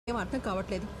ఏం అర్థం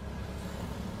కావట్లేదు.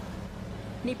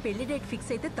 నీ పెళ్లి డేట్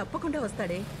ఫిక్స్ అయితే తప్పకుండా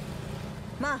వస్తాడే.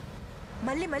 మా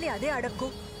మళ్ళీ మళ్ళీ అదే అడక్కు.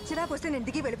 చిరాకు వస్తే నేను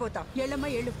దిగి వెళ్ళిపోతా. ఏళ్ళమ్మా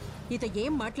ఏళ్ళు. నీతో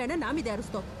ఏం మాట్లాడినా నా మీద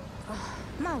అరుస్తావు.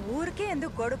 మా ఊరికే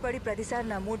ఎందుకు గొడవపడి ప్రతిసారి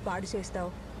నా మూడ్ పాడు చేస్తావు?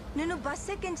 నిన్ను బస్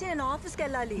ఎక్కించి నేను ఆఫీస్కి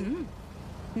వెళ్ళాలి.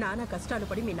 నానా కష్టాలు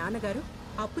పడి మీ నాన్నగారు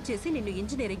అప్పు చేసి నిన్ను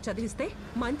ఇంజనీరింగ్ చదివిస్తే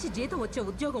మంచి జీతం వచ్చే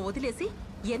ఉద్యోగం వదిలేసి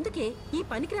ఎందుకే ఈ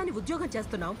పనికిరాని ఉద్యోగం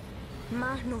చేస్తున్నావు?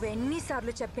 మా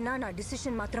నువ్వెన్నిసార్లు చెప్పినా నా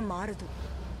డిసిషన్ మాత్రం మారదు.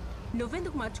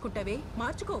 నువ్వెందుకు మార్చుకుంటావే?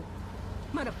 మార్చుకో.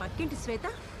 మన పక్కింటి శ్వేత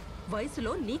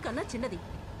వయసులో నీకన్నా చిన్నది.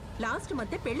 లాస్ట్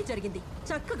మంతే పెళ్లి జరిగింది.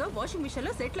 చక్కగా వాషింగ్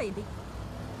మిషన్లో సెటిల్ అయింది.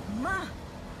 మా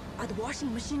అది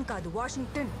వాషింగ్ మిషన్ కాదు,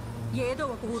 వాషింగ్టన్. ఏదో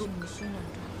ఒక ఊరు. మిషన్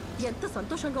అంట. ఎంత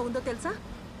సంతోషంగా ఉందో తెలుసా?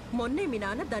 మొన్నే మీ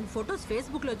నాన్న దాని ఫొటోస్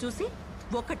ఫేస్బుక్లో చూసి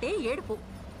ఒకటే ఏడుపు.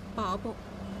 పాపం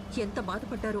ఎంత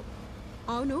బాధపడ్డారు.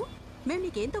 అవును, మేము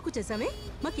నీకేం తక్కువ చేశామే?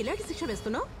 మాకు ఇలాంటి శిక్ష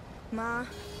వేస్తున్నావు? మా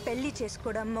పెళ్లి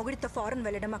చేసుకోవడం, మొగుడితో ఫారెన్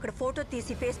వెళ్ళడం, అక్కడ ఫోటో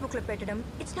తీసి ఫేస్బుక్లో పెట్టడం,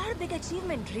 it's not big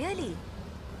achievement really.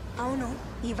 అవును,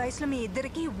 ఈ వయసులో మీ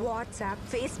ఇద్దరికి వాట్సాప్,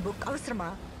 ఫేస్బుక్ అవసరమా?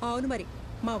 అవును మరి,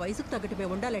 మా వయసుకు తగ్గట్టు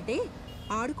మేము ఉండాలంటే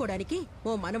ఆడుకోవడానికి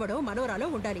ఓ మనవడో మనవరాలో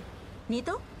ఉండాలి.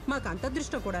 నీతో మాకు అంత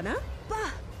అదృష్టం కూడానా? బా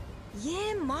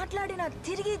ఏం మాట్లాడినా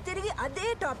తిరిగి తిరిగి అదే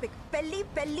టాపిక్. పెళ్లి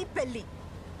పెళ్లి పెళ్లి.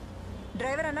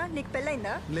 డ్రైవర్ అన్నా, నీకు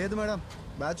పెళ్ళైందా? లేదు మేడం,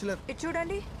 బ్యాచులర్. ఇది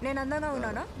చూడండి, నేను అందంగా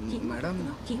ఉన్నానా? మేడం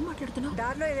ఏం మాట్లాడుతున్నావు?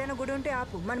 దారిలో ఏదైనా గుడి ఉంటే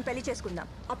ఆపు, మనం పెళ్లి చేసుకుందాం.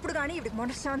 అప్పుడు కానీ ఇవి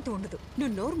మనశ్శాంతి ఉండదు.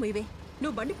 నువ్వు నోరు మూయవే.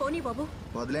 నువ్వు బండి పోనీ బాబు.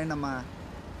 వదిలేండి అమ్మా,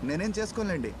 నేనేం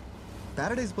చేసుకోలేండి.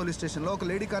 పారడైజ్ పోలీస్ స్టేషన్లో ఒక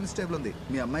లేడీ కానిస్టేబుల్ ఉంది.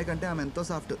 మీ అమ్మాయి కంటే ఆమె ఎంతో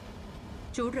సాఫ్ట్.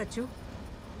 చూడరచ్చు,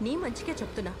 నీ మంచికే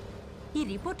చెప్తున్నా. ఈ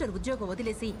రిపోర్టర్ ఉద్యోగం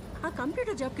వదిలేసి ఆ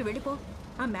కంప్యూటర్ జాబ్కి వెళ్ళిపో.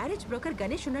 ఆ మ్యారేజ్ బ్రోకర్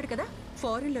గణేష్ ఉన్నాడు కదా,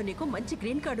 ఫారెన్లో నీకు మంచి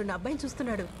గ్రీన్ కార్డు ఉన్న అబ్బాయిని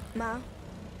చూస్తున్నాడు. మా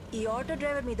ఈ ఆటో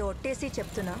డ్రైవర్ మీద ఒట్టేసి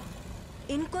చెప్తున్నా,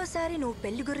 ఇంకోసారి నువ్వు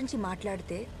పెళ్లి గురించి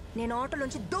మాట్లాడితే నేను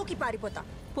ఆటోలోంచి దూకి పారిపోతా.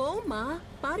 పోమ్మా,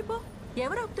 పారిపో.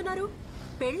 ఎవరు ఆపుతున్నారు?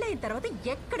 పెళ్ళైన తర్వాత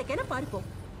ఎక్కడికైనా పారిపో.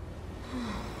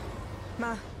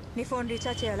 మా నీ ఫోన్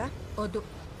రీఛార్జ్ చేయాలా? వద్దు,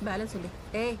 బ్యాలెన్స్ ఉంది.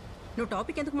 ఏ, నువ్వు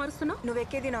టాపిక్ ఎందుకు మారుస్తున్నావు? నువ్వు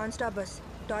ఎక్కేది నాన్ స్టాప్ బస్.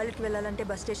 టాయిలెట్కి వెళ్ళాలంటే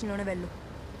బస్ స్టేషన్లోనే వెళ్ళు.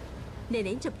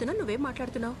 నేనేం చెప్తున్నా, నువ్వేం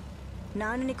మాట్లాడుతున్నావు?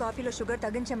 నాన్న నీ కాఫీలో షుగర్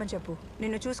తగ్గించమని చెప్పు.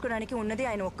 నిన్ను చూసుకోవడానికి ఉన్నది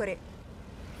ఆయన ఒక్కరే.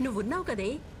 నువ్వున్నావు కదే,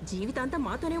 జీవితాంతం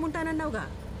మాతోనే ఉంటానన్నావుగా.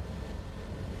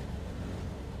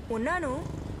 ఉన్నాను,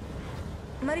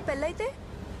 మరి పెళ్ళైతే?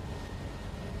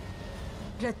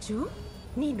 రచ్చు,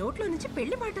 నీ నోట్లో నుంచి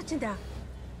పెళ్లి మాట వచ్చిందా?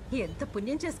 ఎంత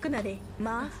పుణ్యం చేసుకున్నానే.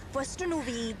 మా ఫస్ట్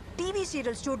నువ్వు ఈ టీవీ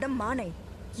సీరియల్స్ చూడడం మానేయ్.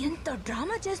 ఎంత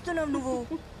డ్రామా చేస్తున్నావు నువ్వు.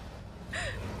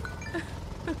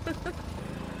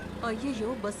 అయ్యయ్యో,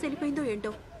 బస్సు వెళ్ళిపోయిందో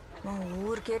ఏంటో. మా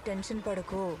ఊరికే టెన్షన్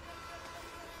పడకు.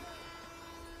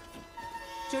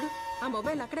 చూడు, ఆ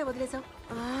మొబైల్ అక్కడే వదిలేసావు.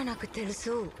 నాకు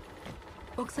తెలుసు.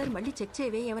 ఒకసారి మళ్ళీ చెక్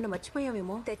చేయవే, ఏమైనా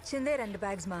మర్చిపోయావేమో. తెచ్చిందే 2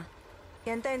 బ్యాగ్స్. మా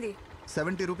ఎంతైంది?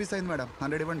 70 రూపీస్ అయింది మేడం.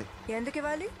 100 ఇవ్వండి. ఎందుకు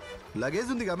ఇవ్వాలి?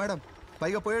 లగేజ్ ఉందిగా మేడం,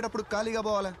 పైగా పోయేటప్పుడు ఖాళీగా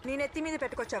పోవాలా? నేను ఎత్తి మీద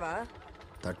పెట్టుకొచ్చావా?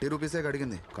 30 రూపీసే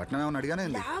అడిగింది. కట్నం ఏమని అడిగానే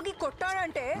ఉంది. లాగి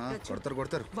కొట్టాడంటే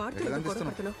కొడతారు. వాటితో ఎందుకు గొడవ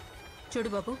పడుతున్నావు? చూడు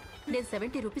బాబు, నేను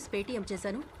 70 రూపీస్ పేటిఎం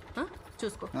చేశాను,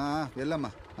 చూసుకో. వెళ్ళమ్మా,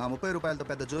 ఆ 30 రూపాయలతో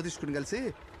పెద్ద జ్యోతిష్కుని కలిసి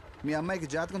మీ అమ్మాయికి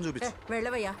జాతకం చూపించు.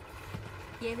 వెళ్ళవయ్యా.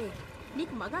 ఏవే,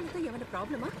 నీకు మగాళ్ళతో ఏమైనా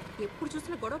ప్రాబ్లమా? ఎప్పుడు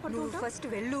చూసినా గొడవ పడుతూ ఉంటావు. ఫస్ట్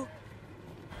వెళ్ళు.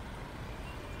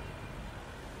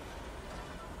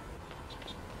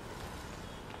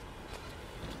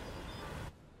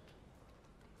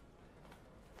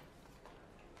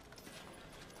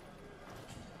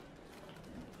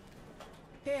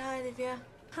 హాయ్ దివ్య.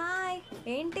 హాయ్,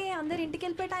 ఏంటి అందరు ఇంటికి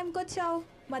వెళ్ళిపోయే టైంకి వచ్చావు?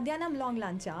 మధ్యాహ్నం లాంగ్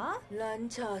లంచా?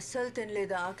 లంచ్ అస్సలు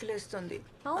తినలేదు, ఆకలిస్తుంది.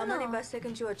 అవునా? అమ్మని బస్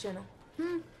ఎక్కించి వచ్చాను.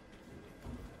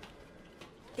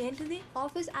 ఏంటిది?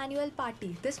 Office annual party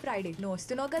this Friday. నువ్వు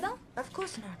వస్తున్నావు కదా? Of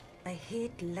course not. I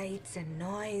hate lights and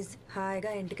noise.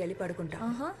 హాయిగా ఇంటికి వెళ్ళి పడుకుంటా.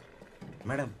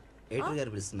 మేడం, ఎయిటర్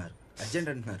గారు పిలుస్తున్నారు,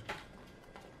 అర్జెంట్ అంటున్నారు.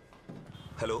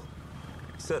 హలో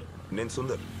సార్, నేను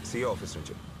సుందర్, సిఏ ఆఫీస్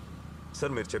నుంచి.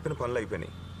 సార్, మీరు చెప్పిన పనులు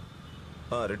అయిపోయినాయి.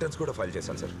 రిటర్న్స్ కూడా ఫైల్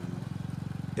చేశాను సార్.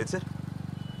 ఏది సార్?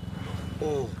 ఓ,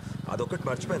 అదొక్కటి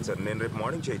మర్చిపోయాను సార్. నేను రేపు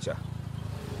మార్నింగ్ చేయొచ్చా?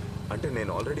 అంటే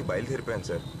నేను ఆల్రెడీ బయలుదేరిపోయాను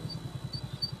సార్.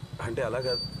 అంటే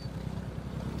అలాగా.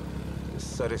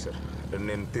 సరే సార్,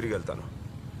 నేను తిరిగి వెళ్తాను.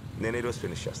 నేను ఈరోజు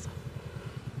ఫినిష్ చేస్తాను.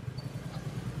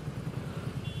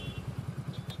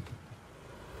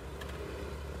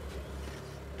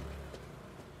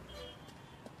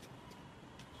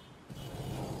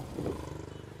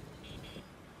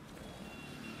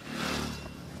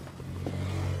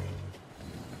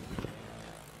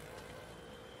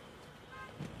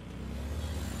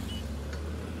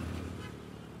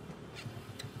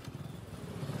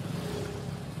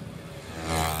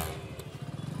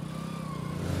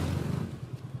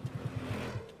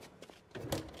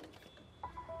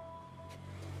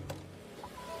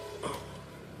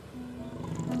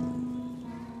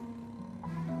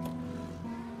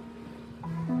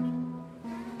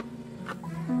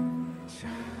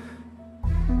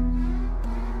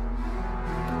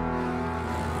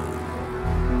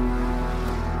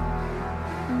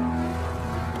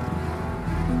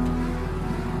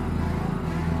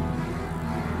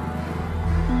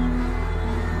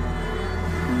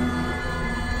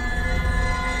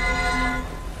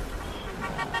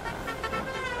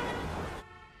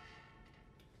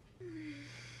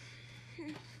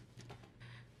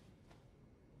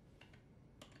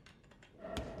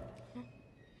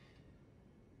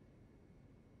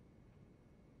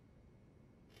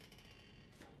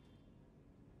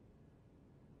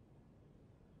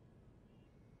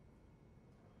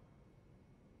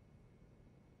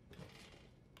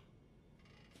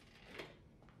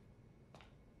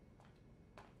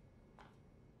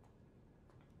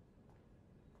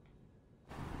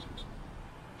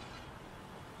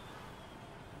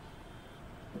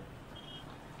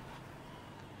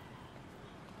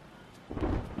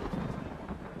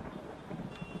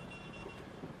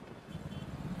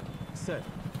 సార్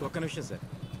ఒక్క నిమిషం సార్.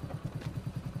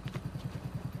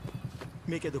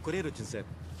 మీకేదో కొరియర్ వచ్చింది సార్.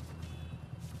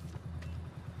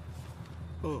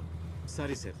 ఓ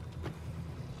సారీ సార్.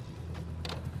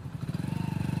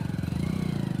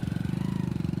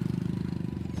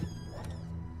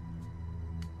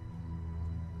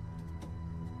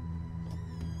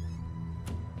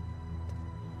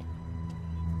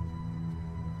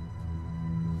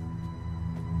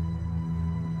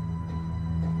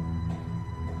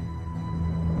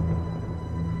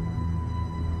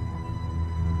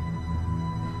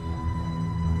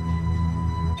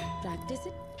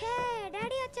 హే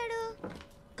డాడీ వచ్చాడు.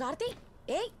 కార్తీ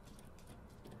ఏయ్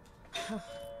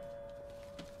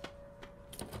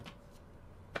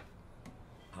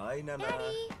హాయ్ నాన్న.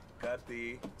 కార్తీ,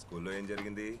 స్కూల్లో ఏం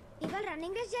జరిగింది? ఇవాళ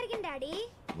రన్నింగ్ రేస్ జరిగింది డాడీ.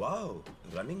 Wow,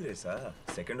 running రేసా?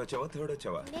 సెకండ్ వచ్చావా, థర్డ్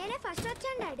వచ్చావా? నేనే ఫస్ట్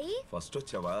వచ్చాను డాడీ. ఫస్ట్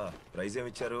వచ్చావా? ప్రైజ్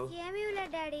ఏమి ఇచ్చారు? ఏమీ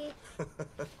లేదు డాడీ.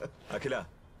 అఖిల,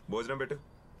 భోజనం పెట్టు.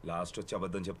 లాస్ట్ వచ్చి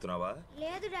అబద్ధం చెప్తున్నావా?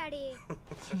 లేదు డాడీ.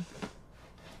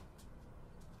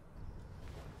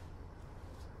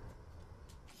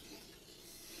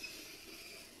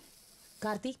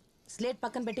 కార్తీ స్లేట్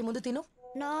పక్కన పెట్టి ముందు తిను.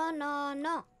 No no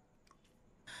no.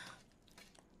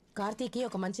 కార్తీకి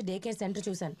ఒక మంచి డే కేర్ సెంటర్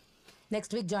చూశాను.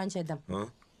 నెక్స్ట్ వీక్ జాయిన్ చేద్దాం.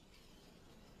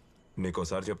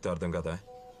 నీకోసారి చెప్తే అర్థం కదా.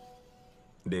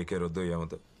 డే కేర్ వద్దు,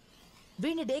 ఏమవుతు.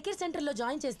 వీడిని డే కేర్ సెంటర్లో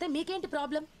జాయిన్ చేస్తే మీకేంటి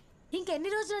ప్రాబ్లం?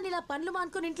 ఇంకెన్ని రోజులు ఇలా పనులు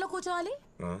మానుకొని ఇంట్లో కూర్చోవాలి?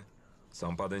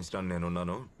 సంపాదించడానికి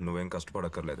నేనున్నాను, నువ్వేం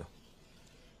కష్టపడక్కర్లేదు.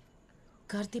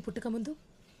 కార్తీ పుట్టక ముందు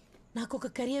నాకు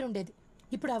ఒక కెరియర్ ఉండేది.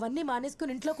 ఇప్పుడు అవన్నీ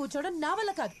మానేసుకుని ఇంట్లో కూర్చోవడం నా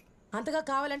వల్ల కాదు. అంతగా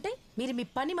కావాలంటే మీరు మీ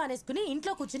పని మానేసుకుని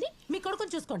ఇంట్లో కూర్చుని మీ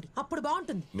కొడుకుని చూసుకోండి, అప్పుడు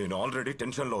బాగుంటుంది. నేను ఆల్రెడీ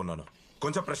టెన్షన్లో ఉన్నాను.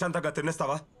 కొంచెం ప్రశాంతంగా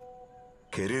తినేస్తావా?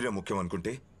 కెరీరే ముఖ్యం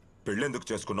అనుకుంటే పెళ్ళెందుకు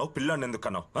చేసుకున్నావు, పిల్లాన్ని ఎందుకు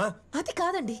కన్నావు? అది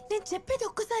కాదండి, నేను చెప్పేది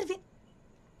ఒక్కసారి.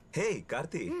 హే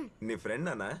కార్తీ, నీ ఫ్రెండ్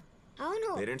అన్నా?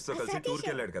 అవును, పేరెంట్స్ తో కలిసి టూర్కి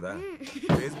వెళ్ళాడు కదా,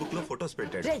 ఫేస్బుక్ లో ఫొటోస్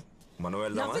పెట్టాడు. మనం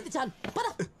వెళ్దామా? చాలు పద.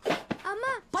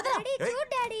 అమ్మా డాడీ,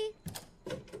 చూడు డాడీ.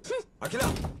 అఖిల,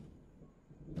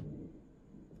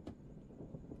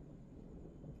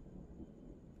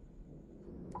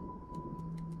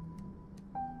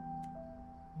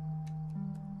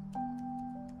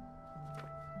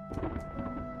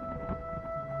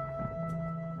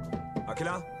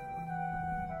 అఖిల,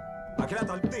 అఖిల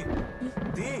తలుపు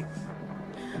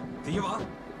తీయవా?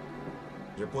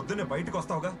 రేపు పొద్దున్నే బయటకు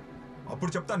వస్తావుగా,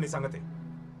 అప్పుడు చెప్తాను నీ సంగతి.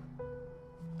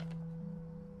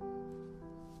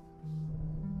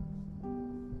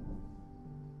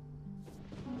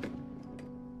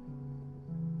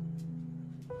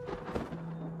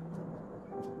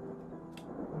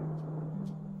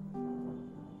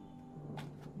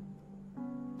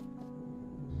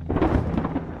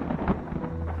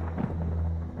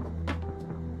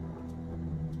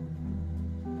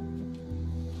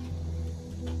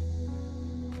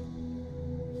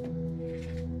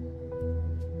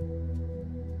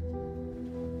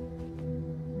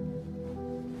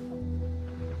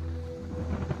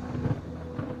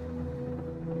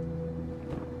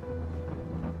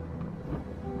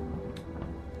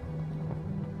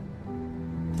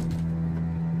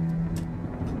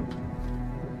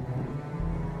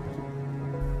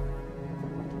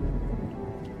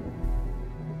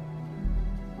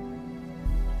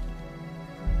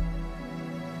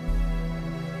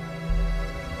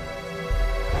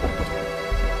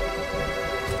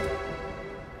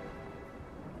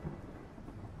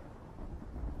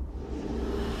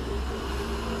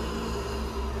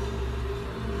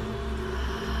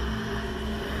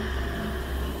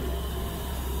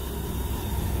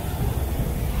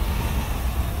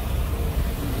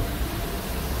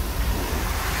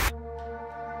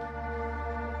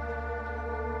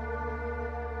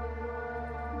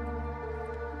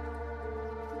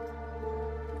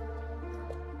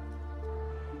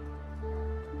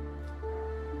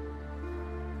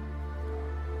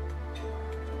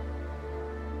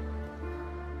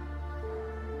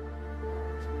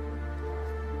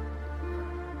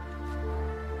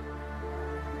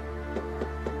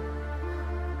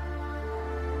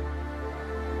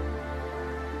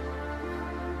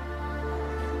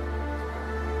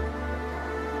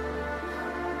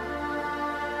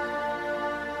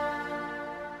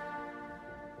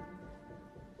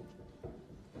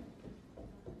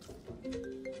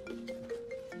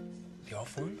 Your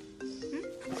phone?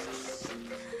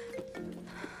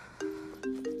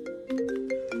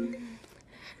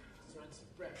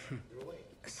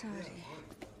 Sorry.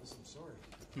 Listen, sorry.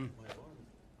 My alarm.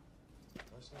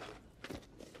 Last night.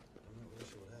 I'm not really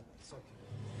sure what happened. It's okay.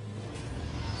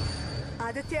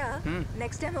 Aditya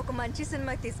next time ఒక మంచి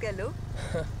సినిమాకి తీసుకెళ్ళు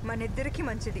మన ఇద్దరికి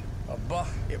మంచిది. అబ్బా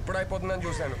ఎప్పుడైపోతుందని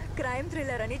చూశాను. క్రైమ్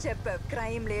థ్రిల్లర్ అని చెప్పావు.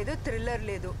 క్రైమ్ లేదు, థ్రిల్లర్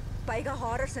లేదు, పైగా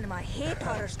horror cinema. Hate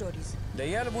horror stories.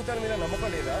 దయ్యాల భూతాల మీద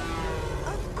నమ్మకం లేదా?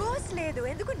 ఆఫ్ కోర్స్ లేదు.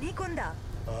 ఎందుకు, నీకుందా?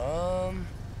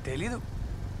 తెలీదు.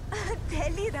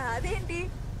 తెలీదా? అదేంటి?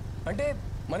 అంటే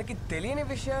మనకి తెలియని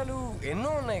విషయాలు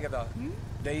ఎన్నో ఉన్నాయి కదా.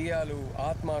 దయ్యాలు,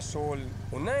 ఆత్మ, సోల్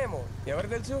ఉన్నాయేమో, ఎవరు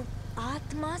తెలుసు?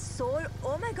 ఆత్మ, soul,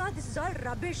 oh my God, this is all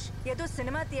rubbish. ఏదో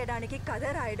సినిమా తీయడానికి, కథ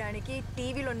రాయడానికి,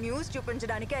 టీవీలో న్యూస్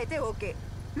చూపించడానికి అయితే ఓకే.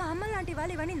 మా అమ్మ లాంటి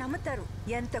వాళ్ళు ఇవన్నీ నమ్ముతారు.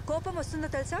 ఎంత కోపం వస్తుందో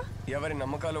తెలుసా? ఎవరి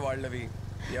నమ్మకాలు వాళ్ళవి,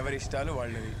 ఎవరి ఇష్టాలు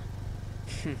వాళ్ళవి.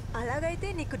 అలాగైతే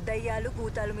నీకు దయ్యాలు,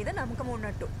 భూతాలు మీద నమ్మకం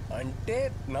ఉన్నట్టు. అంటే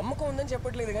నమ్మకం ఉందని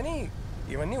చెప్పట్లేదు కానీ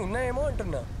ఇవన్నీ ఉన్నాయేమో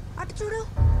అంటున్నా. అటు చూడు.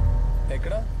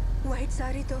 ఎక్కడ? వైట్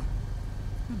సారీతో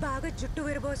బాగా జుట్టు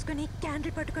విరబోసుకుని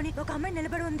క్యాండిల్ పట్టుకుని ఒక అమ్మాయి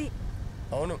నిలబడి ఉంది.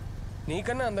 అవును,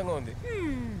 నీకన్నా అందంగా ఉంది.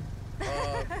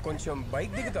 కొంచెం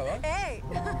బైక్ దిగుతావా?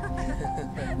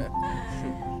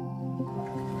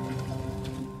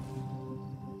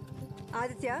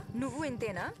 ఆదిత్య, నువ్వు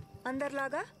ఇంతేనా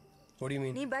అందరిలాగా?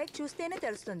 నీ బైక్ చూస్తేనే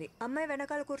తెలుస్తుంది. అమ్మాయి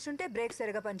వెనకాల కూర్చుంటే బ్రేక్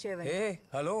సరిగా పనిచేయవు. ఏ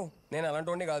హలో, నేను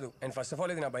అలాంటి కాదు. అండ్ ఫస్ట్ ఆఫ్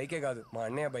ఆల్ ఇది నా బైకే కాదు, మా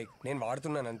అన్నయ్య బైక్. నేను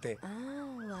వాడుతున్నాను అంతే.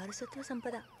 వారసత్వ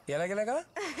సంపద. ఎలాగెలాగా?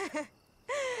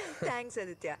 Thanks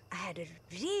Aditya. I had a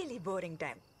really boring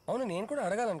time. అవును, నేను కూడా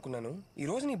అడగాలనుకున్నాను. ఈ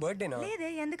రోజు నీ బర్త్డేనా? లేదే,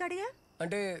 ఎందుకు అడిగా?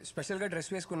 అంటే స్పెషల్ గా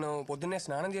డ్రెస్ వేసుకున్నావు, పొద్దున్నే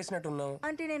స్నానం చేసినట్టున్నావు.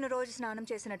 అంటే నేను రోజు స్నానం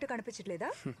చేసినట్టు కనిపించట్లేదా?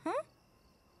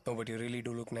 But you really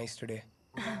do look nice today.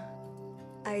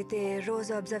 అయితే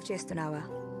రోజు అబ్జర్వ్ చేస్తున్నావా?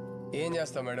 ఏం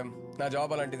చేస్తావు మేడం, నా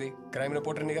జాబ్ అలాంటిది. క్రైమ్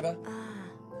రిపోర్టర్ని కదా.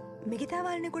 మిగతా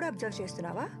వాళ్ళని కూడా అబ్జర్వ్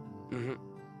చేస్తున్నావా?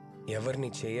 ఎవరిని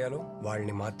చేయాలో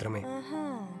వాళ్ళని మాత్రమే.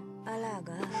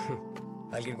 అలాగా.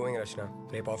 I'll get going, రచన.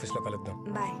 రేపు ఆఫీస్లో కలుద్దాం.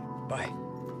 బాయ్. బాయ్.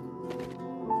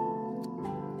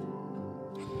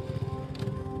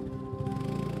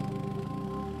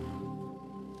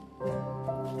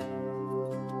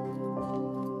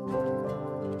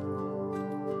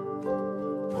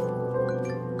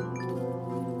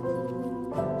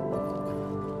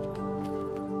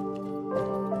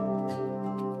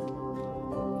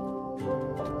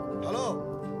 హలో,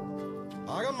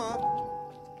 ఆగమ్మా.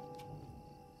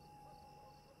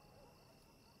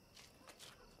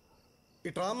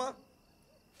 ఇట్రామా.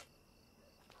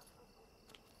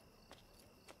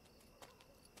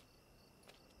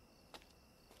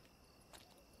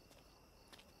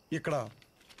 ఇక్కడ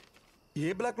ఏ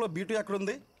బ్లాక్లో బీటు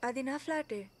ఎక్కడుంది? అది నా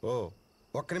ఫ్లాటే. ఓ,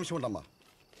 ఒక్క నిమిషం ఉండమ్మా.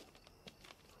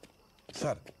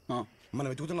 సార్, మనం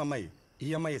వెతుకుతున్న అమ్మాయి ఈ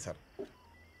అమ్మాయి సార్.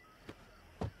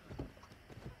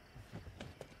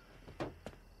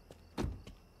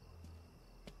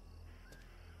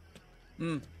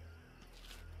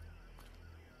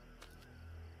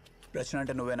 రచన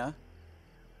అంటే నువ్వేనా?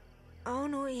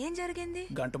 అవును, ఏం జరిగింది?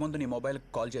 గంట ముందు నీ మొబైల్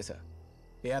కాల్ చేశా.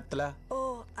 ఏ అత్తలా? ఓ,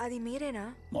 అది మీరేనా?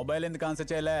 మొబైల్ ఎందుకు ఆన్సర్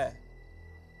చేయలే?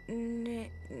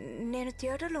 నేను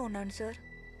థియేటర్లో ఉన్నాను సార్.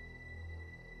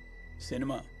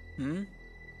 సినిమా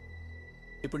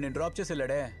ఇప్పుడు నేను డ్రాప్ చేసి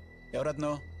వెళ్ళాడే,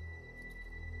 ఎవరతను?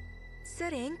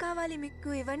 సార్, ఏం కావాలి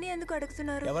మీకు? ఇవన్నీ ఎందుకు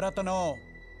అడుగుతున్నారు? ఎవరతను?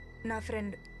 నా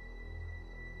ఫ్రెండ్.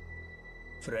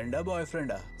 ఫ్రెండా, బాయ్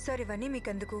ఫ్రెండా? సార్, ఇవన్నీ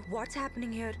మీకెందుకు? What's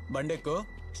happening here? బండెక్కు,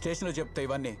 స్టేషన్లో చెప్తా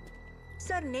ఇవన్నీ.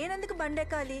 సార్, నేనెందుకు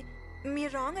బండెక్కాలి?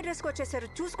 మీరు రాంగ్ అడ్రస్కి వచ్చేసారు,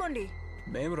 చూసుకోండి.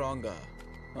 మేము రాంగా?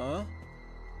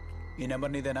 ఈ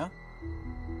నెంబర్ నీదేనా?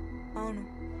 అవును.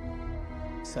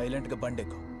 సైలెంట్గా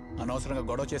బండెక్కు. అనవసరంగా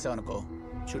గొడవ చేసావనుకో,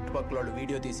 చుట్టుపక్కల వాళ్ళు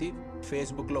వీడియో తీసి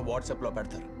ఫేస్బుక్లో, వాట్సాప్లో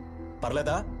పెడతారు.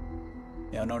 పర్లేదా?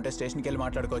 ఏమన్నా ఉంటే స్టేషన్కి వెళ్ళి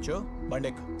మాట్లాడుకోవచ్చు.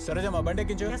 బండెక్కు. సరేజమ్మా,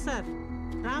 బండెక్కించు. సార్,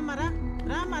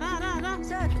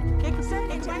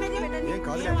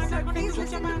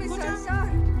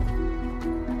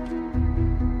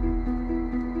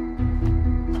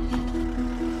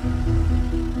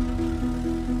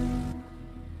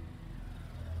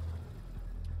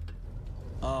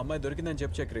 అమ్మాయి దొరికిందని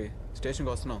చెప్పు చక్రి.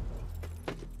 స్టేషన్కి వస్తున్నాం.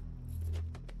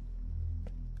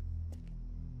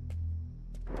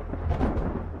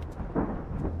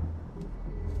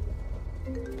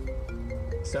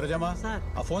 సరేజమ్మా,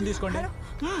 ఆ ఫోన్ తీసుకోండి.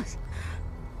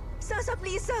 Sir,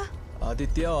 please sir.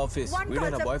 Aditya office, వీడే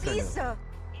నా బాయ్ ఫ్రెండ్.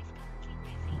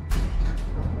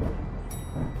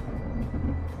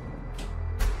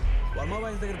 వర్మ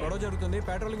బాయ్స్ దగ్గర గొడవ జరుగుతుంది,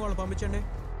 పెట్రోలింగ్ వాళ్ళు పంపించండి.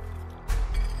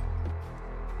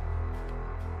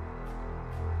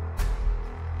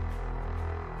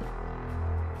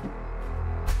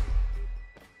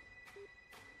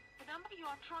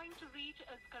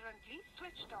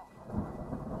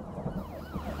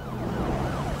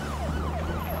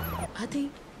 అది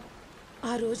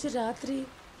ఆ రోజు రాత్రి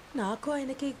నాకు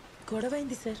ఆయనకి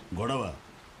గొడవైంది సార్. గొడవ?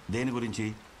 దేని గురించి?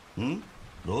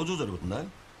 రోజు జరుగుతుందా?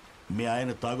 మీ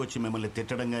ఆయన తాగొచ్చి మిమ్మల్ని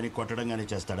తిట్టడం కానీ కొట్టడం కానీ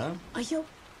చేస్తాడా? అయ్యో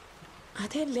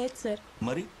అదేం లేదు సార్.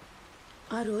 మరి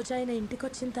ఆ రోజు ఆయన ఇంటికి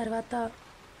వచ్చిన తర్వాత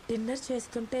డిన్నర్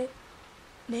చేస్తుంటే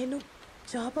నేను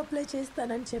జాబ్ అప్లై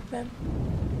చేస్తానని చెప్పాను.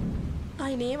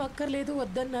 ఆయన ఏం అక్కర్లేదు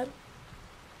వద్దన్నారు.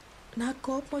 నాకు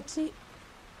కోపం వచ్చి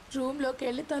రూమ్లోకి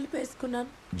వెళ్ళి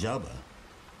తలుపేసుకున్నాను. జాబా?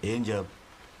 ఏం జాబ్?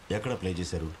 ఎక్కడ అప్లై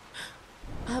చేశారు?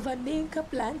 అవన్నీ ఇంకా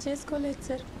ప్లాన్ చేసుకోలేదు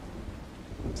సార్.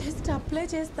 జస్ట్ అప్లై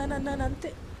చేస్తానన్నాను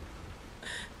అంతే.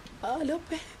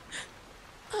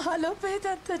 ఆలోపే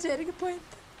ఇదంతా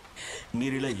జరిగిపోయింది.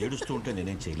 మీరు ఇలా ఏడుస్తూ ఉంటే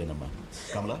నేనేం చేయలేనమ్మా.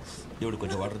 కమలా, ఇవిడు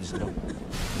కొంచెం వాటర్ తీసుకురా.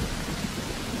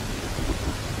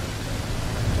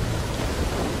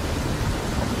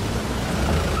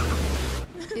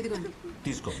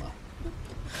 తీసుకోమ్మా.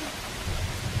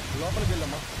 లోపలికి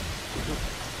వెళ్ళమ్మా.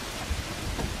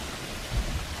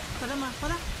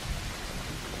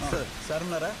 సార్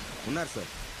ఉన్నారా? ఉన్నారు సార్.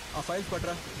 ఆ ఫైల్స్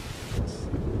పట్టరా.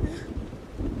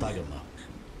 తాగమ్మా.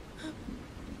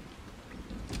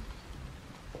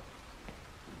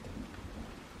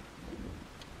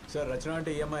 సార్ రచన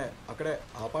అంటే ఈఎంఐ అక్కడే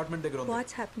అపార్ట్మెంట్ దగ్గర ఉంది.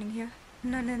 What's happening here?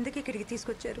 నన్ను ఎందుకు ఇక్కడికి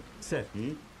తీసుకొచ్చారు? సార్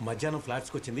మధ్యాహ్నం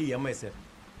ఫ్లాట్స్కి వచ్చింది ఈఎంఐ సార్.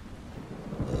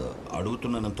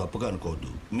 అడుగుతున్నానని తప్పుగా అనుకోవద్దు.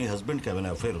 మీ హస్బెండ్కి ఏమైనా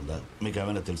అఫైర్ ఉందా? మీకు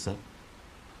ఏమైనా తెలుసా?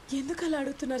 ఎందుకు అలా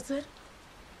అడుగుతున్నారు సార్?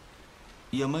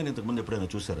 ఈ అమ్మాయిని ఇంతకుముందు ఎప్పుడైనా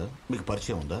చూసారా? మీకు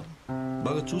పరిచయం ఉందా?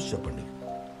 బాగా చూసి చెప్పండి.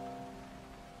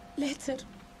 లేదు సార్.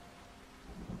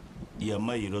 ఈ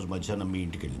అమ్మాయి ఈరోజు మధ్యాహ్నం మీ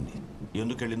ఇంటికి వెళ్ళింది.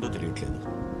 ఎందుకు వెళ్ళిందో తెలియట్లేదు.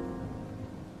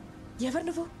 ఎవరు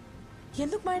నువ్వు?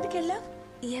 ఎందుకు మా ఇంటికి వెళ్ళా?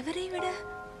 ఎవరేవిడ?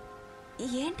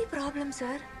 ఏంటి ప్రాబ్లం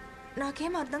సార్?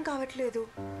 నాకేం అర్థం కావట్లేదు.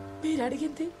 మీరు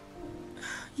అడిగింది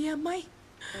ఈ అమ్మాయి.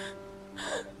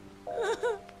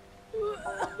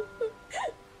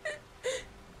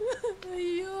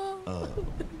 అయ్యో.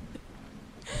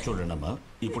 చూడండి అమ్మా,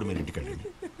 ఇప్పుడు మీరు ఇంటికి వెళ్ళండి.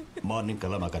 మార్నింగ్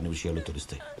కల్లా మాకు అన్ని విషయాలు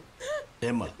తెలుస్తాయి.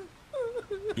 ఏమ్మా,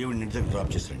 ఈవిడ ఇంటి దగ్గర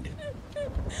డ్రాప్ చేసి రండి.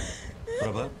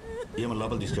 ప్రభా, ఏమో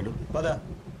లోపల తీసుకెళ్ళు. పదా.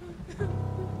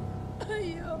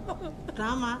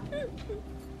 రామా.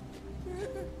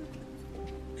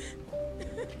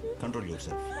 Control your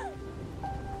self.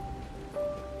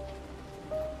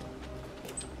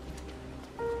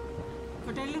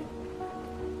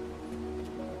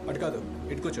 అటు కాదు,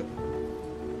 ఇటు కూర్చో.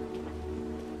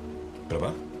 ప్రభా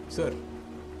సార్.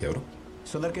 ఎవరు?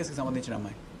 సుందర్ కేసుకి సంబంధించిన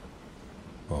అమ్మాయి.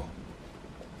 ఓ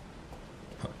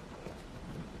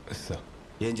సార్.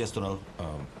 ఏం చేస్తున్నావు?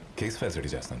 కేస్ ఫైల్స్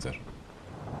రెడీ చేస్తాను సార్.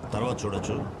 తర్వాత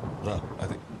చూడొచ్చు. రా.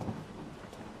 అది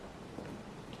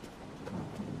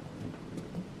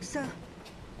సార్,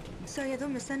 సార్ ఏదో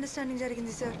మిస్అండర్స్టాండింగ్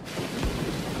జరిగింది సార్.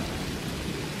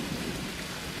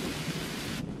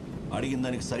 అడిగిన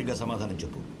దానికి సరిగ్గా సమాధానం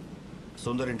చెప్పు.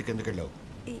 సుందర్ ఇంటికి ఎందుకు వెళ్ళావు?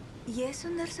 ఏ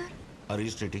సుందర్ సార్? ఆ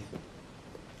రిజిస్ట్రేటి.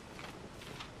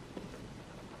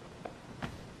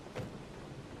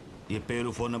 ఈ పేరు,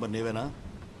 ఫోన్ నెంబర్ నీవేనా?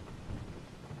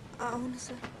 అవును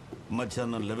సార్.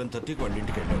 మధ్యాహ్నం 11:30కి వాళ్ళ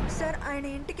ఇంటికి వెళ్ళావు. సార్ ఆయన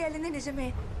ఇంటికి వెళ్ళింది నిజమే,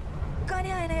 కానీ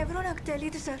ఆయన ఎవరో నాకు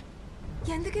తెలియదు సార్.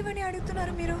 ఎందుకు ఇవన్నీ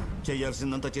అడుగుతున్నారు మీరు?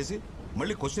 చేయాల్సిందంతా చేసి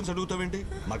మళ్ళీ క్వశ్చన్స్ అడుగుతావేంటి?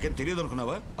 మాకేం తెలియదు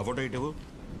అనుకున్నావా? ఆ ఫోటో ఇటు.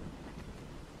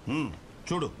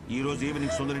 చూడు, ఈ రోజు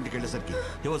ఈవినింగ్ సుందర్ ఇంటికి వెళ్ళేసరికి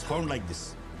he was found like this.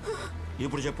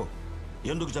 ఇప్పుడు చెప్పు,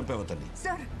 ఎందుకు చంపావు అతన్ని?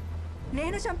 సార్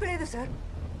నేను చంపలేదు సార్.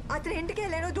 అతని ఇంటికి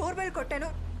వెళ్ళాను, డోర్ బెల్ కొట్టాను,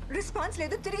 రెస్పాన్స్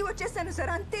లేదు, తిరిగి వచ్చేసాను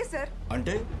సార్, అంతే సార్.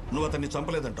 అంటే నువ్వు అతన్ని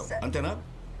చంపలేదంటావు, అంతేనా?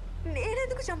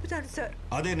 నేనెందుకు చంపుతాను సార్?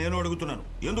 అదే నేను అడుగుతున్నాను,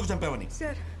 ఎందుకు చంపావని?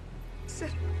 సార్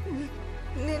సార్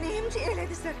నేనేం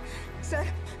చేయలేదు సార్. సార్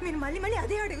మీరు మళ్ళీ మళ్ళీ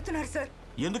అదే అడుగుతున్నారు సార్.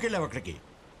 ఎందుకు వెళ్ళావు అక్కడికి?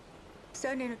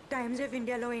 సార్ నేను టైమ్స్ ఆఫ్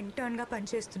ఇండియాలో ఇంటర్న్గా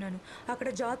పనిచేస్తున్నాను. అక్కడ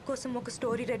జాబ్ కోసం ఒక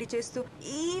స్టోరీ రెడీ చేస్తూ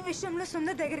ఈ విషయంలో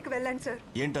సుందర్ దగ్గరికి వెళ్ళాను సార్.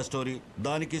 ఏంటా స్టోరీ?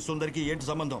 దానికి సుందర్కి ఏంటి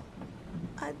సంబంధం?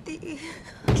 అది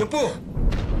చెప్పు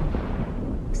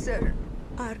సార్.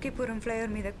 ఆర్కేపురం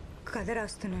ఫ్లైఓవర్ మీద కథ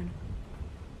రాస్తున్నాను.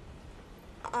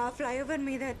 ఆ ఫ్లైఓవర్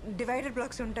మీద డివైడర్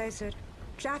బ్లాక్స్ ఉంటాయి సార్.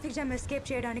 ట్రాఫిక్ జామ్ ఎస్కేప్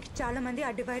చేయడానికి చాలా మంది ఆ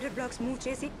డివైడర్ బ్లాక్స్ మూవ్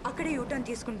చేసి అక్కడే యూటర్న్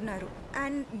తీసుకుంటున్నారు.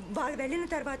 అండ్ వాళ్ళు వెళ్ళిన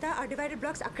తర్వాత ఆ డివైడర్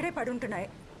బ్లాక్స్ అక్కడే పడుంటున్నాయి.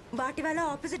 వాటి వల్ల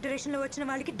ఆపోజిట్ డైరెక్షన్లో వచ్చిన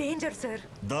వాళ్ళకి డేంజర్ సార్.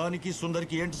 దానికి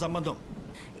సుందర్కి ఏంటి సంబంధం?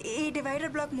 ఈ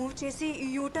డివైడర్ బ్లాక్ మూవ్ చేసి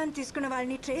యూటర్న్ తీసుకున్న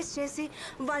వాళ్ళని ట్రేస్ చేసి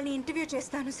వాళ్ళని ఇంటర్వ్యూ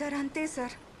చేస్తాను సార్, అంతే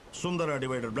సార్. సుందర్ ఆ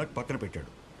డివైడర్ బ్లాక్ పక్కన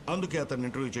పెట్టాడు, అందుకే అతన్ని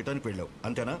ఇంటర్వ్యూ చేయడానికి వెళ్ళావు,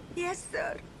 అంతేనా? Yes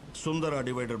sir. సుందర్ ఆ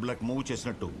డివైడర్ బ్లాక్ మూవ్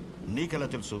చేసినట్టు నీకెలా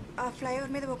తెలుసు? ఆ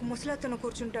ఫ్లైఓవర్ మీద ఒక ముసలతను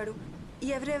కూర్చుంటాడు.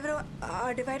 ఎవరెవరో ఆ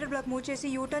డివైడర్ బ్లాక్ మూవ్ చేసి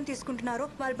యూటర్న్ తీసుకుంటున్నారో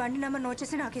వాళ్ళ బండి నెంబర్ నోట్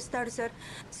చేసి నాకు ఇస్తాడు సార్.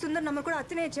 సుందర్ నెంబర్ కూడా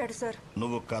అతనే ఇచ్చాడు సార్.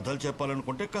 నువ్వు కథలు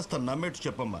చెప్పాలనుకుంటే కాస్త నమ్మేట్టు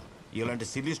చెప్పమ్మా. ఇలాంటి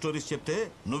సిల్లీ స్టోరీస్ చెప్తే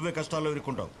నువ్వే కష్టాల్లో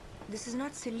ఇరుక్కుంటావు. This is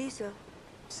not silly sir.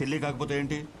 Silly కాకపోతే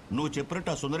ఏంటి? నువ్వు చెప్పినట్టు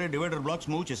ఆ సుందరే డివైడర్ బ్లాక్స్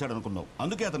మూవ్ చేశాడు అనుకున్నావు,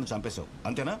 అందుకే అతను చంపేశావు,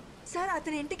 అంతేనా? సార్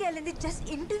అతని ఇంటికి వెళ్ళింది జస్ట్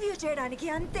ఇంటర్వ్యూ చేయడానికి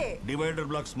అంతే. డివైడర్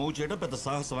బ్లాక్స్ మూవ్ చేయడం పెద్ద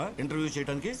సాహసమా ఇంటర్వ్యూ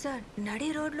చేయడానికి? సార్ నడి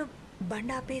రోడ్లో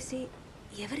బండి ఆపేసి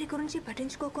ఎవరి గురించి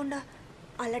పట్టించుకోకుండా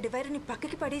అలా డివైడర్ని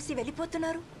పక్కకి పడేసి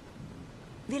వెళ్ళిపోతున్నారు.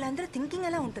 వీళ్ళందరూ థింకింగ్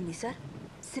ఎలా ఉంటుంది sir?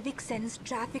 Civic sense,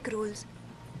 traffic rules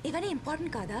ఇవన్నీ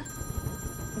ఇంపార్టెంట్ కాదా?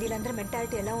 వీళ్ళందరూ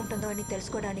మెంటాలిటీ ఎలా ఉంటుందో అని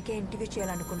తెలుసుకోవడానికే ఇంటర్వ్యూ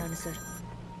చేయాలనుకున్నాను సార్.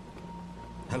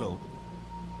 హలో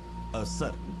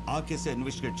సార్, ఆ కేసే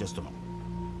ఇన్వెస్టిగేట్ చేస్తున్నాం.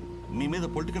 మీ మీద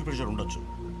పొలిటికల్ ప్రెషర్ ఉండొచ్చు,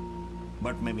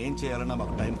 బట్ మేము ఏం చేయాలన్నా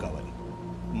మాకు టైం కావాలి.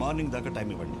 మార్నింగ్ దాకా టైం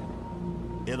ఇవ్వండి,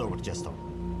 ఏదో ఒకటి చేస్తాం.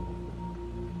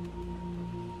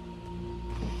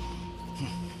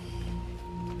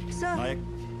 నాయక్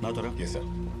నాతో రా.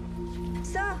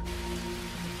 సార్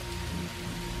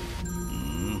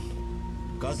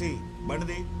కాశీ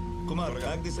బండిది, కుమార్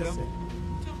బ్యాగ్ తీసుకురా.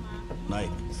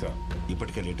 నాయక్ సార్,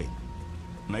 ఇప్పటికే లేట్ అయింది.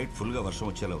 నైట్ ఫుల్గా వర్షం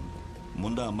వచ్చేలా ఉంది.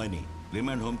 ముందు అమ్మాయిని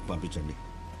రిమాండ్ హోమ్కి పంపించండి.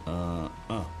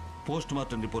 పోస్ట్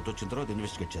మార్టం రిపోర్ట్ వచ్చిన తర్వాత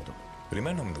ఇన్వెస్టిగేట్ చేద్దాం.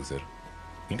 రిమాండ్ హోమ్ ఎందుకు సార్?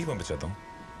 ఇంటికి పంపించేద్దాం.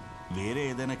 వేరే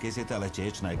ఏదైనా కేసు అయితే అలా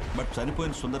చేయొచ్చు నాయక్, బట్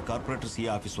చనిపోయిన Sundar corporator CA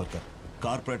office worker.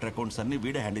 Corporator accounts అన్ని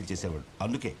వీడే హ్యాండిల్ చేసేవాడు,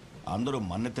 అందుకే అందరూ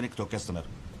మన్నెత్తనికి తొక్కేస్తున్నారు.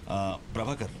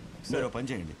 ప్రభాకర్, మీరు పని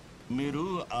చేయండి. మీరు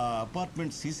ఆ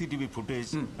apartment CCTV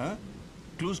footage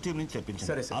clues team నుంచి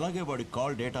తెప్పించండి. అలాగే వాడి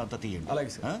కాల్ డేటా అంతా తీయండి.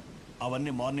 అలాగే సార్.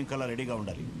 అవన్నీ మార్నింగ్ కల్లా రెడీగా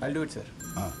ఉండాలి. I'll do it, sir.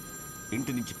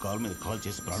 ఇంటి నుంచి కాల్ మీద కాల్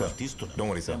చేసి ప్రాణాలు తీస్తున్నా.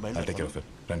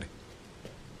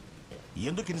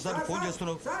 ఎందుకు ఇన్నిసార్లు ఫోన్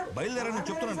చేస్తున్నావు? బయలుదేరని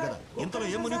చెప్తున్నాను కదా, ఇంతలో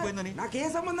ఏం మునిగిపోయిందని. నాకేం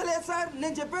సంబంధం లేదు సార్,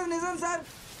 నేను చెప్పేది నిజం సార్.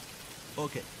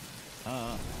 ఓకే,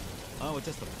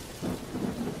 వచ్చేస్తాను.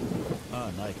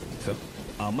 నాయక్ సార్,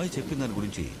 ఆ అమ్మాయి చెప్పిన దాని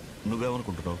గురించి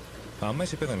నువ్వేమనుకుంటున్నావు? ఆ అమ్మాయి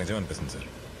చెప్పేది నిజం అనిపిస్తుంది సార్.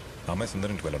 ఆ అమ్మాయి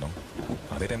సుందర్ ఇంటికి వెళ్ళడం,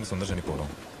 అదే టైం సుందర్ చనిపోవడం,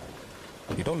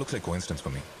 it all looks like coincidence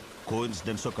for me.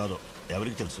 కోఇన్సిడెన్సో కాదో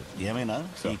ఎవరికి తెలుసు. ఏమైనా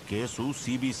ఈ కేసు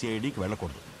సిబిసిఐడికి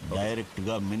వెళ్ళకూడదు, డైరెక్ట్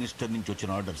గా మినిస్టర్ నుంచి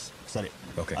వచ్చిన ఆర్డర్స్. సరే,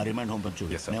 ఆ రిమాండ్ హోమ్ పంచు,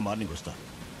 నేను మార్నింగ్ వస్తా.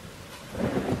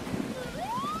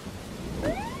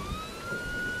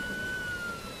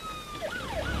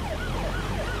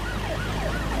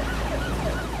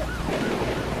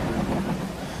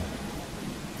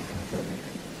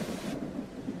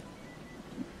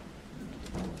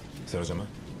 Sarojamma,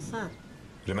 sir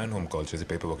remand home call చేసి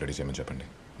పేపర్ వర్క్ రెడీ చేయమని చెప్పండి.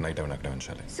 నైట్ ఏమైనా అక్కడే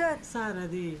ఉంచాలి. సార్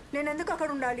అది నేను ఎందుకు అక్కడ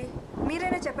ఉండాలి?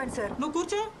 మీరైనా చెప్పండి సార్. నువ్వు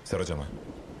కూర్చో. సరోజమ్మ,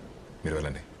 మీరు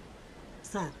వెళ్ళండి.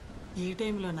 సార్ ఈ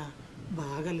టైంలోనా?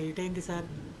 బాగా లేట్ అయింది సార్,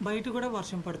 బయట కూడా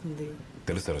వర్షం పడుతుంది.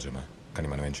 తెలుసు సరోజమ్మ, కానీ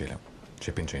మనం ఏం చేయలేం.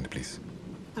 చెప్పించేయండి ప్లీజ్.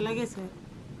 అలాగే సార్.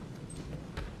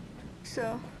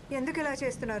 సార్ ఎందుకు ఇలా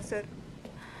చేస్తున్నారు సార్?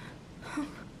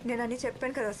 నేను అన్నీ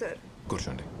చెప్పాను కదా సార్.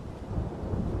 కూర్చోండి.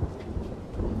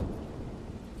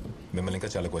 మిమ్మల్ని ఇంకా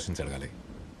చాలా క్వశ్చన్స్ అడగాలి.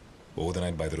 Over the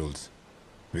night by the rules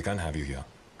we can have you here.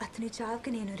 అతని చావుకి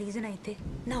నేను రీజన్ అయితే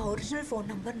నా ఒరిజినల్ ఫోన్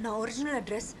నంబర్, నా ఒరిజినల్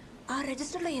అడ్రస్ ఆ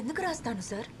రిజిస్టర్లో ఎందుకు రాస్తాను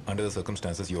sir? Under the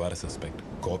circumstances you are a suspect.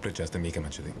 Cooperate చేస్తే మీకే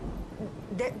మంచిది.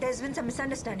 There's bin some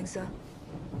misunderstanding sir.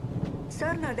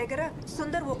 Sir నా దగ్గర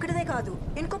సుందర్ ఒక్కడిదే కాదు,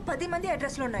 ఇంకో 10 మంది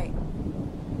అడ్రస్లు ఉన్నాయి.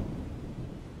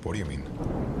 What do you mean?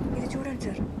 ఇది చూడండి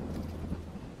సార్,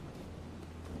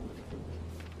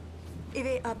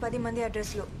 ఇవే ఆ 10 మంది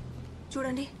అడ్రస్లు.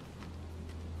 చూడండి,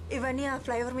 ఇవన్నీ ఆ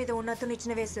ఫ్లైఓవర్ మీద ఉన్న అతను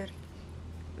ఇచ్చినవే సార్.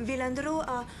 వీళ్ళందరూ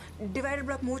ఆ డివైడర్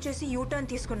బ్లాక్ మూవ్ చేసి యూటర్న్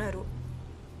తీసుకున్నారు.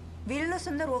 వీళ్ళలో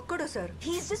సుందర్ ఒక్కడు sir.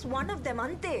 He's just one of them,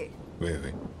 అంతే. వే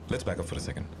let's back up for a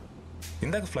second.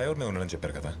 ఇందాక ఫ్లైఓవర్ మీద ఉన్నాడని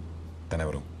చెప్పారు కదా,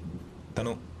 తనెవరు?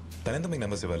 తనెందుకు మీకు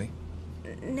నెంబర్స్ ఇవ్వాలి?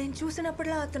 నేను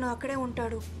చూసినప్పుడల్లా అతను అక్కడే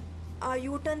ఉంటాడు. ఆ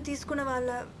యూటర్న్ తీసుకున్న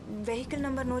వాళ్ళ వెహికల్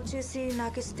నెంబర్ నోట్ చేసి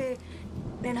నాకు ఇస్తే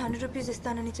నేను 100 రూపీస్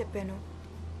ఇస్తానని చెప్పాను,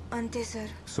 అంతే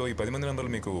సార్. సో ఈ 10 మంది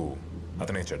నెంబర్లు మీకు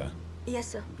అతనే ఇచ్చాడా? Yes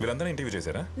sir. వీళ్ళందరూ ఇంటర్వ్యూ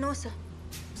చేశారా? నో సార్,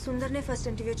 సుందర్నే ఫస్ట్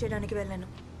ఇంటర్వ్యూ చేయడానికి వెళ్ళాను.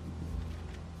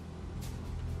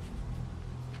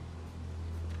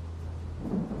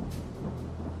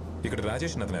 ఇక్కడ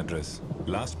రాజేష్ అతని అడ్రస్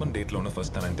లాస్ట్ మంత్ డేట్లో ఉన్న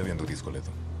ఫస్ట్ తన ఇంటర్వ్యూ ఎందుకు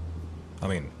తీసుకోలేదు? I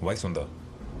mean why Sundar?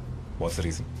 What's the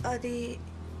reason? అది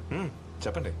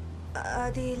చెప్పండి.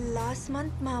 అది లాస్ట్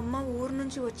మంత్ మా అమ్మ ఊరు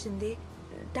నుంచి వచ్చింది.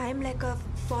 టైం లేక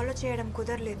ఫాలో చేయడం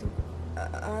కుదరలేదు,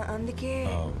 అందుకే.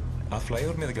 ఆ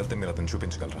ఫ్లైఓవర్ మీదకి వెళ్తే మీరు అతను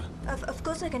చూపించగలరా? Of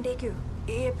course I can take you.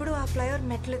 ఎప్పుడు ఆ ఫ్లైఓవర్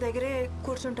మెట్ల దగ్గరే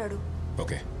కూర్చుంటాడు.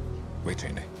 ఓకే, వెయిట్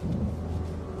చేయండి.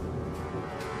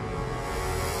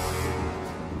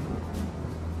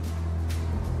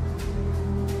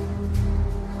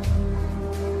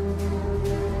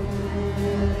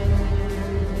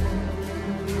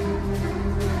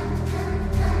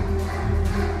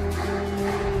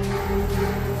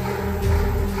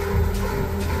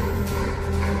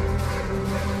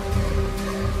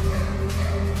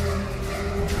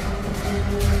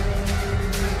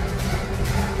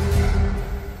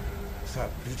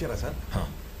 సార్?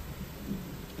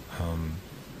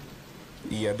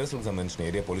 ఈ అడ్రస్కి సంబంధించిన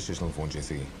ఏరియా పోలీస్ స్టేషన్కి ఫోన్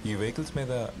చేసి ఈ వెహికల్స్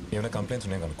మీద ఏమైనా కంప్లైంట్స్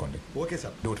ఉన్నాయో కనుక్కోండి. Okay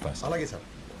sir. Do it fast. అలాగే sir.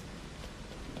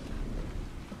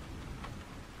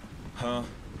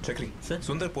 Chakri sir,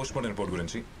 Sundar post mortem report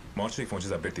గురించి మార్చి ఫోన్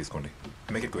చేసి అప్డేట్ తీసుకోండి.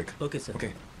 Make it quick. Okay sir. Okay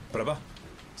ప్రభా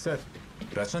సార్,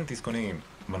 రచన తీసుకొని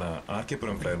మన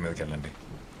ఆర్కేపురం ఫ్లైఓవర్ మీదకి వెళ్ళండి.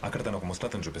 అక్కడ తను ఒక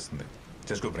ముస్తాతను చూపిస్తుంది.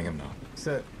 Just go bring him now.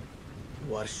 Sir,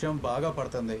 వర్షం బాగా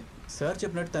పడుతుంది సార్.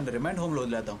 చెప్పినట్టు తను రిమాండ్ హోమ్లో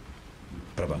వదిలేద్దాం.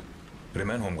 ప్రభా,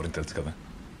 రిమాండ్ హోమ్ గురించి తెలుసు కదా,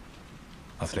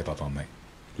 అసలే పాప అమ్మాయి.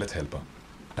 Let's help.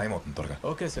 టైం అవుతుంది త్వరగా.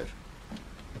 Okay sir.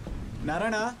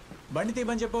 నారాయణ, బండి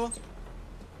తీయమని చెప్పు.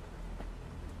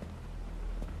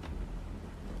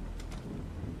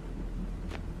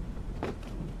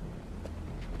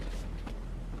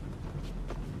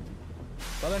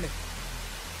 పదండి.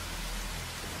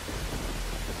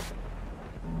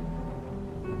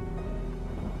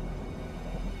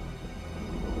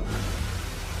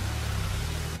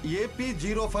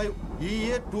 AP05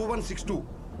 EA2162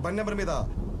 బండి నెంబర్ మీద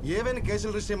ఏవైనా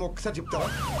కేసులు రిజిస్టర్ ఏమో ఒక్కసారి చెప్తారా?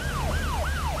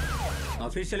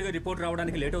 అఫీషియల్గా రిపోర్ట్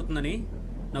రావడానికి లేట్ అవుతుందని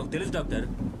నాకు తెలుసు డాక్టర్.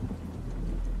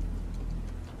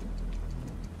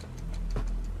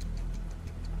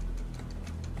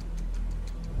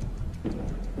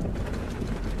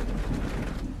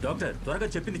 డాక్టర్, త్వరగా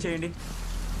చెప్పింది చేయండి.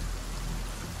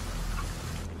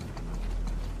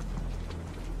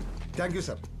 Thank you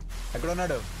sir. ఎక్కడ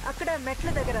ఉన్నాడు? అక్కడ మెట్ల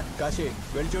దగ్గర. కాశీ,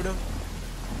 వెళ్ళి చూడు.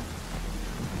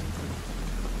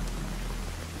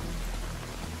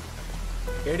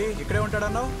 ఏడి, ఇక్కడే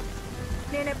ఉంటాడన్నావు?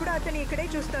 నేను ఎప్పుడు అతని ఇక్కడే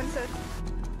చూస్తాను సార్.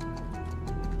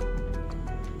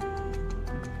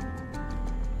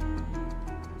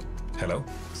 హలో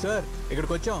సార్,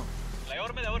 ఇక్కడికి వచ్చాం.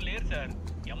 ఫ్లైఓవర్ మీద ఎవరు లేరు సార్.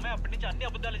 ఈ అమ్మాయి అప్పటి నుంచి అన్ని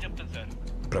అబద్ధాలు చెప్తాను సార్.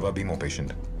 ప్రభా, బీ మో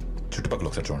పేషెంట్. చుట్టుపక్కల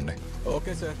ఒకసారి చూడండి.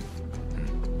 Okay sir.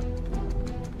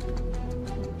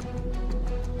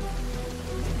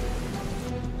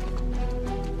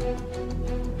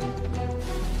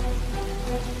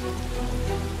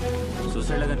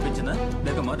 సూసైడ్ లాగా అనిపించిందా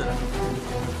లేక మర్డరా?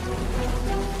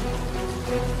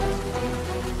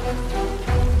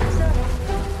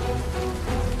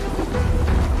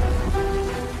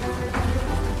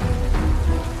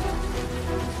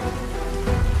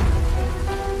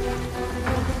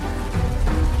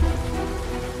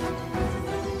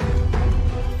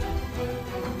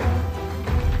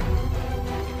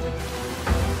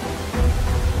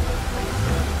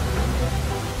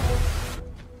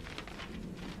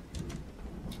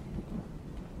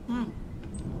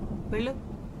 వెళ్ళు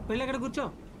వెళ్ళి అక్కడ కూర్చో.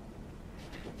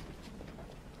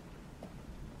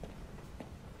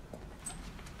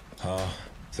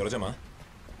 సరోజమ్మా,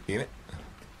 ఏమే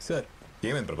సార్?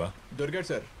 ఏమైంది ప్రభా? దొరికాడు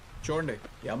సార్. చూడండి,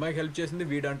 ఈ అమ్మాయికి హెల్ప్ చేసింది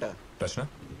వీడంట. రచన,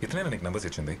 ఇతనే నీకు నంబర్స్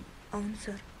ఇచ్చింది? అవును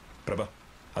సార్. ప్రభా,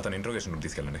 అతను ఇంట్రోగేషన్ రూమ్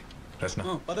తీసుకెళ్ళండి. రచన,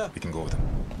 పద. You can go with him.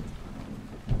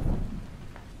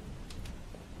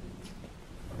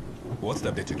 What's the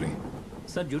update Chakri?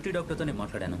 Sir, duty డాక్టర్తో నేను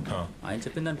మాట్లాడాను. ఆయన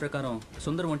చెప్పిన దాని ప్రకారం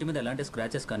సుందర్ ఒంటి మీద ఎలాంటి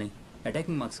స్క్రాచెస్ కానీ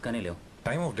అటాకింగ్ మార్క్స్ కానీ లేవు.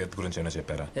 టైమ్ ఆఫ్ డెత్ గురించి ఏమైనా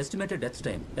చెప్పారా? Estimated death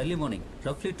time early morning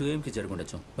రఫ్లీ 2 AM జరిగి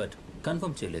ఉండొచ్చు, బట్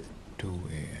కన్ఫర్మ్ చేయలేదు. 2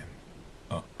 AM.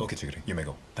 Okay Chakri, you may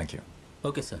go. Thank you.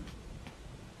 Okay sir.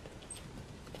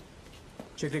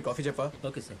 Chakri, coffee చెప్పా?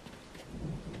 Okay sir.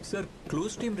 Sir,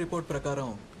 clues team report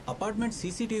ప్రకారం అపార్ట్మెంట్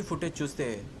సీసీటీవీ ఫుటేజ్ చూస్తే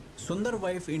సుందర్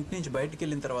వైఫ్ ఇంటి నుంచి బయటకు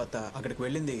వెళ్ళిన తర్వాత అక్కడికి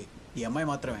వెళ్ళింది ఈ అమ్మాయి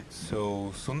మాత్రమే. సో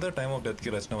సుందర్ టైమ్ ఆఫ్ డెత్కి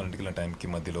రచన వాళ్ళ ఇంటికి వెళ్ళిన టైంకి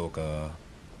మధ్యలో ఒక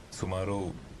సుమారు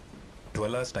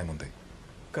 12 hours టైం ఉంది.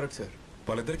 Correct sir.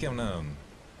 వాళ్ళిద్దరికి ఏమైనా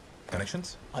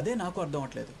కనెక్షన్స్? అదే నాకు అర్థం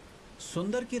అవట్లేదు.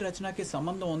 సుందర్కి రచనకి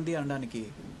సంబంధం ఉంది అనడానికి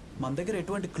మన దగ్గర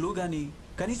ఎటువంటి క్లూ కానీ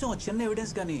కనీసం ఒక చిన్న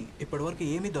ఎవిడెన్స్ కానీ ఇప్పటివరకు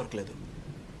ఏమీ దొరకలేదు.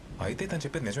 అయితే తను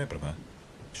చెప్పేది నిజమే ప్రభా.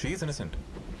 She is innocent.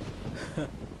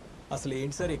 అసలు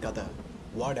ఏంటి సార్ ఈ కథ?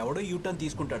 వాడెవడో యూటర్న్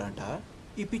తీసుకుంటాడంట,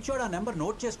 ఈ పిచ్చోడు ఆ నెంబర్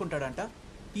నోట్ చేసుకుంటాడంట,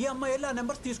 ఈ అమ్మాయి వెళ్ళి ఆ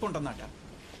నెంబర్స్ తీసుకుంటుందంట.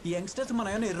 ఈ యంగ్స్టర్స్ మనం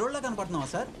ఏమైనా ఎర్రోళ్ళ కనపడుతున్నావా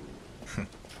సార్?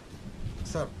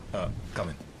 Sir,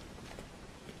 come in.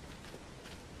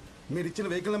 మీరు ఇచ్చిన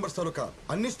వెహికల్ నెంబర్స్ తాలూకా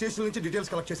అన్ని స్టేషన్ల నుంచి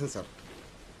డీటెయిల్స్ కలెక్ట్ చేసింది సార్.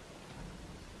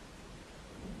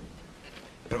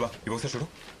 ప్రభా, ఇవి ఒకసారి చూడు.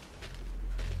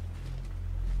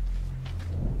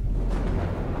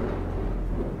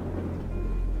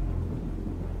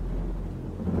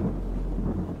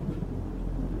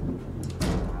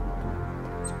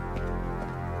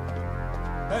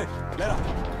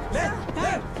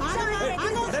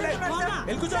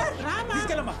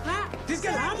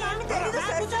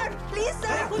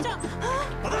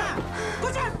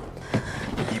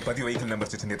 ఈ 10 వెహికల్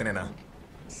నెంబర్స్ ఇచ్చింది ఇతనేనా?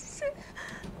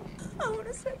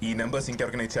 అవును సార్. ఈ నెంబర్స్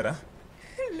ఇంకెవరికైనా ఇచ్చారా?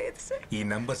 లేదు సార్. ఈ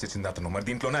నెంబర్స్ ఇచ్చింది అతను, మరి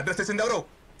దీంట్లోనే అడ్రస్ ఇచ్చింది ఎవరు?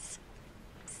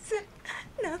 సార్,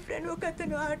 నా ఫ్రెండ్ ఒక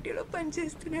అతను ఆర్టీలో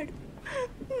పనిచేస్తున్నాడు.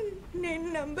 నేను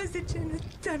నంబర్స్ ఇచ్చాను,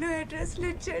 తను అడ్రస్లు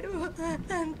ఇచ్చాడు,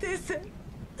 అంతే సార్.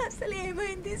 అసలు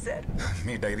ఏమైంది సార్?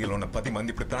 మీ డైరీలో ఉన్న 10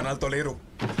 మంది ఇప్పుడు ప్రాణాలతో లేరు,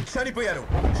 చనిపోయారు.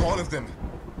 All of them.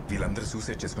 వీళ్ళందరూ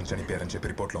సూసైడ్ చేసుకుని చనిపోయారని చెప్పి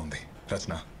రిపోర్ట్లో ఉంది.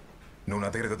 రచన, నువ్వు నా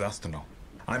దగ్గర దాస్తున్నావు.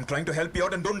 I'm trying to help you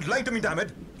out and don't lie to me damn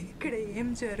it. ఇక్కడ ఏం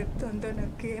జరుగుతుందో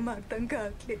నాకేం అర్థం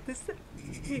కావట్లేదు సార్.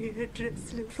 ఈ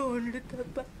అడ్రస్లు, ఫోన్లు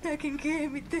తప్ప నాకు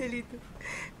ఇంకేమీ తెలీదు.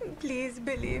 Please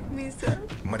believe me sir.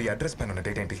 మరి అడ్రస్ పైన ఉన్న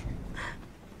డేట్ ఏంటి?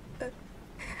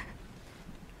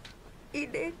 ఈ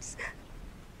డేట్స్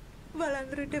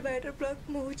వాళ్ళందరూ డివైడర్ బ్లాక్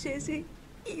మూవ్ చేసి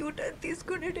యూటర్న్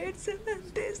తీసుకునే డేట్స్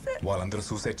అంతే సార్. వాళ్ళందరూ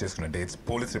సూసైడ్ చేసుకున్న డేట్స్,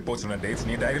 పోలీస్ రిపోర్ట్స్ ఉన్న డేట్స్,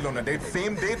 నీ డైరీలో ఉన్న dates,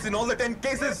 same dates in all the 10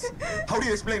 cases. How do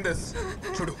you explain this?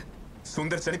 చూడు,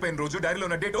 సుందర్ చనిపోయిన రోజు డైరీలో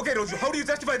ఉన్న డేట్ ఒకే రోజు. How do you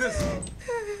justify this?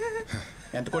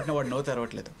 ఎంత కొట్టినా వాడు నో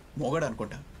తెరవట్లేదు. మోగాడు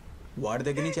అనుకుంటా. వాడి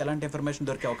దగ్గర నుంచి ఎలాంటి ఇన్ఫర్మేషన్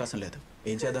దొరికే అవకాశం లేదు.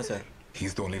 ఏం చేద్దాం sir?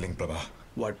 He's the only link ప్రభా.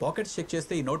 వాడి పాకెట్స్ చెక్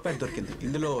చేస్తే ఈ నోట్ ప్యాడ్ దొరికింది.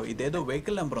 ఇందులో ఇదేదో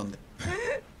వెహికల్ నెంబర్ ఉంది.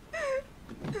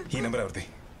 ఈ నెంబర్ ఎవరిది?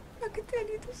 నాకు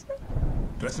తెలీదు సార్.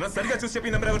 రచన, సరిగా చూసి చెప్పి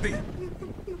ఈ నెంబర్ ఎవరిది?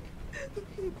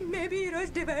 మేబీ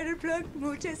ఈరోజు డివైడర్ బ్లాక్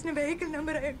మూవ్ చేసిన వెహికల్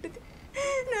నెంబర్ అయి ఉంటుంది.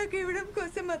 నాకు ఇవ్వడం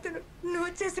కోసం అతను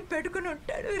నోట్ చేసి పెట్టుకుని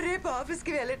ఉంటాడు. రేపు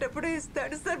ఆఫీస్కి వెళ్ళేటప్పుడు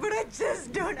ఇస్తాడు sir. But I just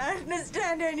don't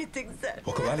understand anything sir.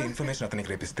 ఒకవేళ ఇన్ఫర్మేషన్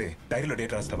అతనికి రేపిస్తే డైరీలో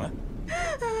డేట్ రాస్తావా?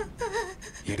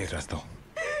 ఏ డేట్ రాస్తావు?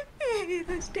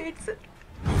 ఈరోజు డేట్ సార్.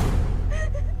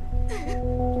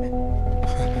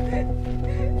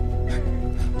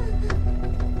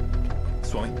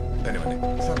 స్వామి, ధన్యవాదాలు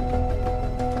సార్.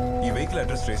 ఈ వెహికల్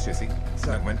అడ్రస్ ట్రేస్ చేసి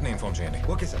నాకు వెంటనే ఇన్ఫార్మ్ చేయండి.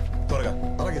 Okay sir. త్వరగా.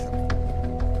 అలాగే సార్.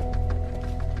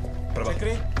 ప్రభా,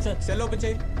 సెల్ ఓపెన్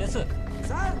చేయి. Yes sir.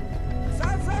 Sir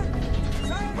sir sir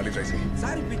sir మళ్ళీ ట్రై చేయి.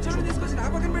 సార్ ఈ పిక్చర్ తీసుకొచ్చి నా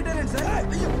పక్కన పెట్టారండి సార్.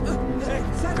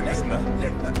 సార్ కనిపిస్తుందా?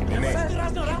 నేనే.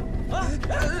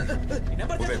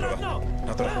 నెంబర్ ఉదయ్ ప్రభా,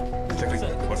 నా త్వర. చక్రి,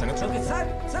 వాడి సంగతి. సార్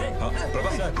సార్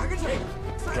ప్రభా, ఆగండి సార్.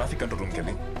 ట్రాఫిక్ కంట్రోల్ రూమ్కి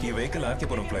వెళ్ళి ఈ వెహికల్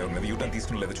ఆర్కేపురం ఫ్లైఓవర్ మీద యూటర్న్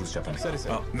తీసుకుని లేదో చూసి చెప్పండి. సరే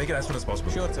sir. Make it as soon as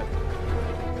possible. Sure sir.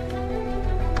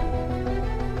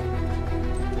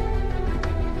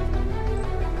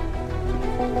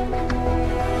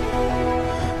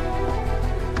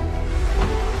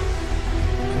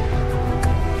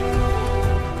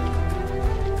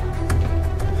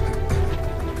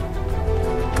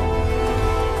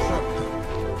 Sir,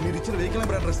 మీరు ఇచ్చిన వెహికల్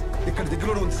నెంబర్ అడ్రస్ ఇక్కడ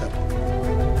దగ్గరలో ఉంది సార్.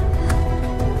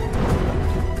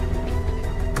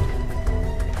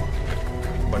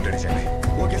 బండి రెడీ చేయండి.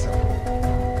 Okay sir.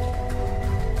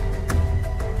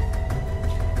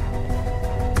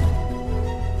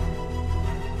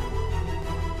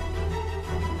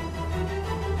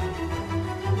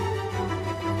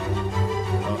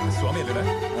 స్వామి వెళ్ళాడా?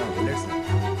 వెళ్ళాడు సార్.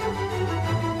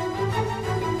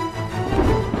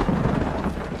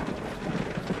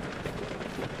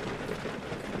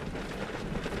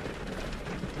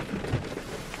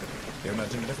 ఏమైనా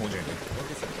అర్జెంట్ ఉంటే ఫోన్ చేయండి.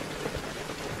 Okay sir.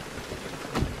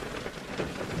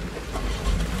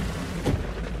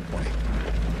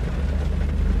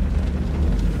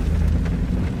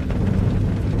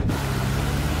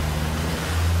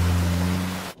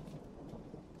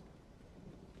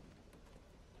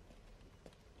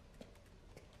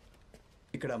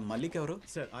 ఇక్కడ మల్లిక్ ఎవరు?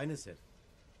 సార్ ఆయనే sir.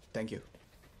 Thank you.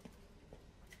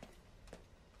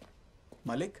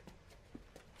 Malik.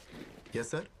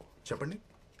 Yes sir, చెప్పండి.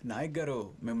 నాయక్ గారు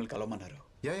మిమ్మల్ని కలవమన్నారు.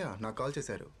 యా నాకు కాల్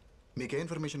చేశారు. మీకే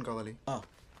ఇన్ఫర్మేషన్ కావాలి?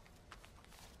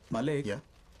 మలిక్,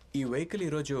 ఈ వెహికల్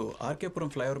ఈరోజు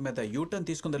ఆర్కేపురం ఫ్లైఓవర్ మీద యూటర్న్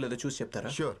తీసుకుందో లేదో చూసి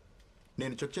చెప్తారా? ష్యూర్,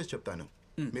 నేను చెక్ చేసి చెప్తాను.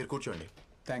 మీరు కూర్చోండి.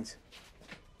 థ్యాంక్స్.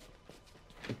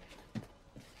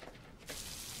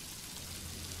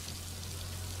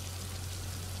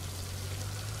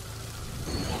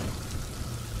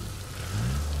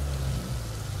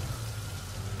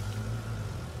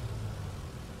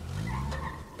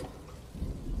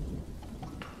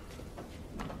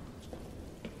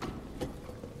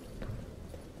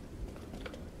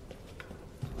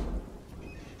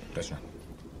 రచన,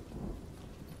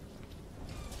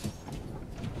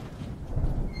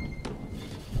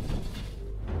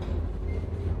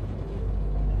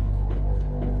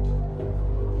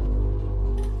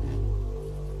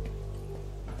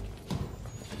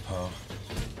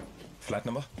 ఫ్లాట్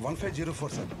నెంబర్ 1504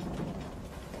 సార్.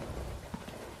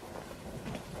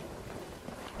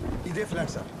 ఇదే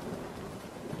ఫ్లాట్ సార్.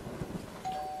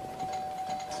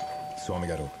 స్వామి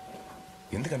గారు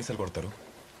ఎందుకు అనిసలు కొడతారు?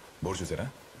 బోర్డు చూసారా?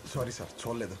 సారీ సార్,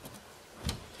 చూడలేదు.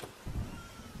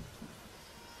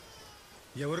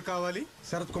 ఎవరు కావాలి?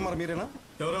 శరత్ కుమార్ మీరేనా?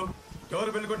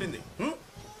 ఎవరు పెళ్లి కొట్టింది?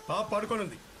 పాప పడుకొని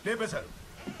ఉంది, లేపేశారు.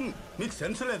 మీకు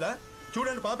సెన్స్ లేదా?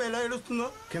 చూడండి పాప ఎలా ఏడుస్తుందో.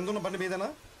 కింద ఉన్న బండి మీదేనా?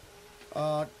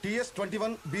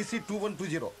 TS21 BC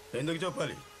 2120. ఎందుకు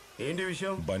చెప్పాలి? ఏంటి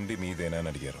విషయం? బండి మీదేనా అని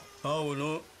అడిగారు. అవును.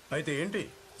 అయితే ఏంటి?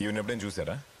 ఈవెన్ ఎప్పుడైనా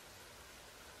చూసారా?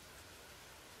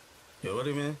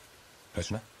 ఎవరిమే?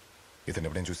 రచన, ఇతను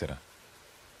ఎప్పుడైనా చూసారా?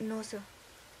 No sir.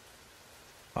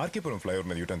 ఆర్కేపురం ఫ్లైఓవర్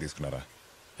మీద యూటర్న్ తీసుకున్నారా?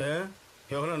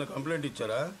 ఎవరైనా కంప్లైంట్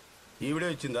ఇచ్చారా? ఈవిడే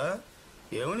ఇచ్చిందా?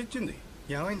 ఏమని ఇచ్చింది?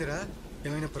 ఏమైందిరా?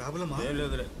 ఏమైనా ప్రాబ్లమా? ఏం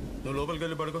లేదులే, నువ్వు లోపలికి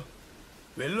వెళ్ళి పడుకో.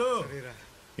 వెళ్ళు.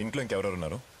 ఇంట్లో ఇంకెవరెవరు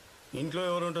ఉన్నారు? ఇంట్లో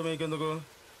ఎవరుంటే మీకెందుకు?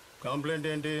 కంప్లైంట్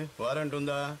ఏంటి? వారెంట్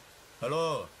ఉందా? హలో,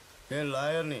 నేను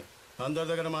లాయర్ని. అందరి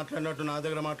దగ్గర మాట్లాడినట్టు నా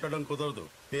దగ్గర మాట్లాడడం కుదరదు.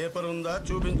 పేపర్ ఉందా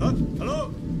చూపించు. హలో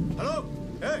హలో,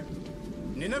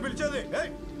 నిన్నే పిలిచేది.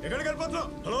 ఎక్కడికి వెళ్ళిపోతున్నావు?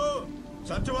 హలో,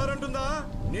 సర్చ్ వారెంట్ ఉందా?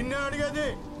 నిన్నే అడిగేది.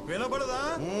 వినపడదా?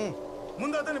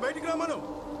 ముందు అతన్ని బయటికి రమ్మను.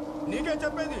 నీకే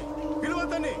చెప్పేది.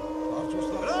 పిలువతని.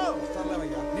 హలో,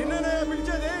 నిన్నే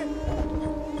పిలిచేది.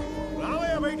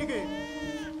 రావయ్యా బయటికి.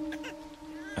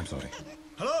 సారీ.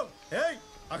 హలో,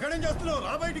 అక్కడేం చేస్తున్నావు?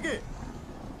 రా బయటికి.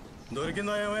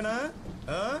 దొరికిందా ఏమైనా?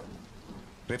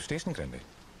 రేపు స్టేషన్కి రండి,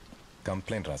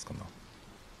 కంప్లైంట్ రాసుకుందాం.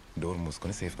 డోర్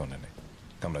మూసుకొని సేఫ్గా ఉండండి.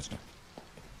 కమ్ రచన.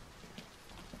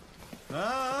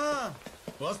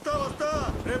 వస్తా వస్తా,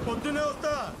 రేపు పొద్దున్నే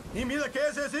వస్తా. నీ మీద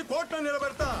కేసేసి కోర్టులో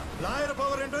నిలబెడతా. లాయర్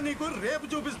పవర్ ఏంటో నీకు రేపు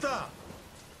చూపిస్తా.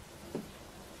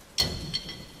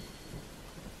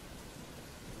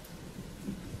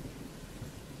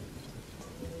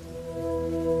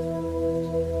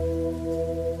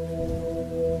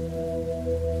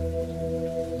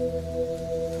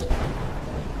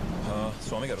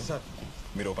 స్వామి గారు సార్,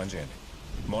 మీరు ఓ పని చేయండి.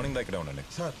 మార్నింగ్ దా ఇక్కడే ఉండండి.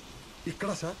 సార్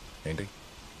ఇక్కడ సార్. ఏంటి,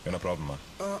 ఏమైనా ప్రాబ్లమా?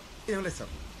 ఏం లేదు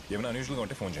సార్. ఏమైనా అన్యూజువల్గా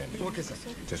ఉంటే ఫోన్ చేయండి. Okay sir.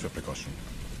 Just for precaution.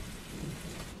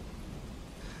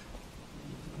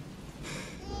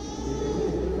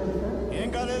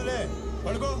 ఏం కాలేదులే,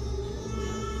 పడుకో.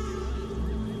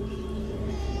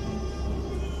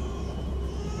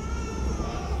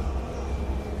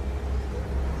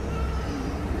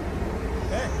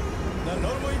 నన్ను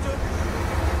నోరు మోయించు.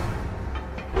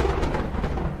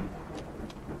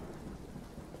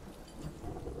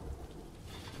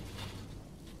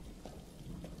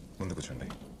 ముందు కూర్చోండి.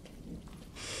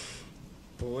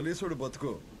 పోలీసుడు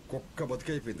బతుకు కుక్క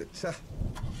బతుకైపోయింది. చా,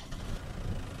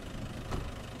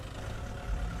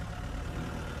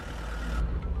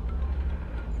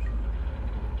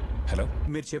 హలో,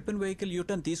 మీరు చెప్పిన వెహికల్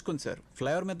యూటర్న్ తీసుకుంది సార్.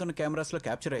 ఫ్లైఓవర్ మీద ఉన్న కెమెరాస్లో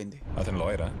క్యాప్చర్ అయింది. అతను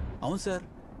లాయరా? అవును సార్.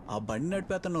 ఆ బండి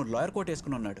నడిపి అతను లాయర్ కోట్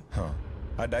వేసుకుని ఉన్నాడు.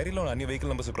 ఆ డైరీలో అన్ని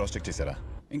వెహికల్ నెంబర్స్ క్రాస్ చెక్ చేశారా?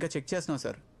 ఇంకా చెక్ చేస్తున్నాం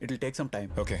sir. It will take some time.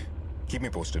 Okay, keep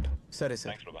me posted. సరే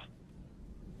సార్.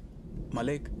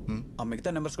 మలేక్, ఆ మిగతా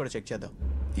నెంబర్స్ కూడా చెక్ చేద్దాం.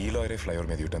 ఈ లాయరే ఫ్లైఓవర్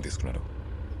మీద యూటర్న్ తీసుకున్నాడు.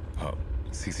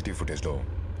 సీసీటీవీ ఫుటేజ్లో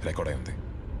రికార్డ్ అయి ఉంది.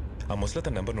 ఆ ముసలి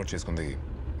తన నెంబర్ నోట్ చేసుకుంది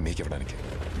మీకు ఇవ్వడానికి.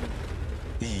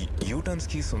 ఈ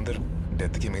యూటర్న్స్కి సుందర్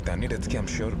డెత్కి మిగతా అన్ని డెత్స్కి I'm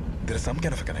sure there is some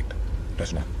kind of connect.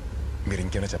 రచన, మీరు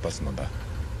ఇంకేమైనా చెప్పాల్సిందా?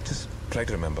 Just try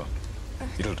to remember.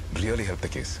 It will really help the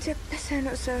case.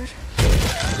 చెప్పేశాను సార్.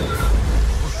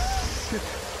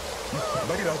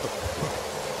 బయటికి రావద్దు.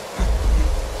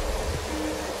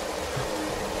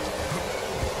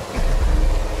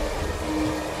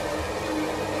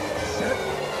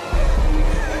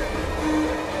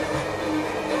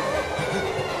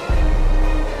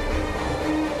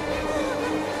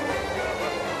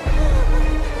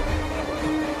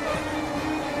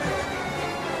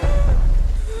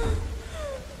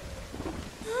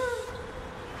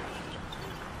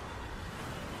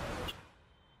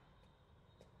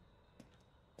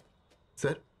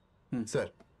 సార్ సార్,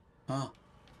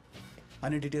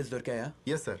 అన్ని డీటెయిల్స్ దొరికాయా?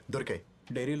 ఎస్ సార్, దొరికాయి.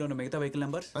 డైరీలో ఉన్న మిగతా వెహికల్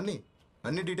నెంబర్స్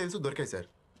అన్ని డీటెయిల్స్ దొరికాయి సార్.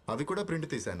 అవి కూడా ప్రింట్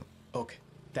తీశాను. Okay,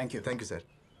 thank you. Thank you sir.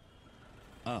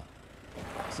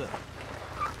 Sir,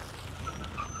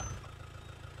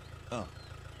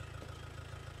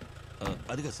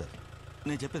 అదిగా సార్,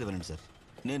 నేను చెప్పేది వినండి సార్.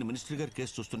 నేను మినిస్టర్ గారి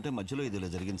కేసు చూస్తుంటే మధ్యలో ఇది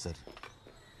ఇలా జరిగింది సార్.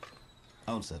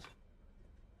 అవును sir,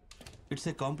 it's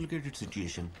a complicated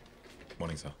situation.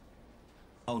 Morning sir.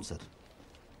 అవును సార్,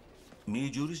 మీ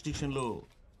జ్యూరిస్డిక్షన్లో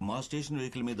మా స్టేషన్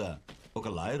వెహికల్ మీద ఒక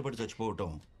లాయర్ పడి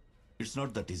చచ్చిపోవటం ఇట్స్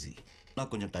నాట్ దట్ ఈజీ. నాకు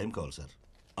కొంచెం టైం కావాలి సార్.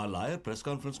 ఆ లాయర్ ప్రెస్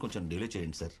కాన్ఫరెన్స్ కొంచెం డిలే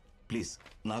చేయండి సార్ ప్లీజ్,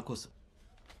 నా కోసం.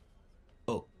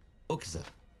 Okay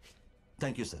sir,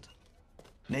 thank you sir.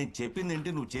 నేను చెప్పింది ఏంటి,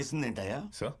 నువ్వు చేసింది ఏంటయా?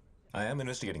 Sir, I am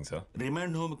investigating sir.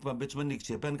 Remand హోమ్కి పంపించమని నీకు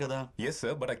చెప్పాను కదా. ఎస్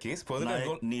సార్, బట్ ఆ కేస్ ఫర్దర్.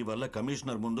 నీ వల్ల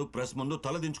కమిషనర్ ముందు ప్రెస్ ముందు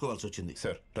తలదించుకోవాల్సి వచ్చింది.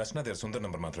 సార్, రచన దగ్గర సుందర్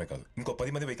నంబర్ మాత్రమే కాదు, ఇంకో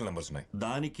 10 మంది వెహికల్ నంబర్స్ ఉన్నాయి.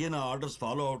 దానికే నా ఆర్డర్స్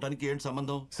ఫాలో అవడానికి ఏంటి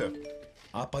సంబంధం? సార్,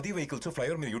 ఆ 10 వెహికల్స్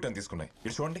ఫ్లైఓవర్ మీద యూటర్న్ తీసుకున్నాయి.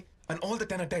 ఇది చూడండి, and all the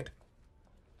 10 are dead.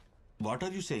 What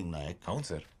are you saying Naik? అవును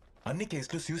సార్, అన్ని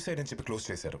కేసులు సూసైడ్ అని చెప్పి క్లోజ్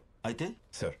చేశారు. అయితే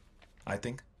సార్, ఐ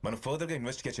థింక్ మనం ఫర్దర్ గా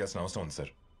ఇన్వెస్టిగేట్ చేయాల్సిన అవసరం ఉంది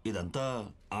సార్. ఇదంతా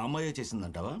ఆ అమ్మాయే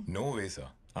చేసిందంటావా? No way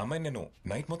sir. ఆ అమ్మాయిని నేను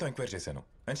నైట్ మొత్తం ఎంక్వైరీ చేశాను.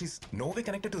 And she's no way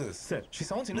connected to this. Sir she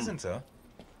sounds innocent sir.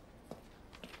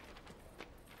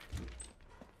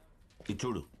 ఇది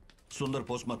చూడు, Sundar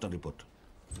post mortem report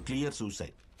clear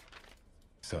suicide.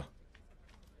 Sir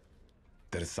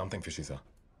there is something fishy sir.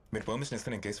 మీరు పర్మిషన్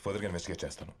ఇస్తే నేను కేసు ఫర్దర్గా ఇన్వెస్టిగేట్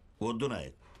చేస్తాను. వద్దు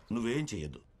నాయక్, నువ్వేం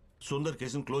చెయ్యొద్దు. సుందర్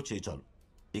కేసును క్లోజ్ చేయి చాలు.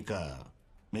 ఇక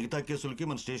మిగతా కేసులకి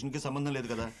మన స్టేషన్కి సంబంధం లేదు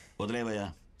కదా, వదిలేవయ్యా.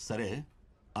 సరే,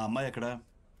 ఆ అమ్మాయి ఎక్కడ?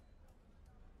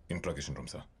 Interrogation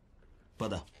room sir.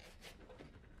 పద.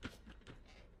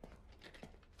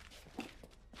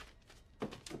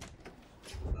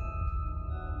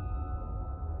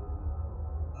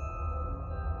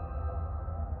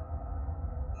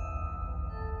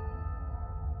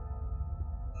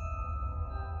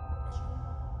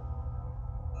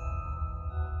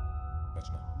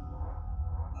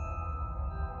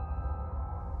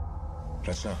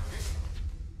 రచన,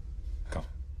 కమ్.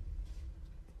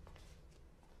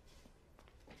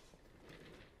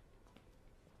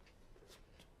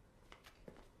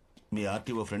 మీ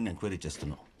ఆర్టీఓ ఫ్రెండ్ ఎంక్వైరీ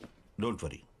చేస్తున్నాం. Don't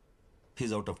worry,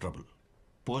 he's out of trouble.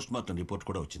 Post mortem report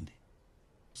కూడా వచ్చింది.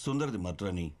 సుందర్ది మర్డర్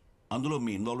అని, అందులో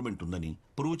మీ ఇన్వాల్వ్మెంట్ ఉందని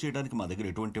ప్రూవ్ చేయడానికి మా దగ్గర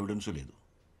ఎటువంటి ఎవిడెన్స్ లేదు.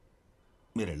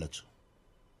 మీరు వెళ్ళొచ్చు.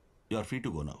 You are free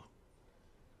to go now.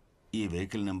 ఈ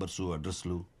వెహికల్ నెంబర్సు,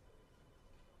 అడ్రస్లు,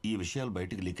 ఈ విషయాలు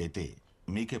బయటికి లీక్ అయితే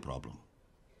మీకే problem.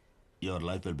 Your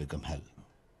life will become హెల్.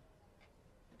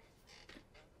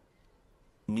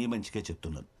 మీ మంచికే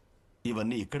చెప్తున్నాను.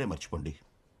 ఇవన్నీ ఇక్కడే మర్చిపోండి.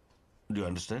 Do you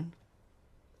understand?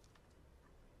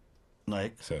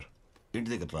 Naik sir,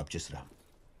 ఇంటి దగ్గర డ్రాప్ చేసిరా.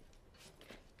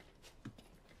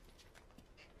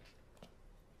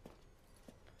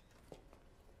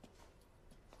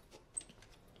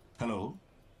 హలో,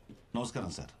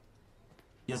 నమస్కారం sir.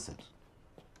 Yes sir.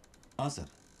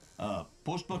 Sir,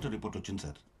 post mortem report వచ్చింది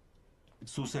సార్.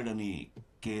 సూసైడ్ అని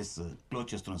కేసు క్లోజ్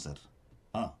చేస్తున్నాం సార్.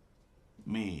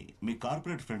 మీ మీ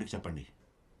కార్పొరేట్ ఫ్రెండ్కి చెప్పండి,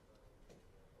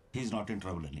 హీఈస్ నాట్ ఇన్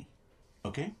ట్రబుల్ అని.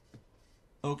 Okay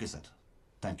okay sir,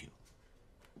 thank you.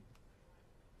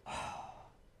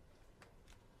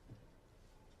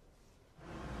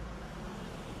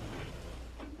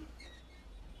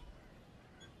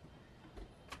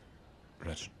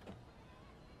 రచన,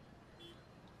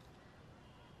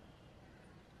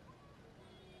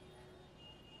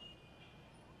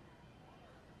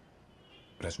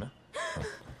 రచన,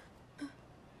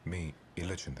 మీ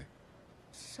ఇల్లు వచ్చింది.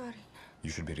 Sorry. You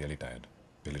should be really tired.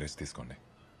 వెళ్ళి రెస్ట్ తీసుకోండి.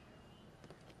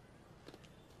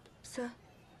 సార్,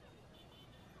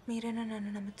 మీరేనా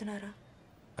నన్ను నమ్ముతున్నారా?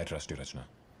 ఐ ట్రస్ట్ యూ రచన.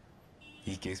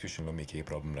 ఈ కేసు విషయంలో మీకు ఏ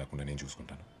ప్రాబ్లం రాకుండా నేను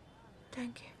చూసుకుంటాను.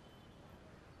 Thank you.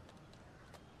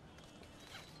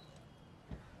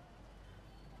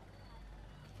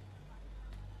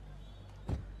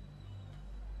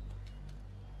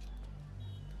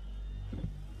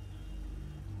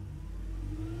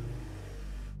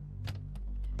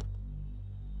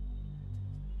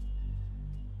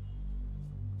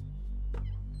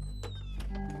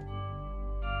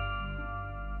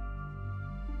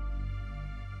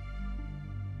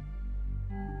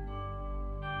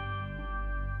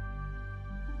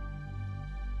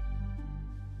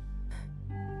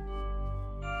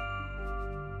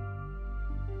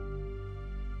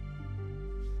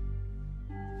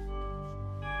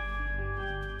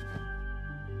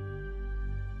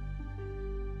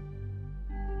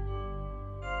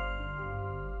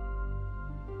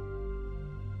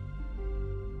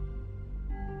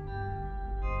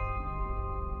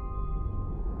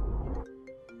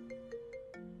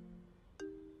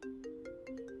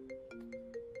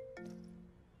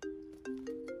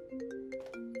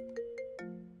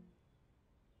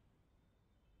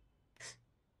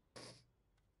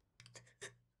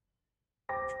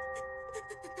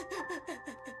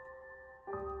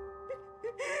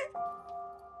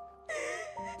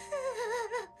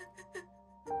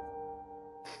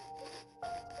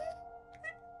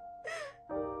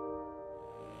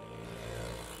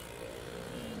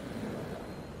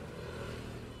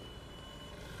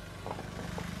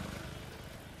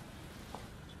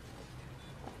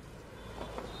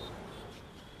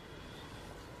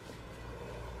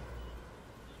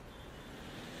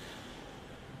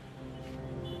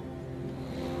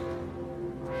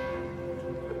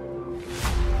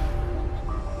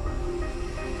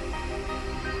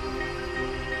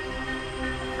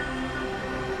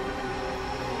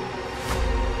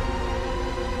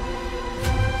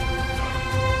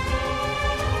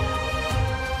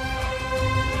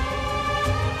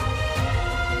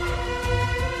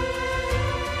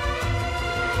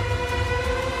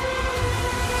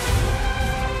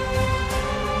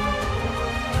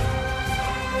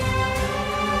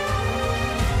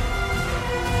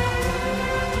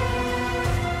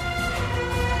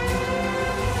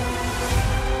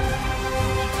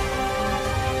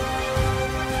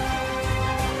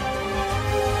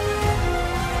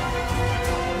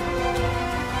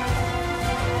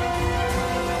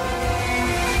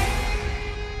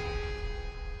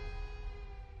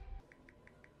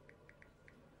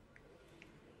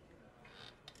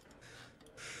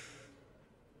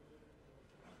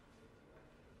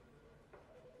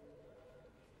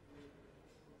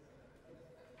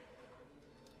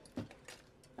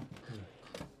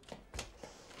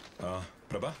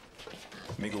 ప్రభా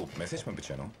మీకు మెసేజ్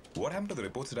పంపించాను. What happen to the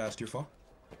reports that I asked you for?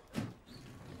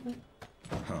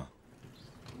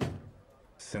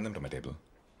 Send them to my table.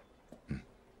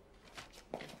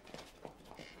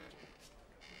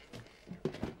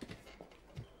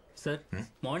 Sir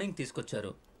morning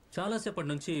తీసుకొచ్చారు. చాలాసేపటి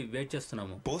నుంచి వెయిట్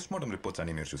చేస్తున్నాము. పోస్ట్ మార్టం రిపోర్ట్స్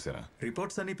అన్ని మీరు చూసారా?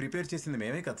 రిపోర్ట్స్ అన్ని ప్రిపేర్ చేసింది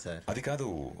మేమే కదా సార్. అది కాదు,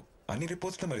 అన్ని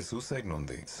రిపోర్ట్స్లో మరి సూసైడ్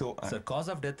ఉంది. So sir cause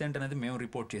of death ఏంటనేది మేము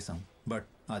రిపోర్ట్ చేసాం, బట్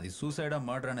అది సూసైడా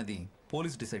మర్డర్ అనేది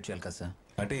పోలీస్ డిసైడ్ చేయాలి కదా సార్.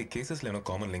 అంటే ఈ కేసెస్లో ఏమో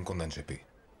కామన్ లింక్ ఉందని చెప్పి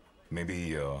మేబీ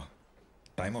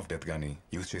టైమ్ ఆఫ్ డెత్ కానీ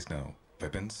యూజ్ చేసిన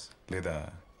వెపన్స్ లేదా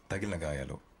తగిలిన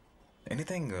గాయాలు,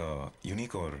 ఎనీథింగ్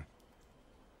యునిక్ ఆర్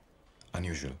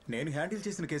అన్యూజువల్. నేను హ్యాండిల్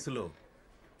చేసిన కేసులో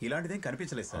ఇలాంటిదేం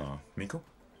కనిపించలేదు సార్. మీకు?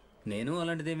 నేను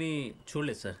అలాంటిదేమీ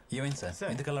చూడలేదు సార్. ఏమైంది సార్,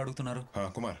 ఎందుకలా అడుగుతున్నారు?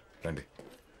 కుమార్ రండి.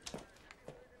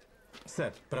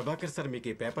 సార్ ప్రభాకర్ సార్ మీకు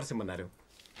ఈ papers ఇమ్మన్నారు.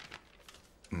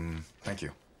 Thank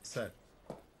you sir.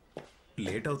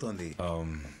 Late అవుతోంది,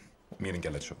 మీరు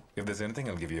ఇంకెళ్ళచ్చు. If దర్స్ anything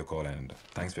I'll give you call and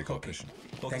thanks for cooperation.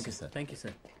 Thank you sir. Thank you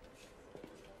sir.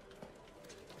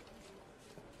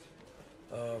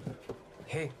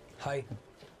 Hey hi,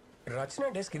 Rachana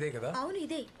desk ఇదే కదా? అవును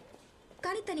ఇదే,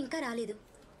 కానీ తను ఇంకా రాలేదు.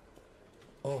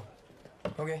 ఓ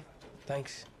ఓకే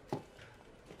థ్యాంక్స్.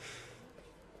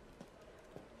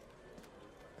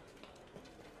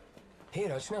 హే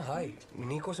రచన హాయ్,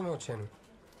 నీకోసమే వచ్చాను.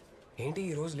 ఏంటి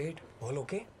ఈరోజు లేట్? All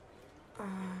okay?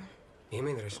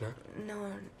 ఏమైంది రచన?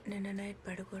 నిన్న నైట్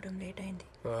పడుకోవడం లేట్ అయింది.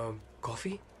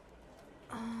 కాఫీ?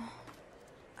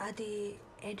 అది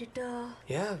editor.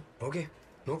 Yeah okay,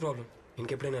 no problem.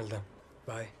 ఇంకెప్పుడైనా వెళ్దాం.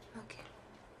 Bye. Okay,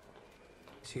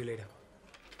 see you later.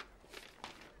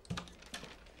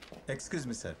 Excuse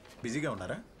me sir, బిజీగా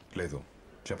ఉన్నారా? లేదు,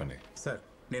 చెప్పండి. సార్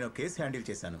నేను కేసు హ్యాండిల్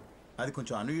చేశాను, అది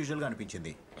కొంచెం అన్యూజువల్గా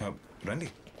అనిపించింది. రండి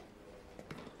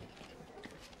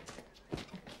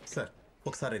సార్,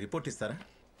 ఒకసారి రిపోర్ట్ ఇస్తారా?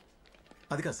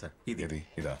 అది కాదు సార్, ఇది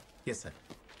ఇదా? Yes sir.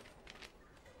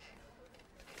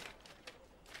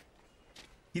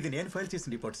 ఇది నేను ఫైల్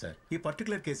చేసిన రిపోర్ట్ సార్. ఈ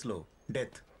పర్టికులర్ కేసులో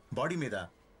డెత్ బాడీ మీద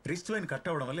రిస్ట్ వైన్ కట్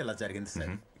అవ్వడం వల్ల ఇలా జరిగింది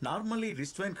sir. Normally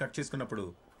wrist vein cut చేసుకున్నప్పుడు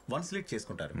వన్ స్లిట్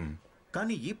చేసుకుంటారు,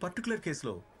 కానీ ఈ పర్టికులర్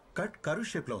కేసులో కట్ కర్వ్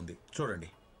షేప్లో ఉంది. చూడండి.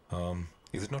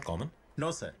 Is it not common? No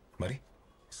sir. మరి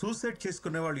సూసైడ్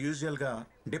చేసుకునే వాళ్ళు యూజువల్గా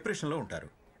డిప్రెషన్లో ఉంటారు.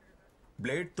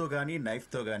 బ్లేడ్తో కానీ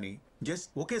నైఫ్తో కానీ జస్ట్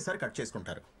ఒకేసారి కట్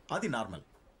చేసుకుంటారు, అది నార్మల్.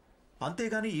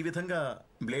 అంతేగాని ఈ విధంగా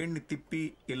బ్లేడ్ని తిప్పి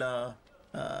ఇలా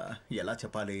ఎలా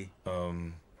చెప్పాలి,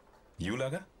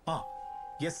 యూలాగా?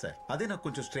 ఎస్ సార్, అదే నాకు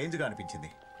కొంచెం స్ట్రేంజ్గా అనిపించింది.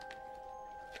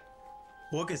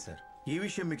 ఓకే సార్, ఈ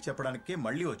విషయం మీకు చెప్పడానికే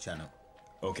మళ్ళీ వచ్చాను.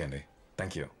 ఓకే అండి,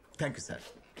 thank you. Thank you sir.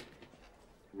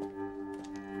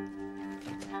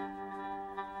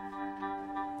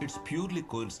 It's purely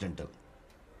coincidental.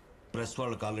 Press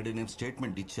వాళ్ళకి ఆల్రెడీ నేను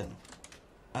స్టేట్మెంట్ ఇచ్చాను.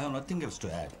 I have nothing else to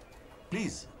add.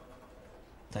 Please.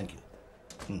 Thank you.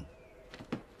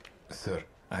 Sir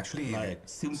actually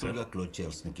సింపుల్గా క్లోజ్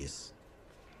చేయాల్సిన కేసు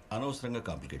అనవసరంగా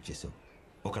కాంప్లికేట్ చేసావు.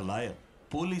 ఒక లాయర్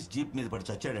పోలీస్ జీప్ మీద పడి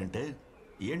చచ్చాడంటే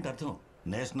ఏంటి అర్థం?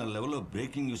 నేషనల్ లెవెల్లో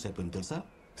బ్రేకింగ్ న్యూస్ అయిపోయింది తెలుసా?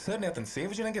 సార్ నేను అతను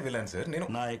సేవ్ చేయడానికి వెళ్ళాను సార్. నేను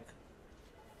నాయక్,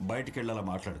 బయటికి వెళ్ళాలా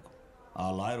మాట్లాడుకు. ఆ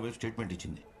లాయర్ వైఫ్ స్టేట్మెంట్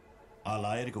ఇచ్చింది. ఆ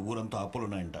లాయర్కి ఊరంతా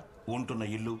అప్పులున్నాయంట. ఉంటున్న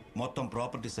ఇల్లు మొత్తం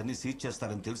ప్రాపర్టీస్ అన్ని సీజ్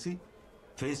చేస్తారని తెలిసి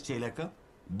ఫేస్ చేయలేక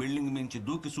బిల్డింగ్ మించి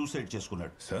దూకి సూసైడ్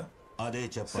చేసుకున్నాడు. సార్ అదే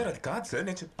సార్, చెప్పారు. అది కాదు సార్.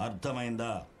 నేను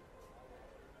అర్థమైందా?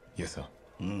 Yes sir.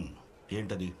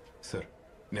 ఏంటది? సార్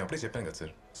నేను అప్పుడే చెప్పాను కదా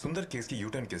సార్, సుందర్ కేసుకి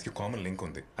యూటర్న్ కేసుకి కామన్ లింక్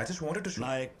ఉంది. I just wanted to.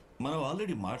 Naik, మనం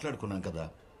ఆల్రెడీ మాట్లాడుకున్నాం కదా,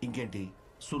 ఇంకేంటి?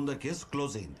 సుందర్ కేసు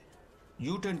క్లోజ్ అయింది.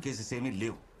 యూటర్న్ కేసెస్ ఏమీ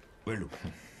లేవు. వెళ్ళు.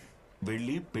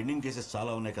 వెళ్ళి పెండింగ్ కేసెస్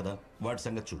చాలా ఉన్నాయి కదా, వాటి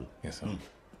సంగతి చూడు.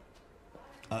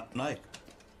 నాయక్,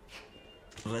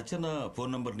 రచన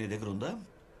ఫోన్ నంబర్ నీ దగ్గర ఉందా?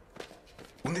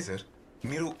 ఉంది సార్.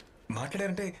 మీరు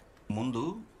మాట్లాడారంటే ముందు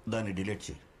దాన్ని డిలీట్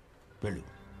చేయి. వెళ్ళు.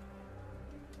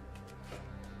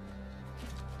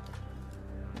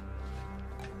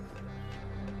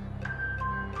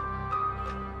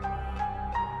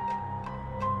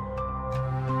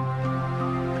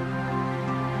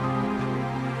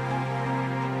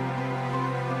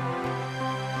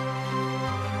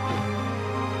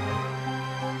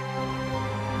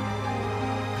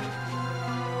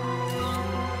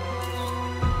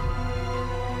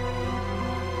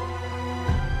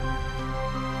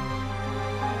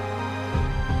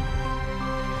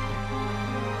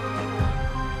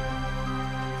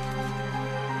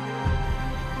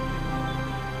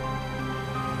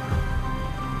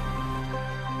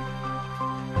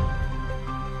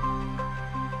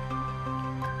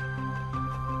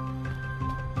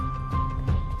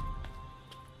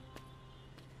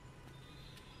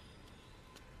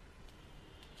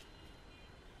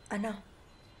 అన్నా,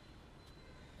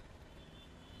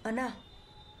 అన్నా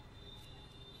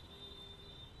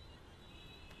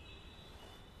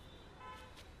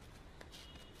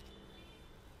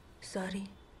సారీ,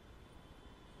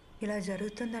 ఇలా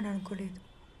జరుగుతుందని అనుకోలేదు.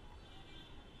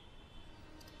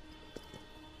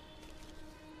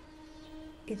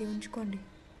 ఇది ఉంచుకోండి,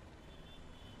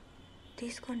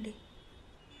 తీసుకోండి.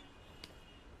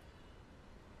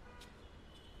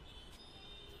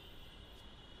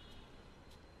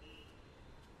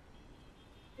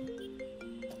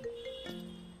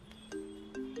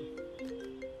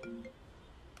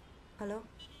 హలో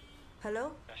హలో,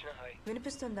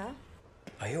 వినిపిస్తుందా?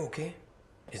 అయ్యో okay.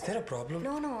 Is there a problem?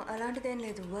 No no, అలాంటిదేం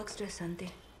లేదు, వర్క్ స్ట్రెస్ అంతే.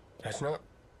 రచన,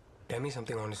 టెల్ మీ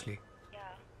సంథింగ్ ఆనెస్ట్లీ.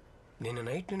 నేను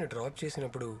నైట్ నిన్ను డ్రాప్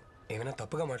చేసినప్పుడు ఏమైనా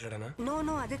తప్పుగా మాట్లాడానా? No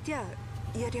no Aditya,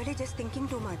 your really just thinking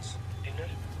too much.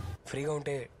 Dinner ఫ్రీగా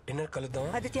ఉంటే dinner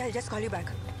కలుద్దామా? Aditya, I'll just call you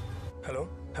back. Hello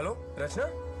hello Rachana,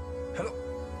 hello.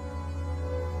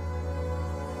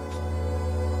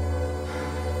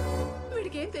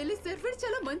 వీడికి ఏం తెలియదు సార్, వీడు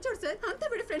చాలా మంచోడు సార్. అంతా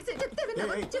వీడి ఫ్రెండ్స్.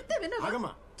 చెప్తే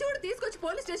విన్నావా? చూడు, తీసుకొచ్చి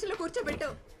పోలీస్ స్టేషన్ లో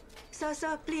కూర్చోబెట్టావు. సార్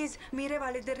సార్ ప్లీజ్, మీరే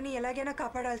వాళ్ళిద్దరిని ఎలాగైనా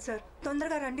కాపాడాలి సార్.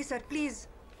 తొందరగా రండి సార్ ప్లీజ్.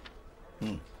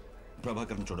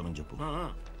 ప్రభాకర్ని చూడమని చెప్పు.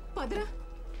 పదరా.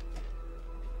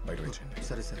 బయట వచ్చేయండి.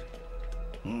 సరే సార్.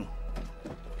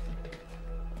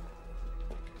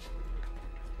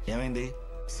 ఏమైంది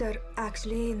సార్?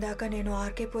 యాక్చువల్లీ ఇందాక నేను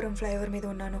ఆర్కేపురం ఫ్లైఓవర్ మీద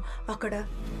ఉన్నాను. అక్కడ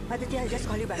Aditya, I'll just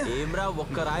call you back. ఏమ్రా,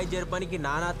 ఒక్క రాయి జరపనికి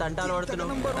నానా తంటాలు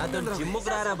పడుతున్నావు. నాతో జిమ్ముకు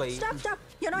రారా by. Stop stop,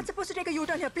 you are not supposed to take a you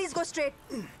turn here. Please go straight.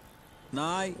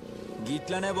 నాయ్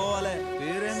గిట్లనే పోవాలి.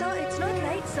 Sir it's not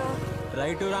right sir.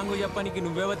 Right wrong చెప్పనికి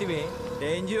నువ్వేవతివే.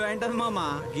 NGO ఏంటది మామా?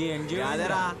 గీ ఎన్జిఓ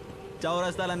అదేరా,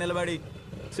 చౌరస్తాల నిలబడి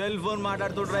సెల్ ఫోన్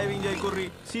మాట్లాడుతూ డ్రైవింగ్ చేయకుర్రి,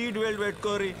 సీట్ బెల్ట్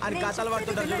పెట్టుకోర్రి అని కథలు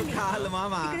పడుతుంటారు కాళ్ళు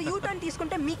మామా. ఇక్కడ యూ టర్న్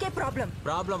తీసుకుంటే మీకే ప్రాబ్లం.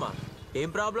 ప్రాబ్లమా? ఏం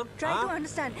ప్రాబ్లం? Try to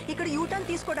understand. ఇక్కడ యూ టర్న్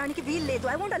తీసుకోవడానికి వీలు లేదు.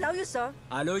 I won't allow you sir.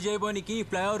 Allow చేయబోనికి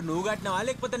flyover నువ్వు కట్టినావా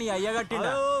లేకపోతే నీ అయ్య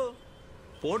కట్టినా?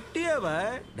 పొట్టియే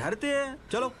బాయ్, ఢర్తే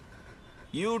చలో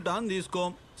యూ టర్న్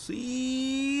తీసుకోం,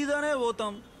 సీదానే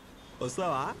పోతాం.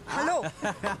 వస్తావా? హలో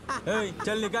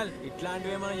చల్ నికాల్.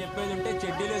 ఇట్లాంటివి ఏమైనా చెప్పేది ఉంటే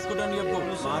చెడ్డీలు వేసుకుంటాను చెప్పు,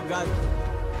 మాకు కాదు.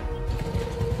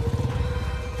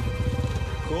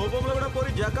 కోపంలో కూడా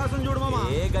పోయి జకాసం చూడు మామా.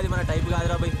 ఏ గది మన టైప్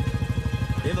కాదురా బై.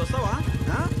 ఏది వస్తావా?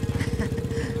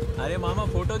 అరే మామ,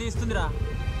 ఫోటో తీస్తుందిరా.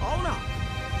 అవునా?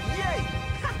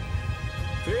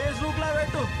 ఫేస్బుక్ లో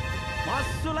పెట్టు,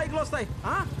 మస్తు లైక్లు వస్తాయి.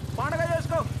 పండగ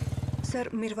చేసుకో. సార్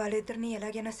మీరు వాళ్ళిద్దరిని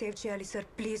ఎలాగైనా సేవ్ చేయాలి సార్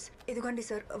ప్లీజ్. ఇదిగోండి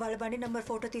సార్ వాళ్ళ బండి నంబర్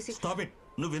ఫోటో తీసి. Stop it.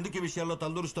 నువ్వు ఎందుకు ఈ విషయాల్లో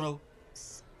తలదూరుస్తున్నావు?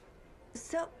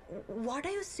 Sir what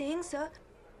are you saying sir?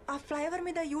 ఆ ఫ్లైఓవర్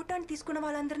మీద యూ టర్న్ తీసుకున్న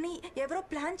వాళ్ళందరినీ ఎవరో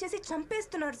ప్లాన్ చేసి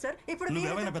చంపేస్తున్నారు సార్. ఇప్పుడు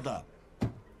నువ్వేమైనా పెద్ద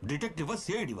డిటెక్టివా,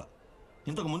 సిఐడివా?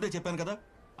 ఇంతకు ముందే చెప్పాను కదా,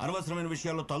 అనవసరమైన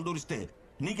విషయాల్లో తలదూరిస్తే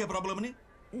నీకే ప్రాబ్లం అని.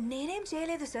 నేనేం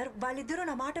చేయలేదు సార్. వాళ్ళిద్దరూ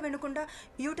నా మాట వినకుండా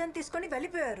యూ టర్న్ తీసుకొని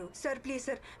వెళ్ళిపోయారు సార్. ప్లీజ్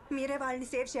సార్, మీరే వాళ్ళని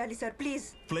సేవ్ చేయాలి సార్ ప్లీజ్.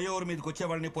 ఫ్లైఓవర్ మీదకి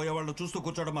వచ్చేవాళ్ళని పోయేవాళ్ళని చూస్తూ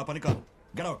కూర్చోవడం మా పని కాదు.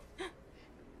 Get out.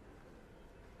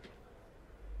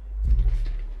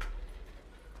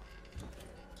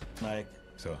 నాయక్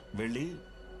సార్, వెళ్ళి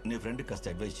నీ ఫ్రెండ్కి కాస్త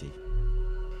అడ్వైస్ చెయ్యి.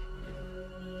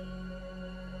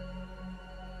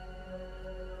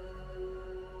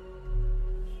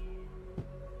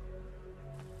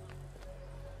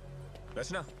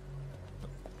 రచన,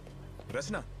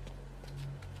 రచన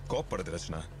కోప్పడదు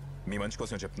రచన, మీ మంచి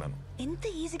కోసం చెప్తున్నాను. ఎంత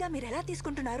ఈజీగా మీరు ఎలా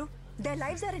తీసుకుంటున్నారు? There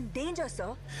lives are in danger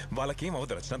sir. వాళ్ళకేం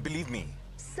అవుతుంది రచన, బిలీవ్ మీ.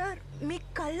 సార్ మీ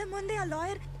కళ్ళ ముందే ఆ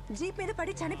లాయర్ జీప్ మీద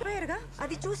పడి చనిపోయారుగా,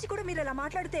 అది చూసి కూడా మీరు ఎలా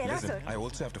మాట్లాడితే ఎలా sir? I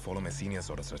also have to follow my seniors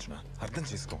orders రచన, అర్థం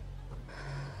చేసుకో.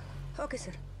 ఓకే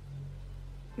సార్,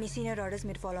 మీ సీనియర్ ఆర్డర్స్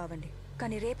మీరు ఫాలో అవ్వండి.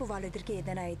 కానీ రేపు వాళ్ళిద్దరికి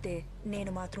ఏదైనా అయితే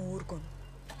నేను మాత్రం ఊరుకోను.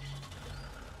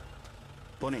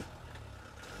 పోనీ.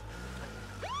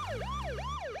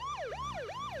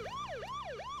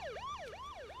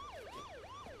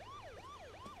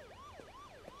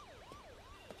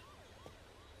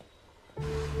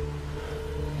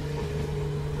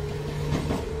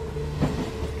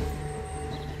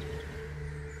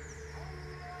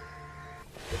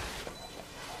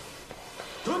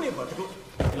 బతుకు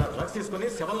ఇలా డ్రగ్స్ తీసుకుని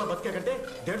శవంలో బతికే కంటే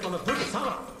దేంట్లో దూకి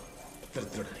సావా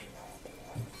దరిద్రుడని.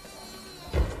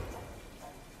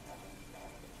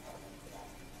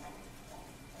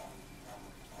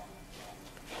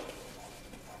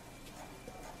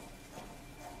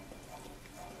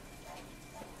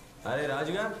 అరే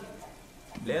రాజుగా,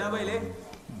 లేదా బై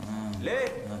లే.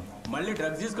 మళ్ళీ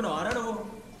డ్రగ్స్ తీసుకున్నావు ఆరా? నువ్వు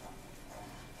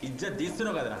ఇజ్జత్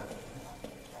తీస్తున్నావు కదరా.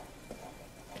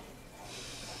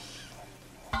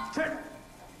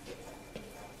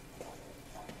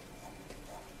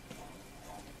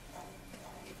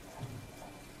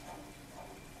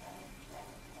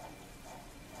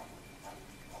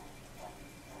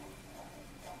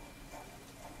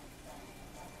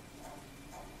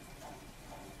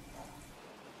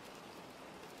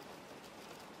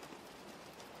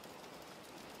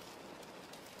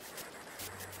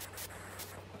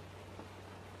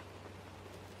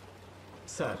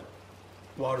 సార్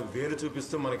వాడు వేలు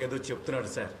చూపిస్తూ మనకేదో చెప్తున్నాడు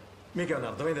సార్. మీకేమైనా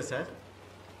అర్థమైందా సార్?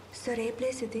 సార్ ఏ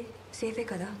ప్లేస్ ఇది? సేఫే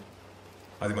కదా?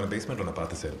 అది మన బేస్మెంట్లో ఉన్న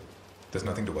పాత cell. This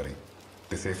nothing to worry.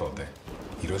 The safe అవుతాయి.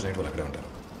 ఈరోజు నైట్ వాళ్ళు అక్కడే ఉంటారు.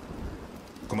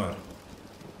 కుమార్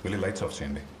వెళ్ళి లైట్స్ ఆఫ్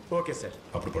చేయండి. Okay sir.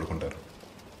 అప్పుడు పడుకుంటారు.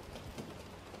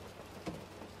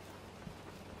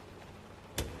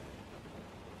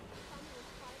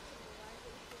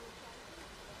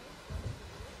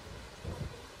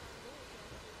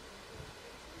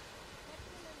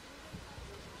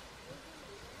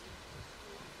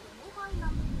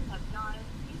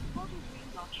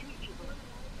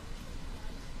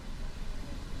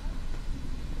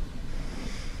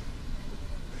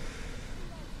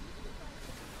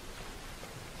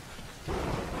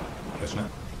 రచన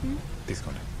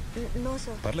తీసుకోండి. No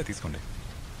sir. పర్లేదు తీసుకోండి.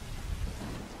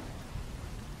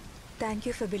 Thank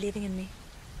you for believing in me.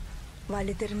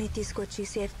 వాళ్ళిద్దరిని తీసుకొచ్చి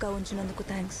సేఫ్గా ఉంచినందుకు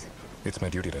thanks. It's my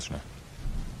duty Rachana.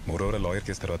 More over lawyer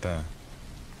case తర్వాత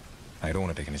I don't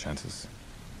want take any chances.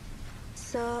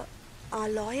 Sir ఆ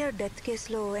లాయర్ డెత్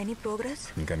కేసులో ఎనీ ప్రోగ్రెస్?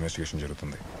 ఇంకా ఇన్వెస్టిగేషన్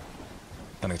జరుగుతుంది.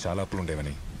 తనకి చాలా అప్పులు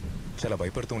ఉండేవని, చాలా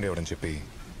భయపడుతూ ఉండేవాడని చెప్పి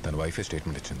తన వైఫే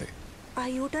స్టేట్మెంట్ ఇచ్చింది. ఆ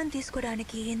యూటర్న్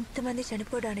తీసుకోవడానికి ఎంతమంది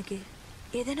చనిపోవడానికి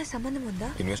ఏదైనా సంబంధం ఉందా?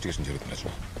 ఇన్వెస్టిగేషన్ జరుగుతుంది రచన.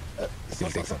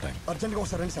 Will take some time. అర్జెంట్గా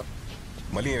ఒకసారి రండి సార్.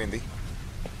 మళ్ళీ ఏమైంది?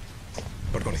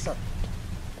 పట్టుకోండి సార్.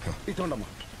 ఇటు ఉండమ్మా.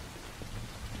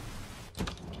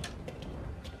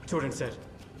 చూడండి సార్,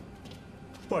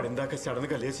 వాడు ఇందాక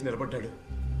సడన్గా లేచి నిలబడ్డాడు.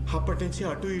 అప్పటి నుంచి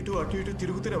అటు ఇటు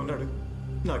తిరుగుతూనే ఉన్నాడు.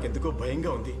 నాకెందుకో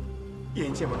భయంగా ఉంది.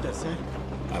 ఏం చేయమంటారు సార్?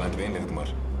 అలాంటివి ఏం లేదు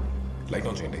కుమార్. లైట్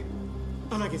ఆన్ చేయండి.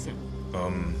 అలాగే సార్.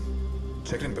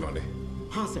 సెక్రటరీని పిలవండి.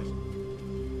 సార్.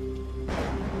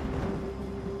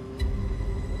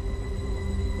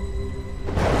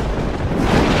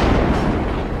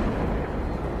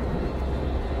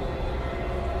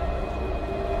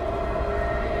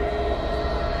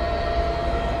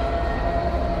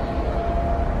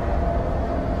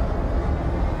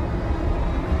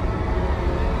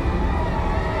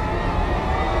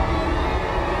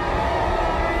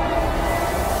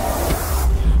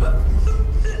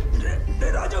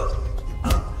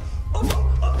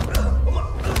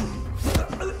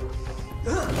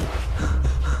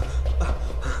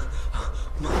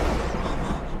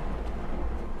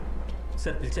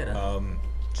 సార్ పిలిచారా?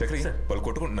 చక్రి వాళ్ళు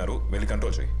కొట్టుకుంటున్నారు, వెళ్ళి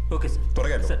కంట్రోల్ చేయి. Okay sir.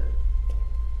 త్వరగా సార్.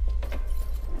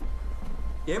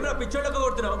 ఏమరా పిచ్చోళ్ళకు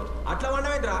కొడుతున్నావు? అట్లా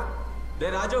వండవేంద్రా? రే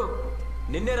రాజు,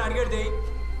 నిన్నే అడిగేది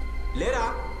లేరా?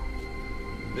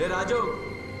 రే రాజు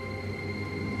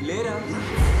లేరా?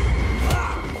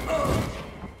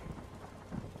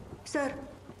 సార్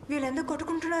వీళ్ళెందుకు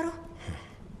కొట్టుకుంటున్నారు?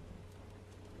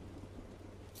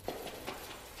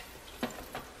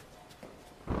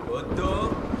 వద్దు,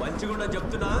 మంచిగా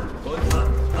చెప్తున్నా.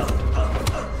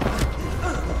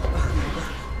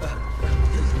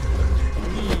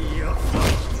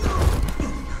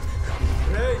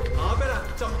 ఆపేరా,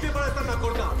 చంపి పడేస్తాను నా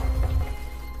కొడుక.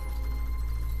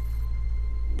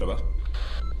 ప్రభా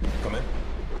కమే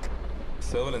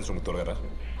సర్వేలెన్స్ రూమ్ త్వరగా రా.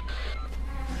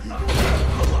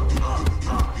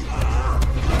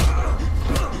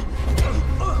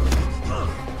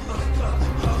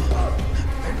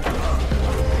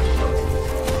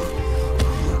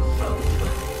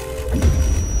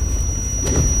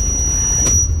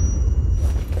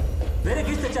 వేరే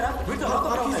కేసు తెచ్చారా?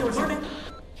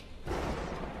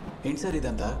 ఏంటి సార్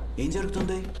ఇదంతా? ఏం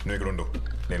జరుగుతుంది? నువ్వు ఇక్కడ ఉండు,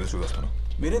 నేను చూసేస్తాను.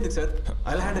 మీరెందుకు sir?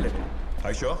 I will handle it.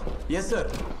 I sure? Yes sir.